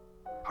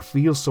 I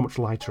feel so much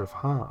lighter of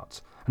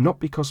heart, and not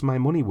because my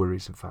money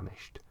worries have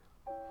vanished.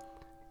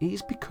 It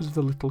is because of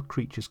the little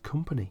creature's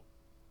company.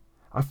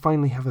 I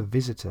finally have a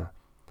visitor,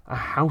 a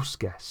house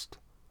guest.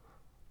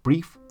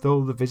 Brief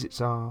though the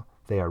visits are,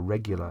 they are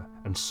regular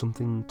and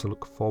something to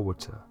look forward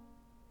to.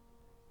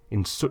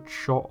 In such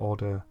short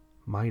order,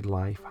 my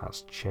life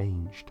has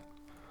changed.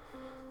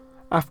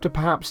 After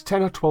perhaps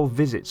 10 or 12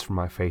 visits from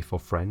my faithful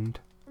friend,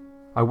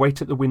 I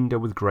wait at the window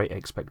with great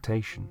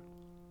expectation,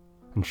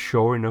 and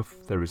sure enough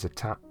there is a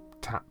tap,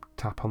 tap,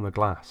 tap on the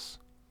glass.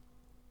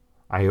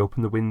 I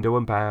open the window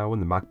and bow,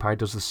 and the magpie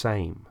does the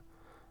same.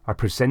 I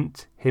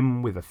present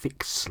him with a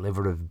thick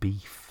sliver of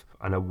beef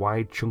and a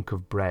wide chunk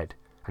of bread,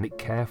 and it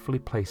carefully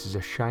places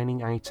a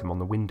shining item on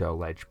the window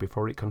ledge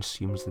before it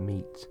consumes the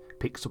meat,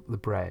 picks up the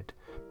bread,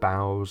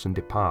 bows and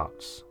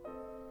departs.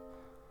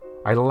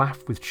 I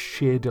laugh with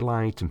sheer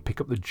delight and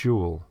pick up the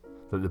jewel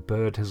that the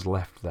bird has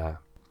left there.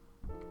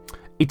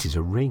 It is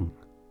a ring.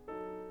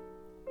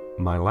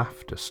 My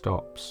laughter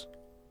stops.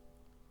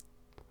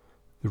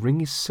 The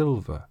ring is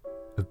silver,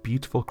 of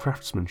beautiful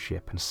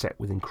craftsmanship and set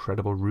with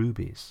incredible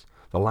rubies,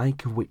 the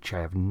like of which I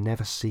have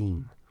never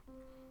seen.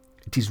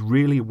 It is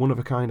really a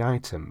one-of-a-kind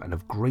item and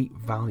of great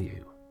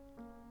value.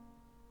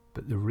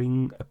 But the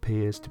ring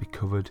appears to be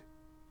covered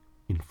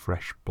in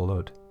fresh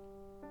blood.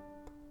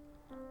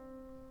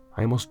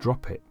 I must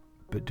drop it,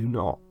 but do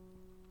not.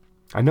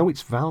 I know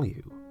its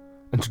value,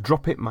 and to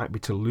drop it might be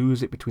to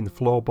lose it between the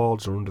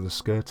floorboards or under the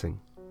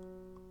skirting.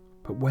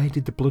 But where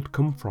did the blood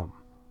come from?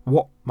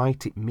 What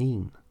might it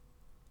mean?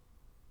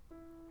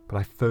 But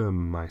I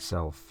firm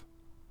myself.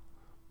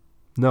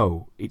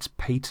 No, it's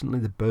patently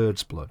the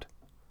bird's blood.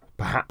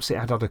 Perhaps it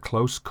had had a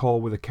close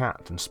call with a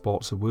cat and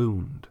sports a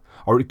wound,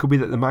 or it could be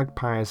that the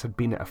magpies had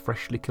been at a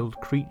freshly killed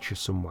creature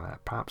somewhere,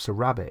 perhaps a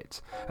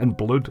rabbit, and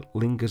blood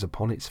lingers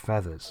upon its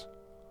feathers.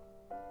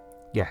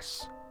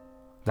 Yes,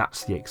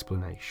 that's the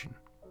explanation.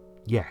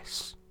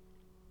 Yes.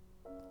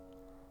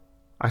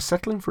 I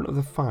settle in front of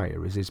the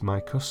fire as is my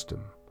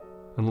custom,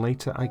 and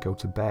later I go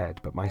to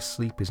bed, but my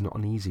sleep is not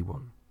an easy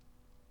one.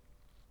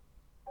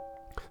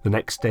 The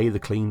next day the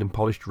cleaned and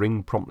polished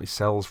ring promptly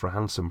sells for a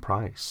handsome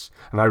price,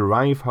 and I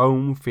arrive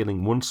home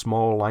feeling once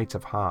more light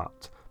of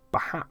heart,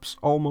 perhaps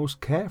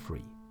almost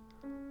carefree.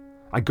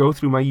 I go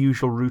through my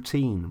usual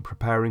routine,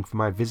 preparing for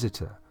my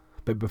visitor,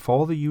 but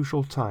before the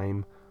usual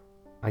time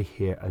I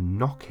hear a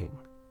knocking.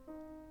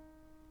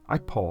 I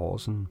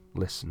pause and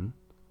listen,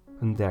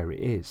 and there it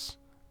is,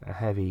 a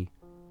heavy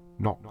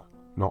knock,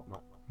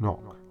 knock,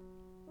 knock.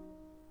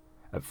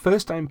 At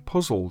first I am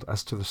puzzled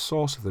as to the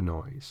source of the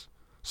noise.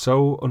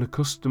 So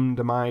unaccustomed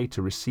am I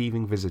to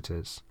receiving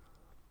visitors,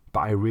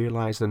 but I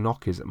realise the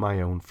knock is at my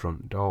own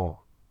front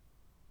door.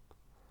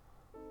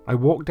 I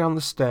walk down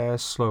the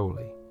stairs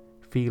slowly,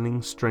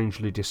 feeling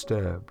strangely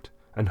disturbed,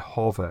 and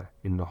hover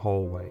in the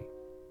hallway.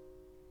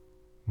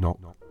 Knock,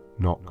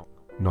 knock,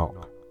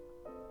 knock.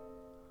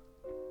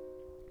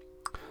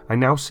 I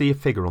now see a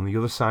figure on the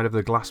other side of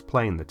the glass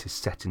pane that is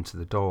set into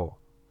the door.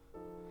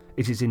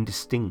 It is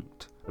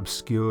indistinct,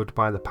 obscured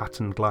by the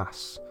patterned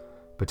glass,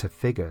 but a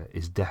figure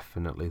is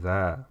definitely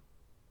there.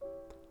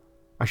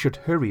 I should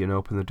hurry and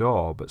open the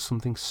door, but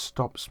something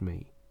stops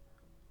me.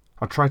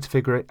 I try to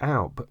figure it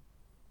out, but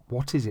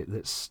what is it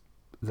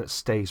that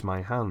stays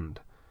my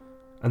hand?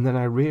 And then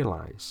I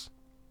realise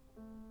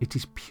it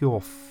is pure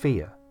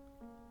fear.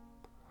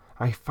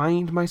 I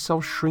find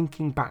myself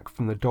shrinking back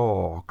from the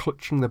door,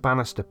 clutching the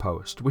banister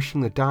post,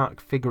 wishing the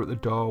dark figure at the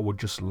door would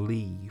just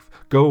leave,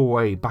 go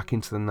away back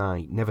into the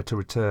night, never to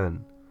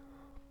return.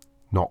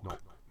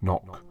 Knock,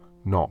 knock,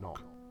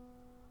 knock.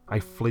 I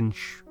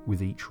flinch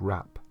with each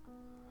rap.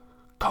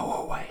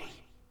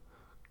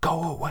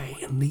 Go away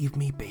and leave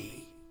me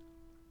be.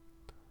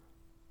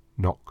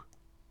 Knock,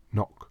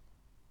 knock,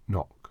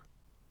 knock.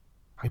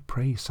 I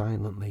pray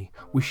silently,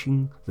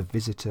 wishing the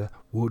visitor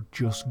would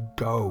just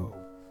go.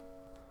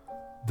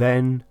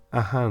 Then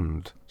a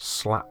hand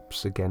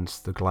slaps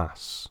against the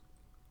glass.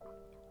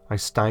 I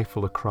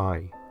stifle a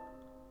cry.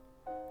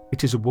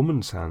 It is a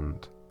woman's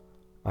hand,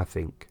 I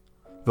think,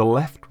 the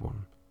left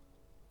one,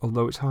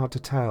 although it's hard to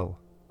tell.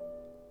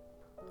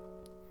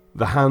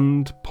 The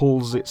hand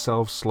pulls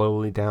itself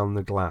slowly down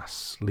the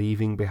glass,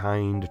 leaving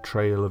behind a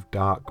trail of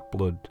dark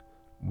blood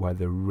where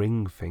the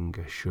ring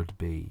finger should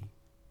be.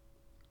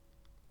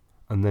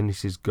 And then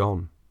it is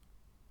gone.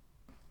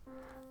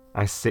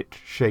 I sit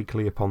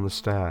shakily upon the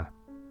stair.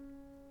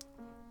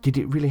 Did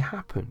it really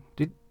happen?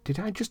 Did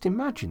I just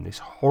imagine this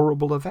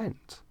horrible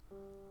event?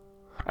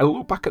 I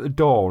look back at the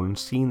door and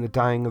see in the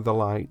dying of the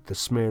light the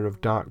smear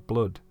of dark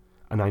blood,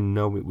 and I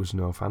know it was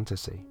no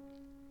fantasy.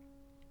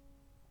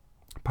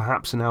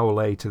 Perhaps an hour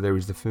later there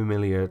is the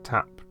familiar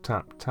tap,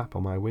 tap, tap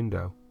on my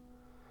window.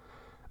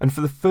 And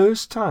for the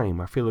first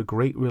time I feel a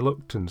great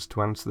reluctance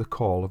to answer the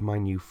call of my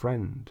new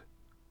friend.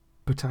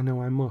 But I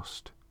know I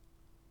must.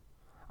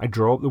 I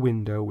draw up the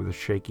window with a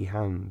shaky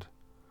hand,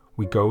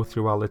 We go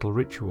through our little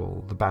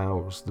ritual, the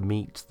boughs, the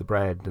meat, the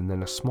bread, and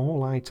then a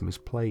small item is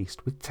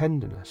placed with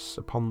tenderness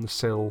upon the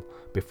sill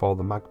before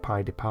the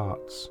magpie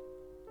departs.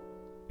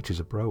 It is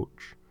a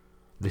brooch,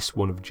 this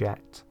one of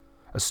jet,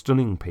 a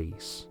stunning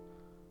piece.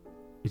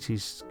 It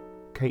is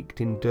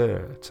caked in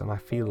dirt, and I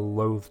feel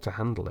loath to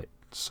handle it,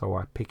 so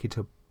I pick it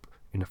up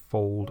in a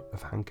fold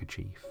of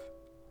handkerchief.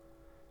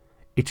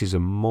 It is a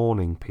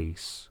mourning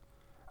piece,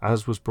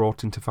 as was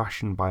brought into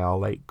fashion by our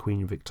late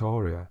Queen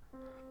Victoria,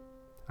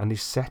 and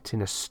is set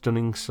in a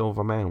stunning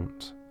silver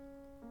mount.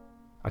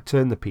 I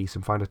turn the piece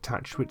and find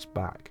attached to its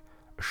back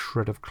a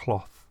shred of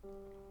cloth,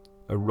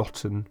 a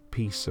rotten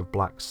piece of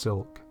black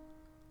silk,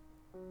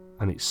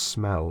 and its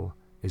smell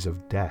is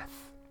of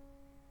death.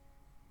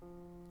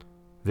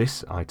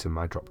 This item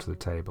I drop to the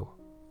table.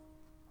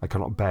 I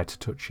cannot bear to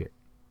touch it.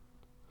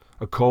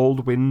 A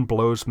cold wind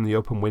blows from the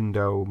open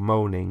window,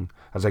 moaning.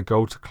 As I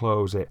go to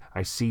close it,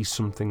 I see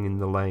something in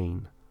the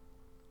lane.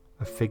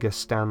 A figure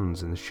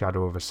stands in the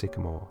shadow of a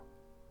sycamore.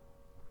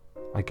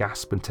 I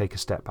gasp and take a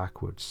step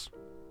backwards.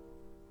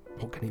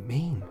 What can it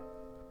mean?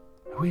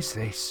 Who is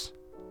this?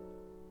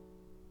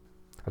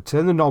 I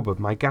turn the knob of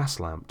my gas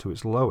lamp to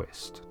its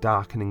lowest,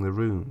 darkening the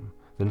room,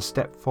 then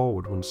step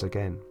forward once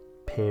again,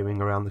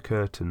 peering around the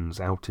curtains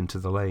out into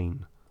the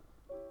lane.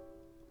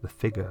 The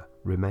figure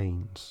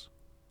remains.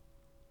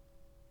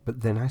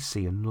 But then I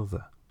see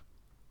another,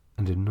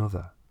 and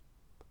another.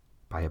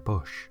 By a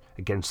bush,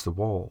 against the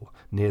wall,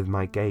 near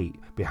my gate,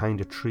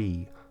 behind a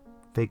tree,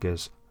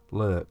 figures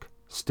lurk,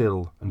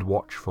 still and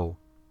watchful.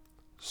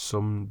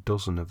 Some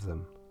dozen of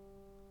them.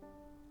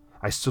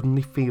 I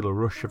suddenly feel a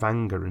rush of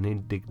anger and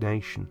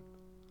indignation.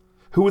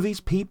 Who are these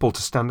people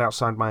to stand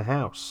outside my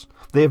house?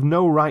 They have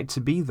no right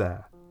to be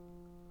there.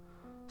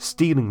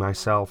 Steeling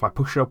myself, I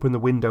push open the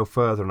window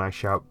further and I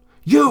shout,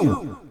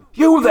 You!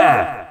 You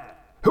there!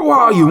 Who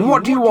are you and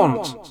what do you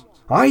want?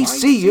 I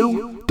see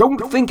you!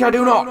 Don't think I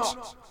do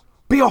not!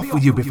 Be off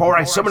with you before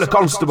I summon a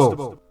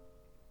constable!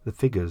 The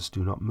figures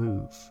do not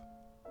move.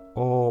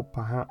 Or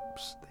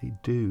perhaps they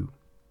do.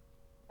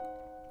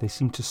 They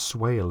seem to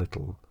sway a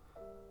little,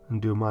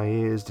 and do my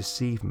ears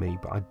deceive me,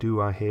 but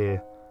I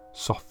hear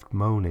soft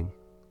moaning.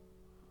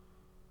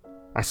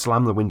 I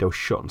slam the window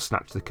shut and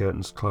snatch the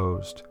curtains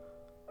closed,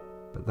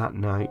 but that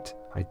night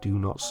I do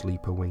not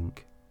sleep a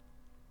wink.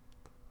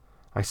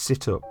 I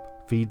sit up,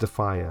 feed the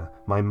fire,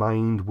 my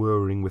mind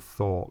whirring with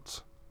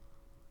thoughts.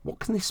 What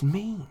can this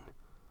mean?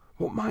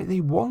 What might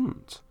they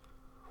want?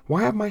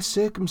 Why have my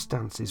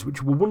circumstances,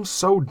 which were once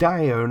so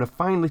dire and have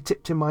finally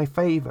tipped in my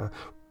favour,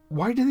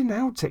 why do they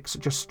now take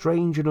such a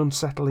strange and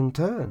unsettling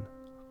turn?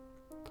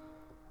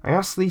 I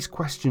ask these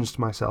questions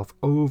to myself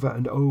over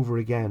and over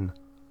again,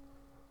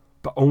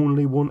 but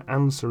only one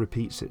answer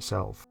repeats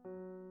itself.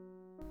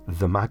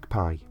 The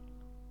magpie.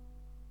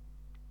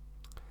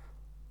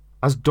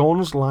 As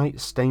dawn's light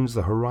stains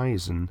the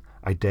horizon,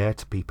 I dare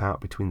to peep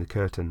out between the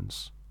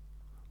curtains.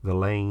 The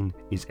lane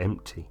is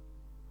empty,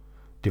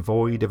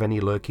 devoid of any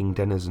lurking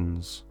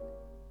denizens.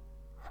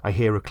 I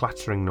hear a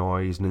clattering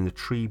noise, and in the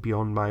tree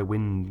beyond my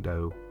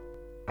window,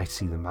 I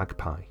see the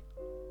magpie.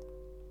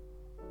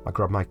 I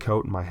grab my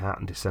coat and my hat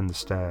and descend the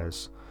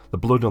stairs. The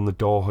blood on the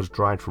door has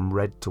dried from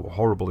red to a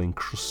horrible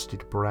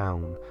encrusted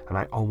brown, and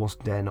I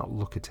almost dare not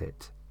look at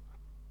it.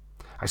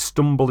 I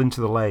stumble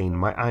into the lane,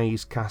 my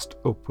eyes cast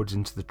upwards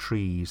into the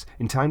trees,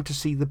 in time to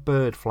see the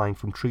bird flying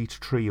from tree to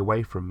tree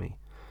away from me,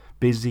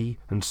 busy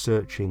and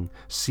searching,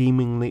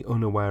 seemingly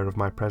unaware of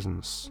my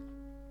presence.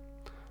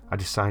 I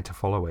decide to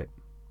follow it.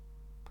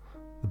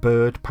 The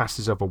bird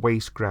passes over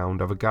waste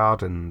ground, over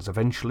gardens,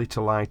 eventually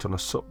to light on a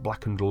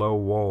soot-blackened low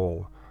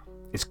wall.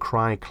 Its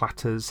cry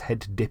clatters,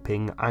 head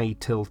dipping, eye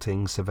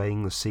tilting,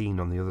 surveying the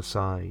scene on the other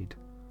side.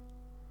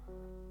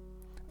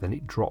 Then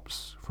it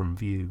drops from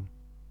view.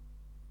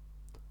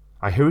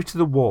 I hurry to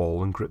the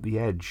wall and grip the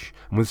edge,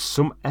 and with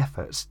some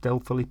effort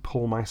stealthily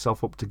pull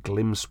myself up to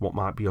glimpse what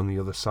might be on the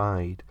other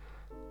side.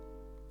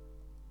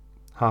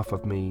 Half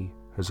of me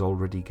has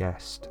already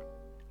guessed.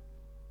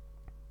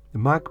 The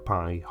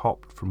magpie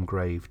hopped from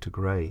grave to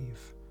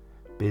grave,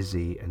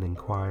 busy and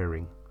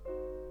inquiring.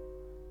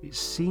 It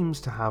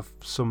seems to have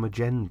some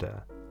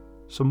agenda,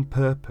 some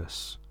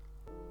purpose,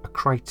 a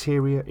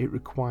criteria it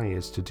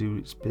requires to do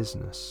its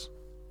business.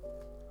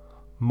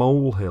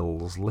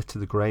 Molehills litter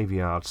the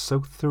graveyard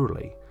so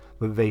thoroughly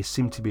that they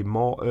seem to be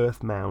more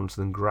earth mounds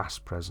than grass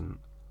present,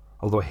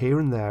 although here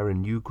and there a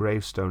new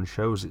gravestone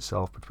shows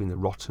itself between the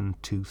rotten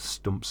toothed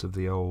stumps of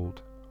the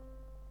old.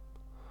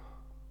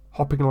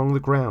 Hopping along the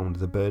ground,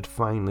 the bird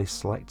finally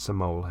selects a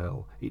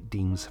molehill it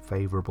deems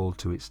favourable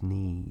to its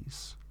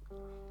knees.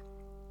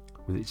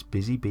 With its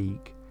busy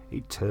beak,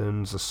 it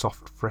turns the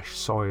soft fresh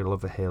soil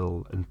of the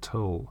hill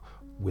until,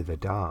 with a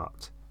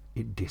dart,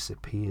 it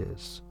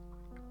disappears.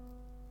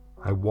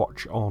 I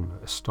watch on,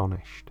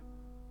 astonished.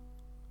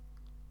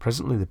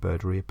 Presently the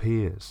bird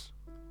reappears.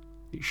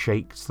 It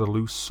shakes the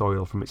loose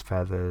soil from its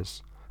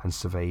feathers and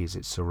surveys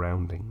its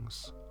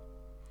surroundings.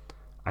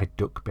 I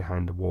duck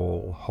behind a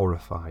wall,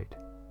 horrified.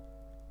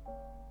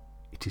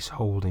 It is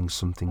holding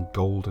something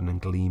golden and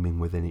gleaming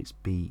within its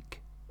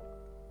beak.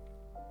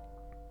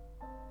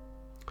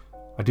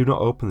 I do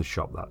not open the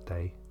shop that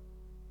day.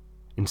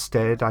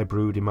 Instead, I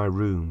brood in my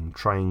room,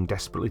 trying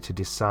desperately to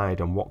decide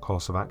on what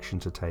course of action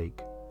to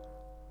take.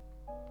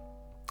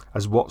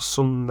 As what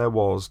sun there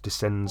was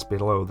descends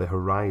below the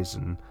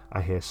horizon,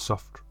 I hear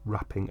soft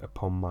rapping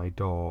upon my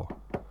door,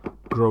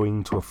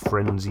 growing to a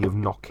frenzy of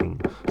knocking,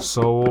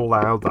 so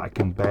loud that I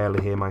can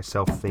barely hear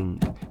myself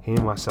think, hear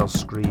myself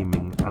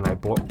screaming, and I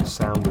block the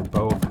sound with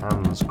both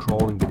hands,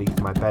 crawling beneath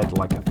my bed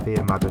like a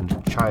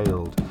fear-maddened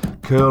child,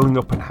 curling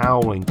up and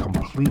howling,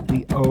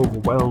 completely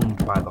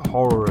overwhelmed by the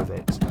horror of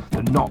it,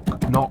 the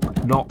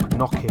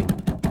knocking.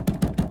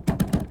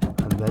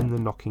 And then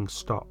the knocking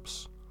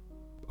stops,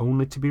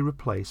 only to be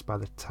replaced by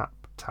the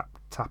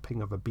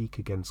tapping of a beak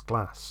against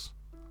glass.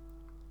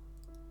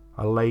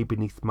 I lay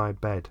beneath my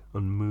bed,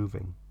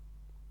 unmoving.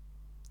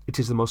 It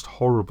is the most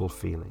horrible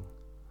feeling.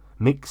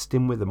 Mixed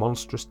in with the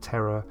monstrous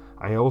terror,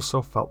 I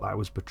also felt that I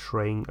was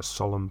betraying a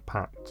solemn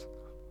pact.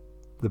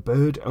 The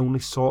bird only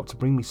sought to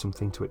bring me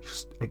something to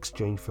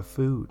exchange for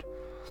food.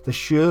 There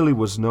surely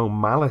was no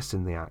malice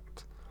in the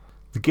act.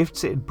 The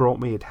gifts it had brought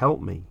me had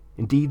helped me.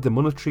 Indeed, the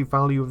monetary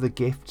value of the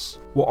gifts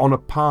were on a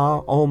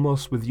par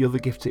almost with the other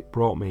gift it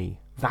brought me,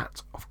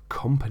 that of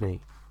company.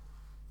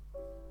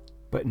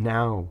 But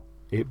now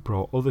it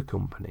brought other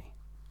company,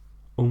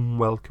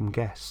 unwelcome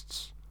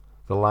guests,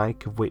 the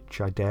like of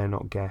which I dare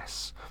not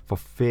guess, for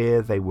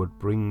fear they would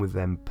bring with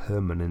them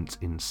permanent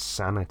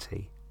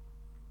insanity.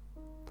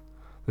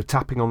 The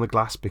tapping on the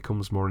glass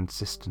becomes more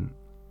insistent.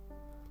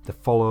 There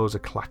follows a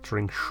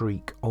clattering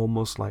shriek,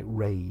 almost like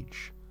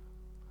rage.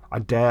 I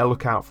dare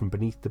look out from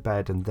beneath the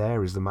bed, and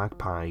there is the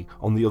magpie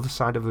on the other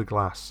side of the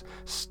glass,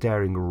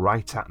 staring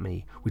right at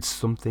me with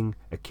something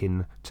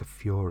akin to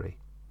fury.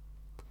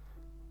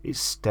 It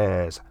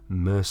stares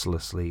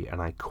mercilessly,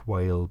 and I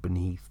quail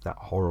beneath that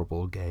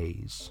horrible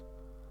gaze.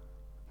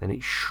 Then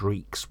it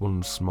shrieks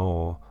once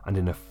more, and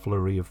in a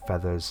flurry of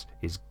feathers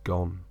is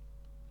gone.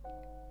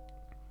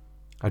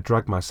 I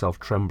drag myself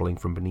trembling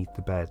from beneath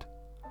the bed.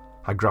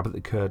 I grab at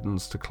the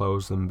curtains to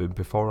close them, but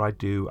before I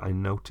do, I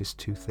notice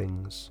two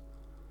things.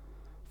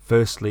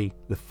 Firstly,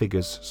 the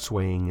figures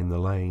swaying in the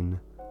lane,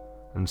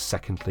 and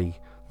secondly,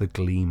 the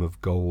gleam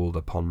of gold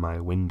upon my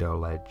window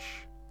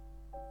ledge.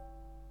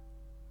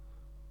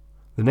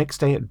 The next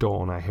day at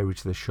dawn I hurry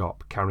to the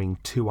shop, carrying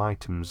 2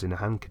 items in a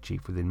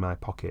handkerchief within my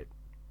pocket.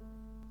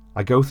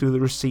 I go through the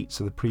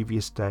receipts of the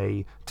previous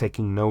day,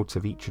 taking note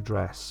of each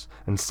address,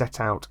 and set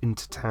out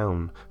into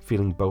town,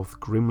 feeling both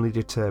grimly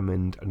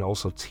determined and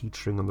also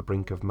teetering on the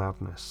brink of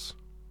madness.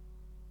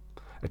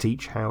 At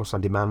each house I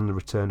demand the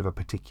return of a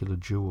particular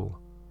jewel.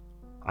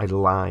 I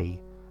lie,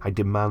 I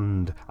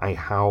demand, I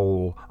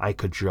howl, I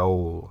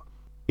cajole.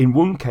 In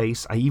one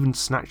case I even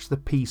snatch the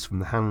piece from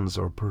the hands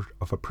of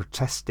a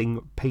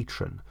protesting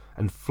patron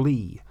and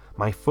flee,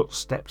 my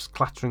footsteps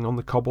clattering on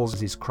the cobbles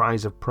as his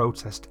cries of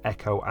protest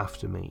echo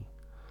after me.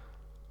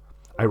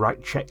 I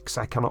write cheques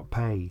I cannot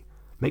pay,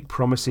 make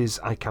promises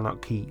I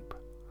cannot keep.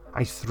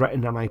 I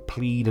threaten and I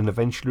plead and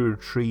eventually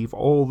retrieve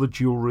all the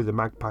jewellery the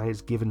magpie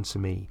has given to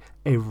me,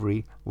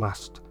 every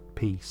last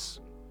piece.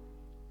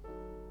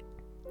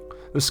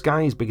 The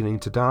sky is beginning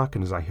to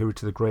darken as I hurry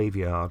to the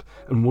graveyard,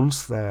 and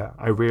once there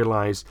I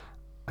realise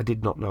I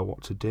did not know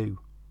what to do,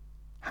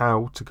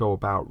 how to go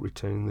about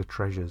returning the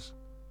treasures.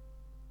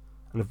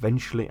 And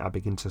eventually I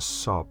begin to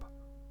sob.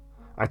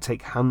 I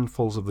take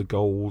handfuls of the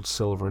gold,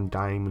 silver and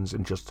diamonds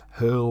and just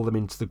hurl them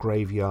into the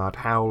graveyard,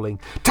 howling,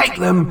 Take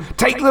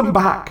them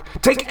back!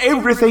 Take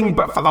everything,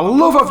 but for the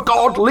love of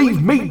God,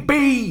 leave me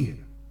be!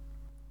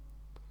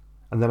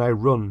 And then I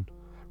run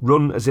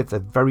as if the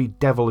very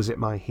devil is at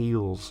my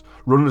heels,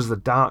 run as the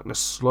darkness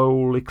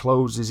slowly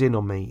closes in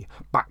on me,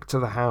 back to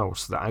the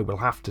house that I will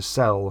have to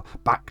sell,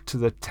 back to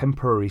the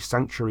temporary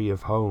sanctuary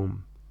of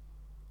home.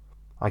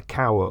 I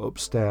cower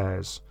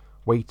upstairs,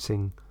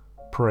 waiting,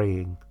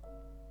 praying,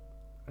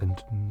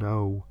 and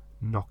no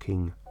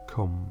knocking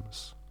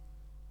comes.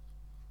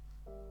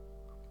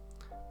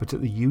 But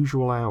at the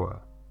usual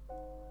hour,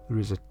 there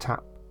is a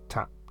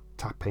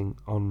tapping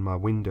on my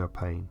window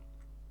pane.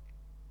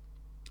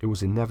 It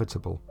was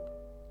inevitable.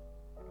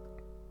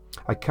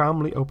 I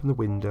calmly open the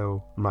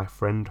window, and my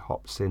friend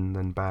hops in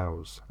and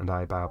bows, and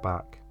I bow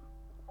back.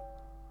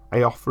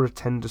 I offer a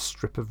tender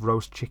strip of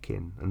roast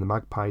chicken, and the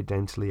magpie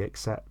daintily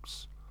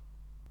accepts.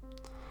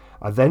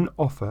 I then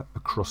offer a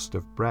crust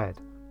of bread,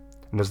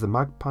 and as the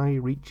magpie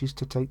reaches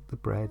to take the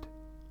bread,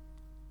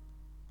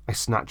 I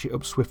snatch it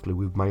up swiftly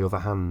with my other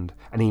hand,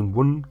 and in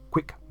one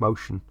quick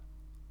motion,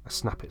 I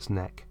snap its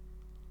neck.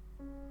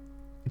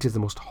 It is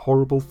the most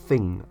horrible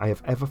thing I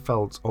have ever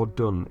felt or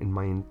done in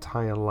my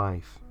entire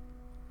life.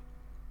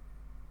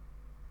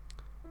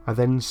 I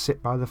then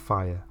sit by the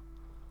fire,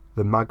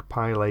 the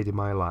magpie laid in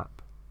my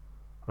lap,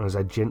 and as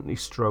I gently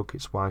stroke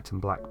its white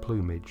and black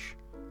plumage,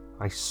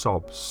 I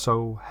sob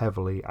so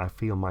heavily I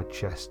feel my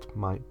chest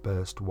might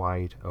burst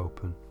wide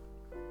open.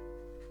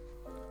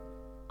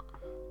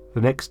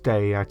 The next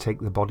day I take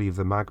the body of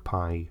the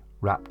magpie,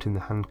 wrapped in the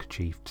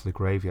handkerchief, to the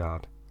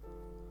graveyard,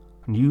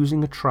 and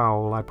using a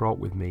trowel I brought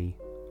with me,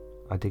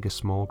 I dig a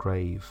small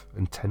grave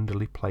and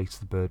tenderly place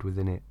the bird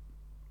within it.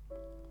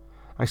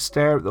 I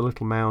stare at the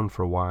little mound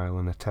for a while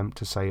and attempt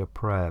to say a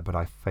prayer, but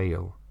I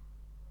fail.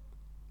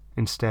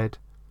 Instead,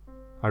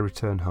 I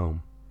return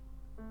home.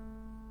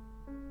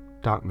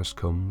 Darkness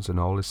comes and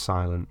all is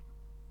silent.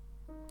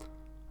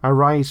 I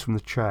rise from the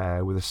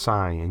chair with a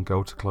sigh and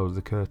go to close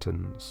the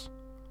curtains.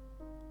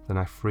 Then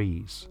I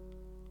freeze.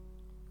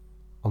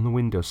 On the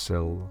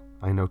windowsill,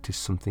 I notice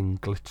something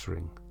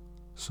glittering,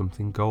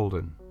 something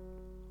golden.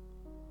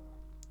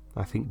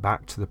 I think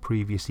back to the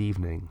previous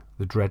evening,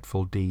 the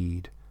dreadful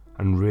deed,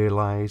 and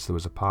realise there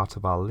was a part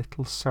of our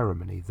little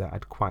ceremony that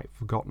I'd quite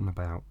forgotten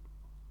about.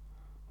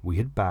 We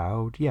had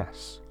bowed,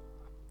 yes.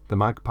 The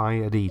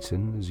magpie had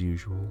eaten, as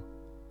usual.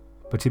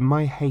 But in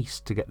my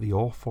haste to get the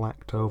awful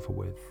act over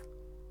with,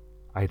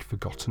 I had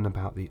forgotten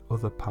about the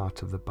other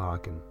part of the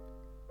bargain,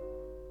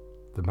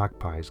 the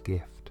magpie's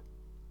gift.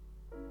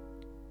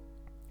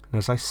 And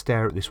as I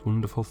stare at this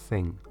wonderful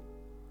thing,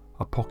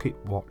 a pocket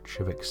watch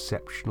of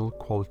exceptional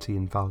quality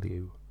and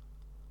value,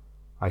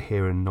 I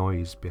hear a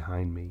noise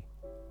behind me,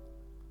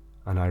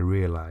 and I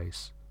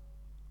realise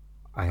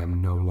I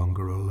am no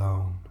longer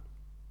alone.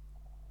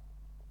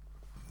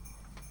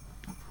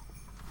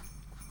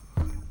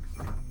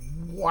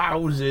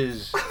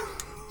 Wowzers.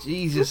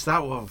 Jesus,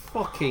 that was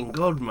fucking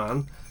good,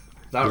 man.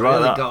 That You really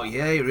like that? got,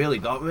 yeah, it really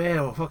got me.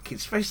 Oh, fucking,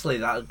 especially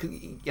that.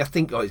 I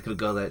think, oh, it's gonna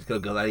go there, it's gonna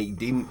go there. He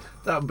didn't.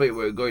 That bit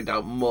where we're going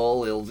down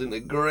molehills in the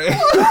grey. Dave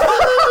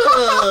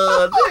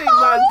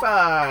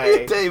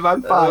Magpie. Dave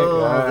Magpie.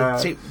 Oh,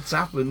 the tip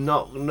tap and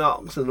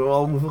knocks, and they're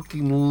all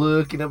fucking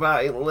lurking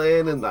about in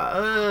lane and that.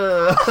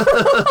 Oh,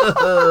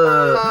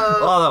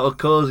 that was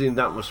cosy and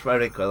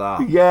atmospheric with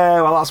that.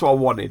 Yeah, well, that's what I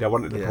wanted. I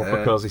wanted a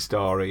proper cosy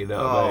story, you know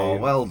what I Oh,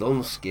 mean? well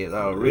done, Skip.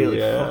 That was really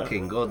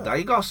fucking good. Now,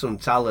 you got some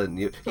talent.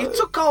 You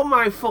took all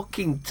my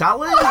fucking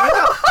talent. You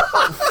know?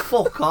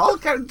 Fuck all.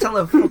 Can't tell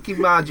a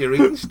fucking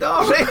margarine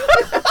story.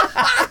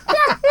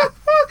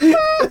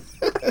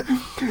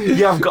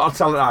 Yeah, I've got a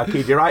talent, that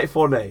kid. You're right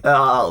funny.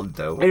 I'll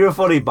do. You're a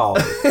funny boy.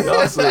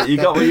 Honestly,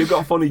 you've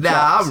got funny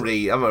chats.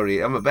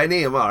 I'm a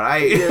Benny. I'm all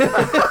right.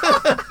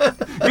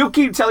 You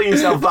keep telling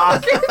yourself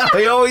that.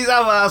 I always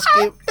have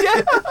asking.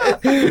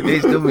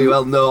 It's done me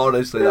well. No,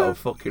 honestly, that was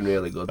fucking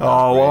really good.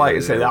 Oh, well, like I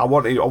Really, said,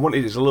 really. I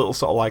wanted as a little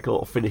sort of like a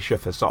little finisher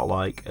for sort of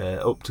like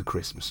up to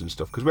Christmas and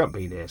stuff, because we haven't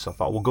been here, so I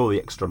thought we'll go the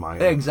extra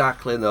mile.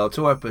 Exactly, no.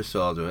 2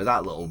 episodes with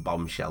that little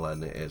bombshell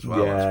in it as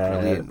well. Yeah. It's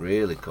brilliant,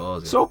 really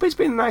cosy. So it's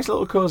been a nice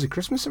little cosy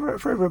Christmas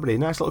for everybody.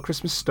 Nice little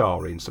Christmas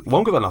story and stuff.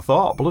 Longer than I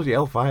thought. Bloody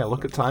hellfire!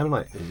 Look at time,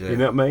 like Is it? you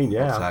know what I mean?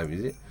 Yeah. What time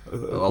is it?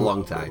 A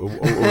long time. We've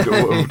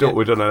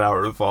done an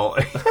hour and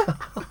 40.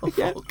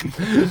 Yeah.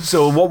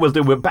 So what we'll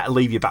do, we'll better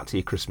leave you back to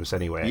your Christmas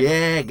anyway.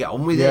 Yeah, get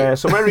on with Yeah, it.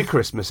 so Merry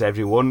Christmas,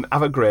 everyone.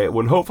 Have a great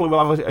one. Hopefully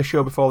we'll have a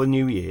show before the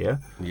new year.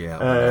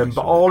 Yeah.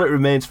 But all it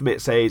remains for me to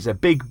say is a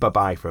big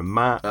bye-bye from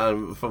Matt.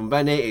 From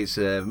Benny, it's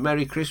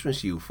Merry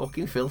Christmas, you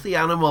fucking filthy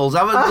animals.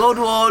 Have a good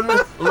one.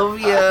 Love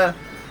you.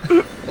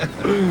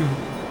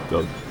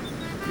 Done.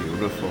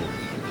 Beautiful.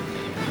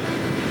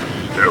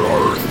 There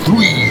are 3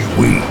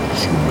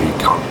 ways you may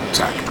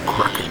contact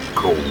Kraken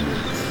Cove.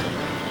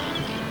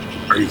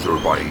 Either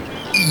by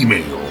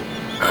email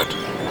at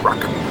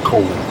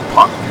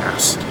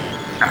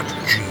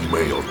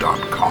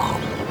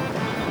krakenCovePodcast@gmail.com,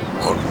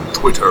 on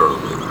Twitter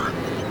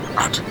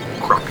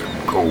 @Kraken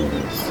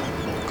Cove,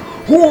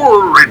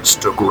 or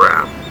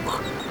Instagram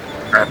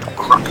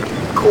 @Kraken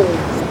Cove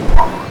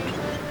Pod.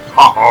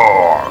 Ha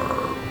ha!